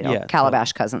raised, you know,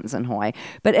 Calabash cousins in Hawaii.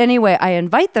 But anyway, I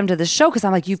invite them to this show because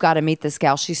I'm like, you've got to meet this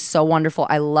gal. She's so wonderful.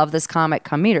 I love this comic.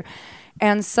 Come meet her.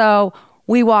 And so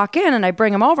we walk in and I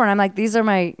bring them over and I'm like, these are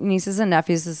my nieces and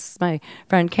nephews. This is my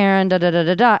friend Karen,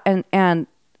 da-da-da-da-da. And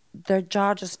their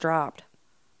jaw just dropped.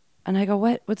 And I go,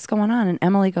 what's going on? And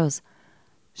Emily goes,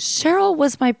 Cheryl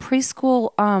was my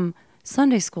preschool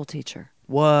Sunday school teacher.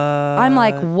 What? I'm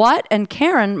like, what? And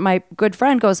Karen, my good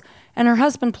friend, goes, and her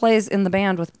husband plays in the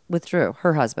band with Drew,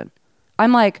 her husband.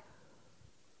 I'm like,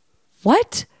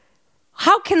 what?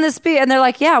 How can this be? And they're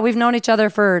like, yeah, we've known each other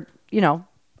for, you know,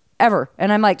 ever.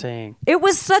 And I'm like, dang. It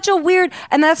was such a weird,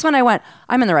 and that's when I went,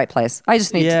 I'm in the right place. I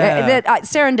just need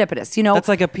serendipitous, you know? That's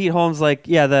like a Pete Holmes, like,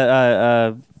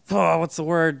 what's the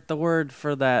word? The word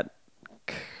for that.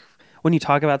 When you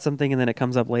talk about something and then it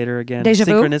comes up later again. Deja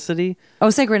vu? Synchronicity? Oh,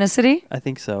 synchronicity? I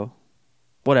think so.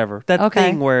 Whatever. That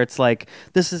thing where it's like,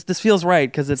 this feels right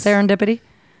because it's... Serendipity?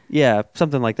 Yeah,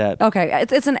 something like that. Okay.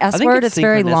 It's an S word. It's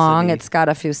very long. It's got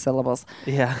a few syllables.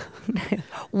 Yeah.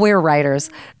 We're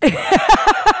writers.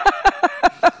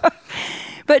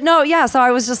 But no, yeah. So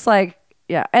I was just like,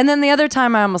 yeah. And then the other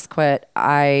time I almost quit,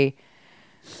 I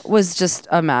was just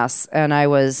a mess. And I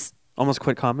was... Almost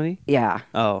quit comedy? Yeah.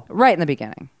 Oh. Right in the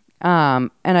beginning. And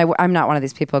I'm not one of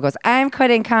these people who goes, I'm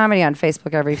quitting comedy on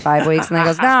Facebook every 5 weeks. And then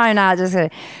goes, no, I'm not. Just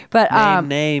kidding. But, name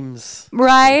names.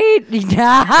 Right?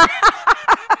 Yeah.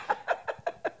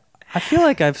 I feel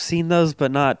like I've seen those,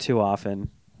 but not too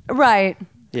often. Right.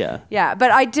 Yeah. Yeah, but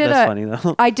That's funny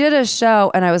though. I did a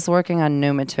show and I was working on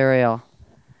new material,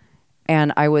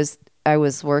 and I was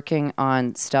working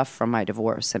on stuff from my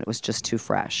divorce, and it was just too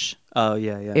fresh. Oh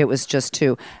yeah, yeah. It was just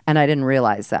too, and I didn't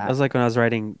realize that. It was like when I was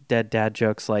writing dead dad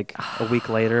jokes like a week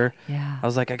later. Yeah. I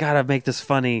was like, I gotta make this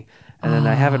funny, and then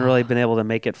I haven't really been able to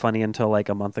make it funny until like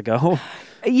a month ago.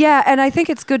 Yeah, and I think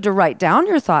it's good to write down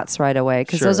your thoughts right away,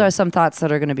 because those Sure. are some thoughts that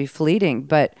are going to be fleeting.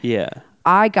 But Yeah.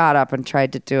 I got up and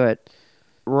tried to do it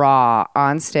raw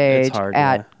on stage It's hard,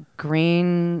 at yeah.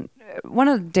 Green, one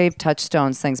of Dave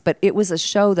Touchstone's things, but it was a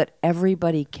show that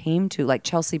everybody came to. Like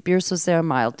Chelsea Bierce was there,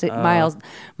 Miles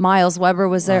Weber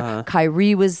was there,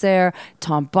 Kyrie was there,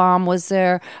 Tom Baum was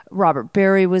there, Robert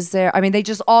Berry was there. I mean, they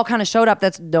just all kind of showed up.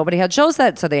 Nobody had shows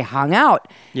that, so they hung out.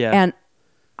 Yeah. And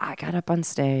I got up on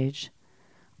stage.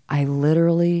 I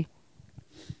literally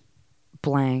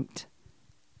blanked,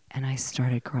 and I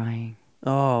started crying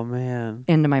Oh man.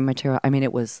 into my material. I mean,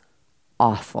 it was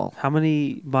awful. How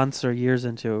many months or years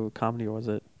into comedy was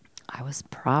it? I was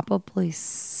probably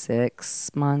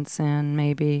 6 months in,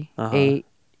 maybe Uh-huh.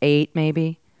 eight,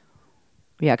 maybe.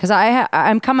 Yeah, because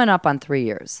I'm coming up on 3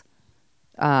 years.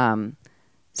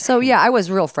 So yeah, I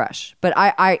was real fresh, but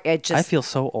I feel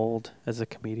so old as a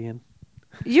comedian.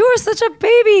 You were such a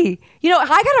baby. You know, I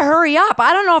got to hurry up.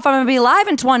 I don't know if I'm going to be alive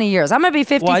in 20 years. I'm going to be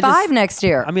 55 next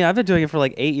year. I mean, I've been doing it for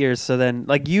like 8 years. So then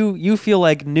like you feel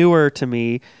like newer to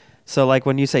me. So like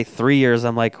when you say 3 years,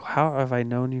 I'm like, how have I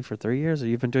known you for 3 years? Or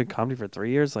you've been doing comedy for 3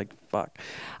 years? Like, fuck.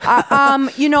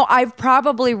 You know, I've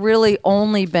probably really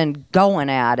only been going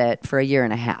at it for a year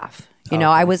and a half. You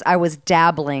know, I was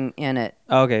dabbling in it.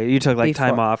 Okay. You took like before.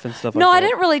 time off and stuff like No, that. I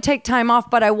didn't really take time off,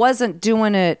 but I wasn't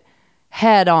doing it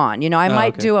head on. You know, I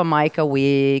might okay. do a mic a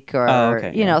week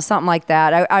or, you know, something like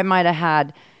that. I might have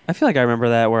had. I feel like I remember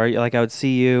that where like I would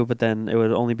see you, but then it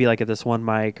would only be like at this one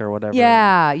mic or whatever.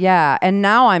 Yeah, yeah. And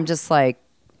now I'm just like,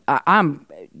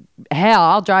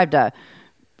 I'll drive to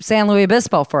San Luis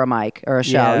Obispo for a mic or a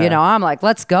show. Yeah. You know, I'm like,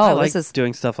 let's go. I like This is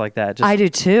doing stuff like that. Just, I do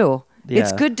too. Yeah.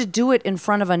 It's good to do it in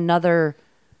front of a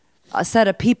set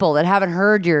of people that haven't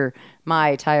heard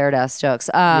my tired ass jokes.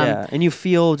 Yeah, and you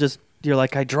feel you're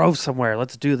like, I drove somewhere.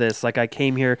 Let's do this. Like I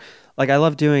came here. Like I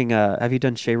love doing. Have you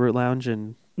done Shea Root Lounge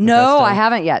in? No, Augusta? I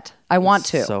haven't yet. I want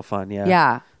to. So fun. Yeah.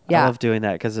 Yeah. I love doing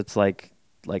that because it's like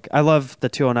I love the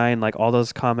 209. Like all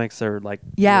those comics are like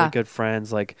really good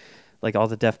friends. Like all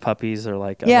the Deaf Puppies are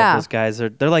like I love those guys. They're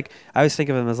like I always think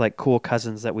of them as like cool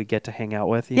cousins that we get to hang out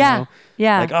with. You know?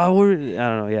 Yeah. Like I don't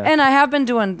know. Yeah. And I have been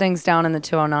doing things down in the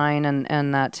 209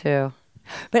 and that too.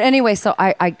 But anyway, so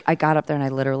I got up there and I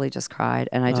literally just cried,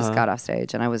 and I just got off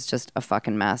stage and I was just a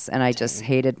fucking mess, and I just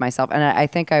hated myself. And I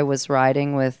think I was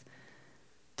riding with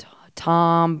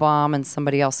Tom Baum and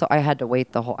somebody else, so I had to wait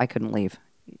I couldn't leave.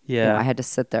 Yeah. You know, I had to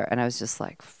sit there, and I was just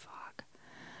like, fuck.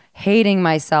 Hating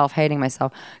myself.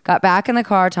 Got back in the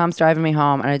car, Tom's driving me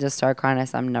home, and I just started crying. I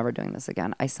said, I'm never doing this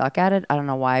again. I suck at it. I don't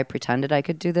know why I pretended I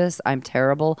could do this. I'm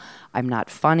terrible. I'm not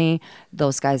funny.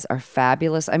 Those guys are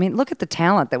fabulous. I mean, look at the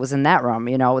talent that was in that room,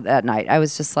 you know, that night. I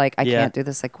was just like, I can't do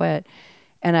this. I quit.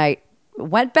 And I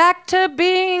went back to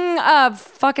being a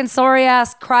fucking sorry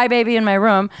ass crybaby in my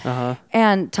room.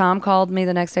 And Tom called me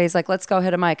the next day. He's like, let's go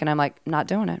hit a mic. And I'm like, not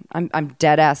doing it. I'm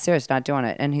dead ass serious, not doing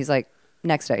it. And he's like,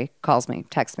 next day, calls me,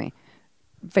 texts me,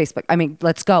 Facebook. I mean,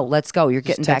 let's go. You're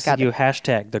getting back out. You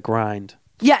hashtag the grind.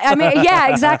 Yeah, I mean, yeah,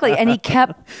 exactly. And he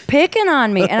kept picking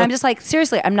on me, and I'm just like,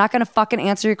 seriously, I'm not going to fucking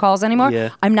answer your calls anymore. Yeah.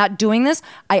 I'm not doing this.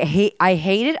 I hate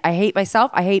it. I hate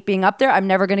myself. I hate being up there. I'm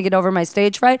never going to get over my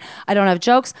stage fright. I don't have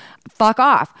jokes. Fuck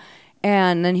off.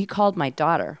 And then he called my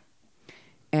daughter,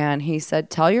 and he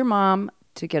said, tell your mom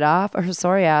to get off her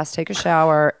sorry ass, take a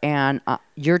shower, and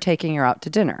you're taking her out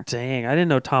to dinner. Dang, I didn't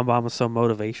know Tom Baum was so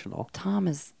motivational. Tom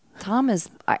is.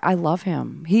 I love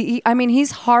him. I mean,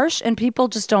 he's harsh, and people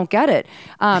just don't get it.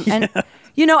 And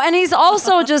you know, and he's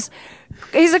also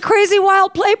he's a crazy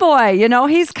wild playboy. You know,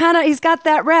 he's got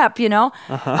that rep. You know,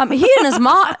 he and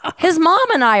his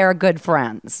mom and I are good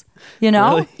friends. You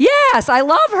know, Really? Yes, I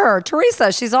love her,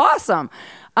 Teresa. She's awesome.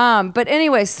 But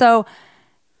anyway, so.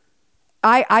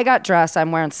 I got dressed.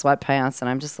 I'm wearing sweatpants, and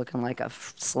I'm just looking like a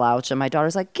slouch. And my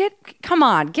daughter's like, come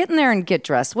on, get in there and get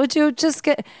dressed. Would you just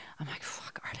get... I'm like,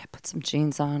 fuck, all right, I put some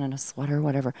jeans on and a sweater,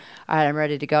 whatever. All right, I'm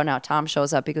ready to go now. Tom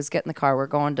shows up. He goes, get in the car. We're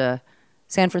going to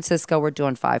San Francisco. We're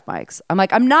doing 5 mics. I'm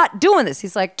like, I'm not doing this.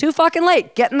 He's like, too fucking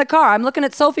late. Get in the car. I'm looking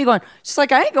at Sophie going, she's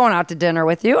like, I ain't going out to dinner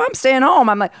with you. I'm staying home.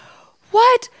 I'm like,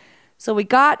 what? So we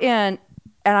got in...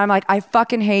 And I'm like, I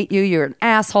fucking hate you. You're an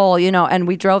asshole, you know. And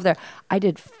we drove there. I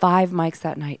did 5 mics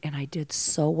that night, and I did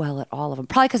so well at all of them.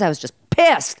 Probably because I was just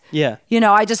pissed. Yeah. You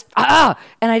know, I just And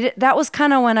I did. That was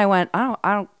kind of when I went,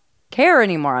 I care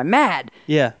anymore. I'm mad.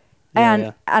 Yeah.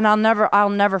 And I'll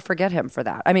never forget him for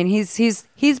that. I mean,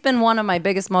 he's been one of my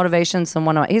biggest motivations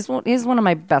and he's one of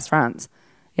my best friends.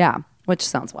 Yeah, which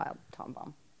sounds wild, Tom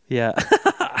Baum. Yeah.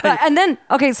 And then,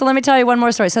 okay, so let me tell you one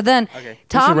more story. So then, Okay.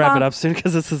 Tom we should wrap Baum, it up soon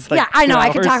because this is like yeah, I know. 2 I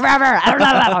could talk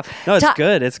forever. No, it's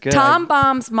good. It's good. Tom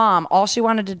Baum's mom, all she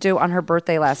wanted to do on her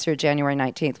birthday last year, January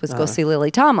 19th, was go see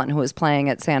Lily Tomlin, who was playing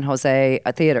at San Jose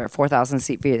Theater, 4,000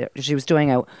 seat theater. She was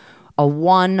doing a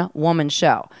one-woman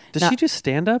show. Does she do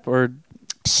stand-up or...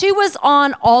 She was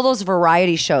on all those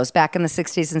variety shows back in the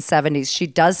 60s and 70s. She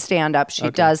does stand-up. She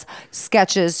does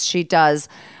sketches. She does...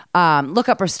 look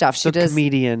up her stuff. She does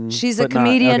comedian. She's a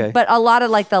comedian, okay. but a lot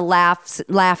of like the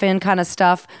laugh in kind of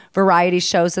stuff, variety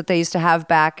shows that they used to have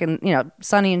back in,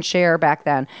 Sonny and Cher back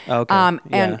then. Okay.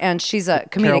 And she's a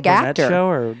comedic Carol Burnett actor. show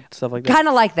or stuff like that? Kind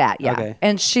of like that, yeah. Okay.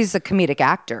 And she's a comedic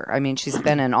actor. I mean, she's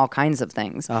been in all kinds of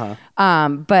things. Uh-huh.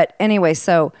 But anyway,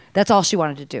 so that's all she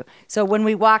wanted to do. So when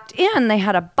we walked in, they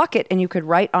had a bucket and you could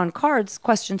write on cards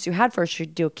questions you had for her.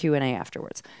 She'd do a Q&A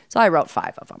afterwards. So I wrote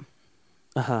 5 of them.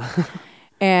 Uh-huh.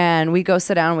 And we go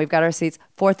sit down. We've got our seats.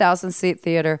 4,000 seat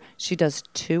theater. She does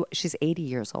she's 80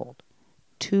 years old.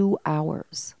 2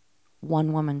 hours.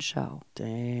 One woman show.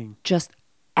 Dang. Just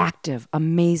active,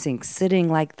 amazing, sitting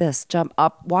like this, jump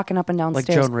up, walking up and down Like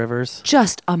stairs. Joan Rivers.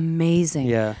 Just amazing.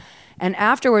 Yeah. And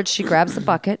afterwards, she grabs the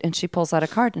bucket and she pulls out a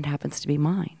card and it happens to be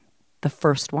mine. The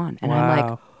first one. And I'm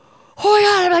like, oh my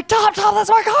God. I'm like, Tom, that's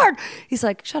my card. He's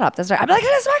like, shut up. That's right. I'm like,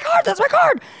 that's my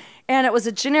card. And it was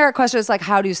a generic question. It's like,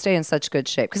 how do you stay in such good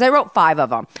shape? Because I wrote 5 of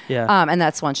them. Yeah. And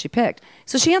that's one she picked.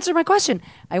 So she answered my question.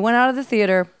 I went out of the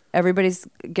theater. Everybody's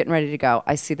getting ready to go.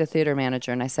 I see the theater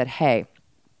manager and I said, hey,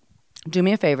 do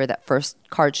me a favor. That first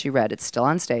card she read, it's still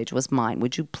on stage, was mine.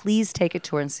 Would you please take it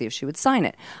to her and see if she would sign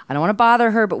it? I don't want to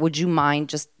bother her, but would you mind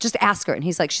just ask her? And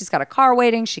he's like, she's got a car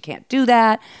waiting. She can't do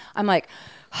that. I'm like,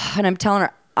 and I'm telling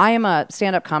her, I am a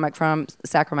stand-up comic from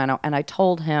Sacramento. And I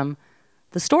told him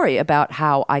the story about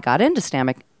how I got into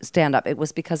stand-up. It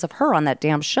was because of her on that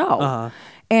damn show. Uh-huh.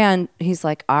 And he's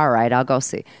like, all right, I'll go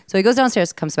see. So he goes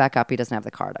downstairs, comes back up. He doesn't have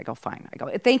the card. I go, fine. I go,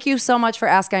 thank you so much for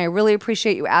asking. I really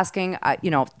appreciate you asking.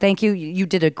 Thank you. You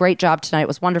did a great job tonight. It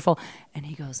was wonderful. And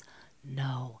he goes,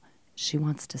 no, she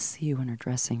wants to see you in her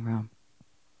dressing room.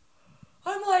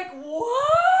 I'm like,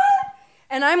 what?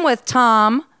 And I'm with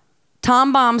Tom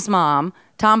Baum's mom,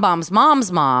 Tom Baum's mom's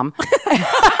mom.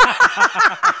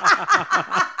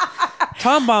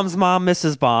 Tom Baum's mom,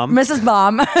 Mrs. Baum. Mrs.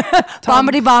 Baum.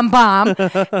 Bombity Bomb Bomb.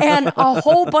 And a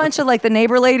whole bunch of like the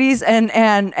neighbor ladies and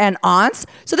aunts.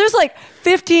 So there's like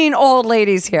 15 old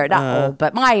ladies here. Not old,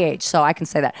 but my age, so I can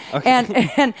say that.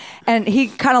 Okay. And he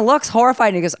kind of looks horrified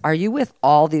and he goes, are you with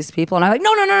all these people? And I'm like,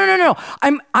 no.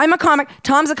 I'm a comic.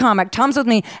 Tom's a comic. Tom's with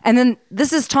me. And then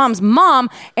this is Tom's mom.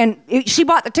 And she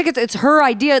bought the tickets. It's her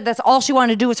idea. That's all she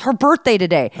wanted to do. It's her birthday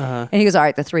today. Uh-huh. And he goes, all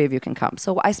right, the 3 of you can come.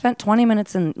 So I spent 20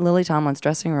 minutes in Lily Tomlin's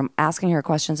dressing room asking her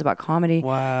questions about comedy.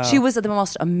 Wow. She was the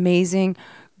most amazing,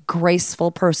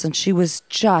 graceful person. She was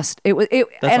just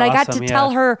and I got to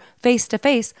tell her face to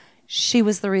face, she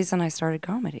was the reason I started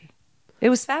comedy. It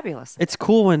was fabulous. It's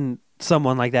cool when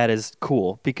someone like that is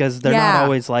cool because they're not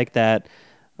always like that.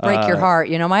 Break your heart,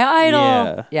 my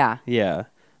idol. Yeah.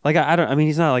 Like I mean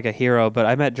he's not like a hero, but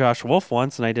I met Josh Wolf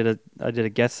once and I did a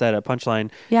guest set at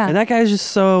Punchline. Yeah. And that guy is just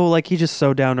so like he's just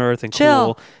so down to earth and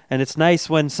chill. Cool. And it's nice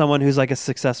when someone who's like a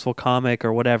successful comic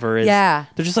or whatever is they're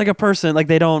just like a person. Like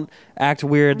they don't act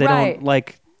weird. They don't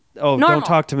like don't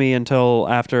talk to me until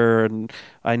after and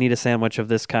I need a sandwich of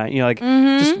this kind.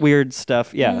 Just weird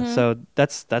stuff. Yeah. Mm-hmm. So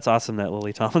that's awesome that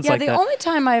Lily Tomlin's like that. Yeah, the only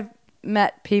time I've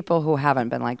met people who haven't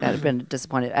been like that have been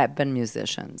disappointed. I've been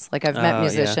musicians. Like I've met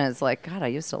musicians like, God, I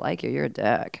used to like you. You're a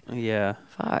dick. Yeah.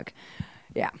 Fuck.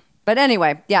 Yeah. But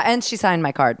anyway, and she signed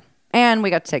my card. And we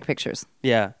got to take pictures.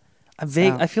 Yeah.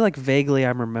 I feel like vaguely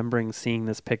I'm remembering seeing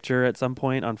this picture at some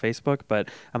point on Facebook, but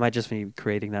I might just be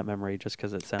creating that memory just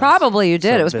because it sounds... Probably you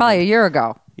did. So it was probably a year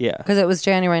ago. Yeah. Because it was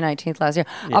January 19th last year.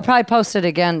 Yeah. I'll probably post it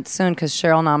again soon because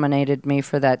Cheryl nominated me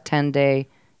for that 10-day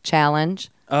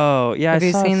challenge. Oh, yeah. Have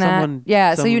you seen that?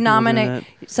 Yeah, so you nominate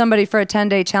somebody for a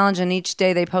 10-day challenge, and each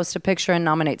day they post a picture and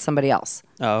nominate somebody else.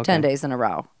 Oh, okay. 10 days in a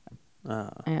row.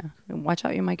 Yeah. Watch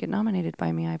out, you might get nominated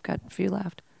by me. I've got a few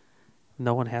left.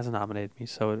 No one has nominated me,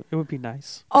 so it would be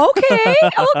nice. Okay.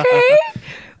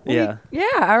 Yeah.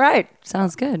 All right.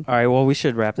 Sounds good. All right, well, we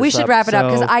should wrap this up. We should wrap it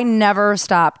up because I never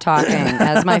stop talking,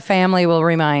 as my family will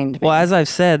remind me. Well, as I've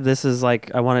said, this is like,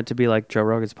 I want it to be like Joe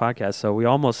Rogan's podcast, so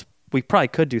we probably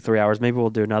could do 3 hours. Maybe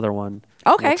we'll do another one.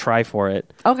 Okay. We'll try for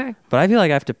it. Okay. But I feel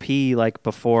like I have to pee like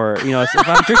before, if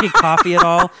I'm drinking coffee at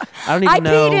all, I don't even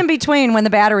know. I peed in between when the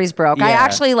batteries broke. Yeah. I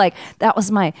actually that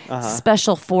was my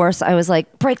special force. I was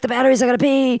like, break the batteries, I gotta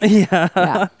pee.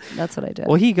 Yeah, that's what I did.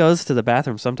 Well, he goes to the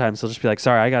bathroom sometimes. He'll just be like,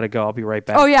 sorry, I gotta go. I'll be right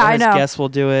back. Oh, yeah, or I know. His guests will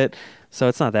do it. So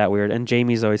it's not that weird. And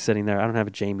Jamie's always sitting there. I don't have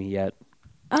a Jamie yet.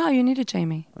 Oh, you need a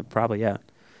Jamie. Probably, yeah.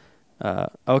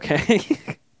 Okay.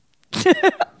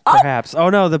 Perhaps. Oh,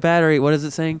 no, the battery. What is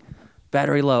it saying?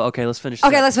 Battery low. Okay, let's finish.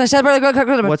 Okay, let's finish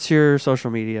that. What's your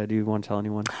social media? Do you want to tell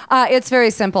anyone? It's very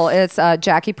simple. It's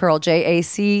Jacqui Pirl,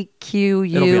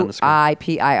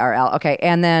 JACQUIPIRL. Okay,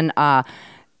 and then I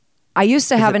used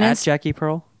to have an at Jacqui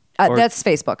Pirl? That's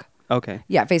Facebook. Okay.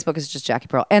 Yeah, Facebook is just Jacqui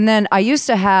Pirl. And then I used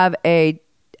to have a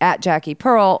at Jacqui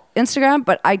Pirl Instagram,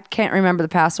 but I can't remember the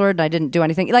password and I didn't do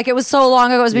anything. Like it was so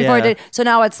long ago, it was before I did. So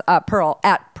now it's Pearl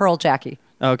at Pearl Jacqui.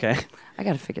 Okay. I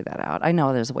got to figure that out. I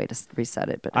know there's a way to reset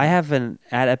it, but I have an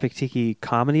at Epic Tiki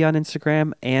comedy on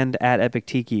Instagram and at Epic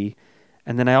Tiki,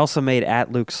 and then I also made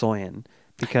at Luke Soyan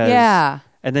because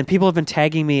and then people have been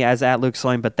tagging me as at Luke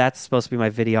Soyan, but that's supposed to be my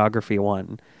videography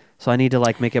one, so I need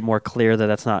to make it more clear that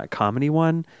that's not a comedy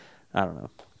one. I don't know.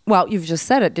 Well, you've just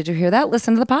said it. Did you hear that?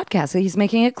 Listen to the podcast. He's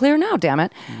making it clear now. Damn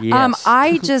it.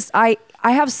 Yes.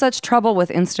 I have such trouble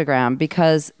with Instagram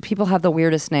because people have the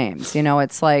weirdest names.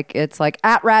 It's like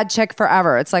at Rad Chick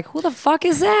Forever. It's like, who the fuck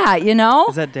is that?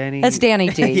 Is that Danny? It's Danny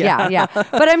D. yeah.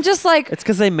 But I'm just like, it's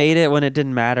because they made it when it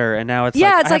didn't matter, and now it's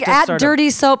it's like at Dirty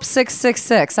Soap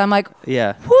 666. I'm like, who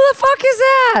the fuck is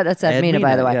that? That's Edmina,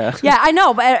 by the way. Yeah, I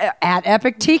know. But at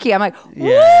Epic Tiki, I'm like,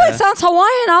 it sounds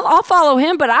Hawaiian. I'll follow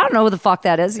him, but I don't know who the fuck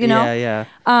that is. Yeah.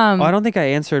 I don't think I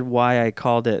answered why I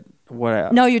called it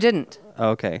what. No, you didn't.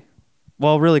 Okay.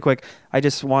 Well, really quick, I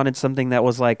just wanted something that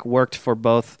was worked for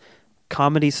both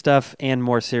comedy stuff and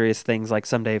more serious things. Like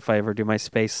someday if I ever do my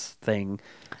space thing.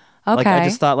 Okay. I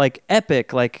just thought epic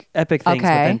things, but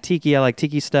then tiki, I like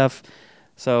tiki stuff.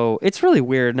 So it's really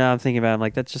weird now I'm thinking about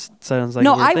it. That just sounds like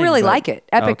no, a weird I thing, really like it.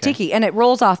 Epic tiki, and it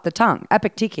rolls off the tongue.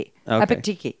 Epic tiki. Okay. Epic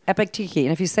tiki. Epic tiki.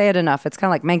 And if you say it enough, it's kind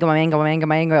of like mango, mango, mango,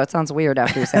 mango. It sounds weird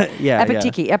after you say it. Epic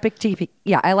tiki. Epic tiki.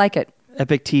 Yeah, I like it.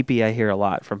 Epic teepee, I hear a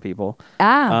lot from people.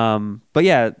 But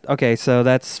yeah, okay, so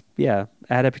that's at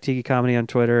Epic Tiki Comedy on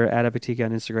Twitter, at Epic Tiki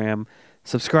on Instagram.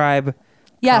 Subscribe,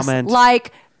 comment,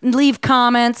 leave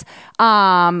comments.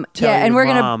 And we're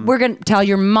gonna tell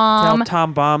your mom. Tell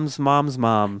Tom Bomb's mom's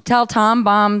mom. Tell Tom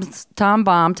Bomb's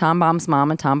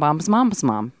mom, and Tom Bomb's mom's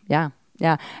mom. Yeah.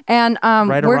 And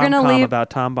write we're going to leave about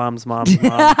Tom Bomb's mom's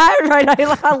mom. Right,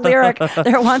 a lyric.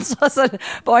 There once was a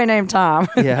boy named Tom.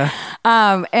 Yeah.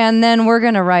 And then we're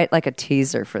going to write a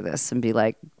teaser for this and be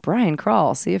like, Brian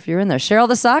Crawl, see if you're in there. Cheryl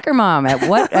the soccer mom. At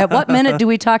what minute do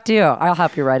we talk to you? I'll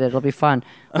help you write it. It'll be fun.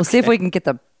 We'll see if we can get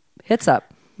the hits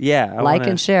up. Yeah.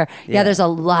 And share. Yeah, there's a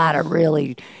lot of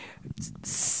really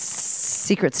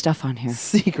secret stuff on here.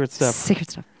 Secret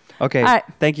stuff. Okay. All right.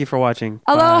 Thank you for watching.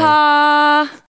 Aloha. Bye.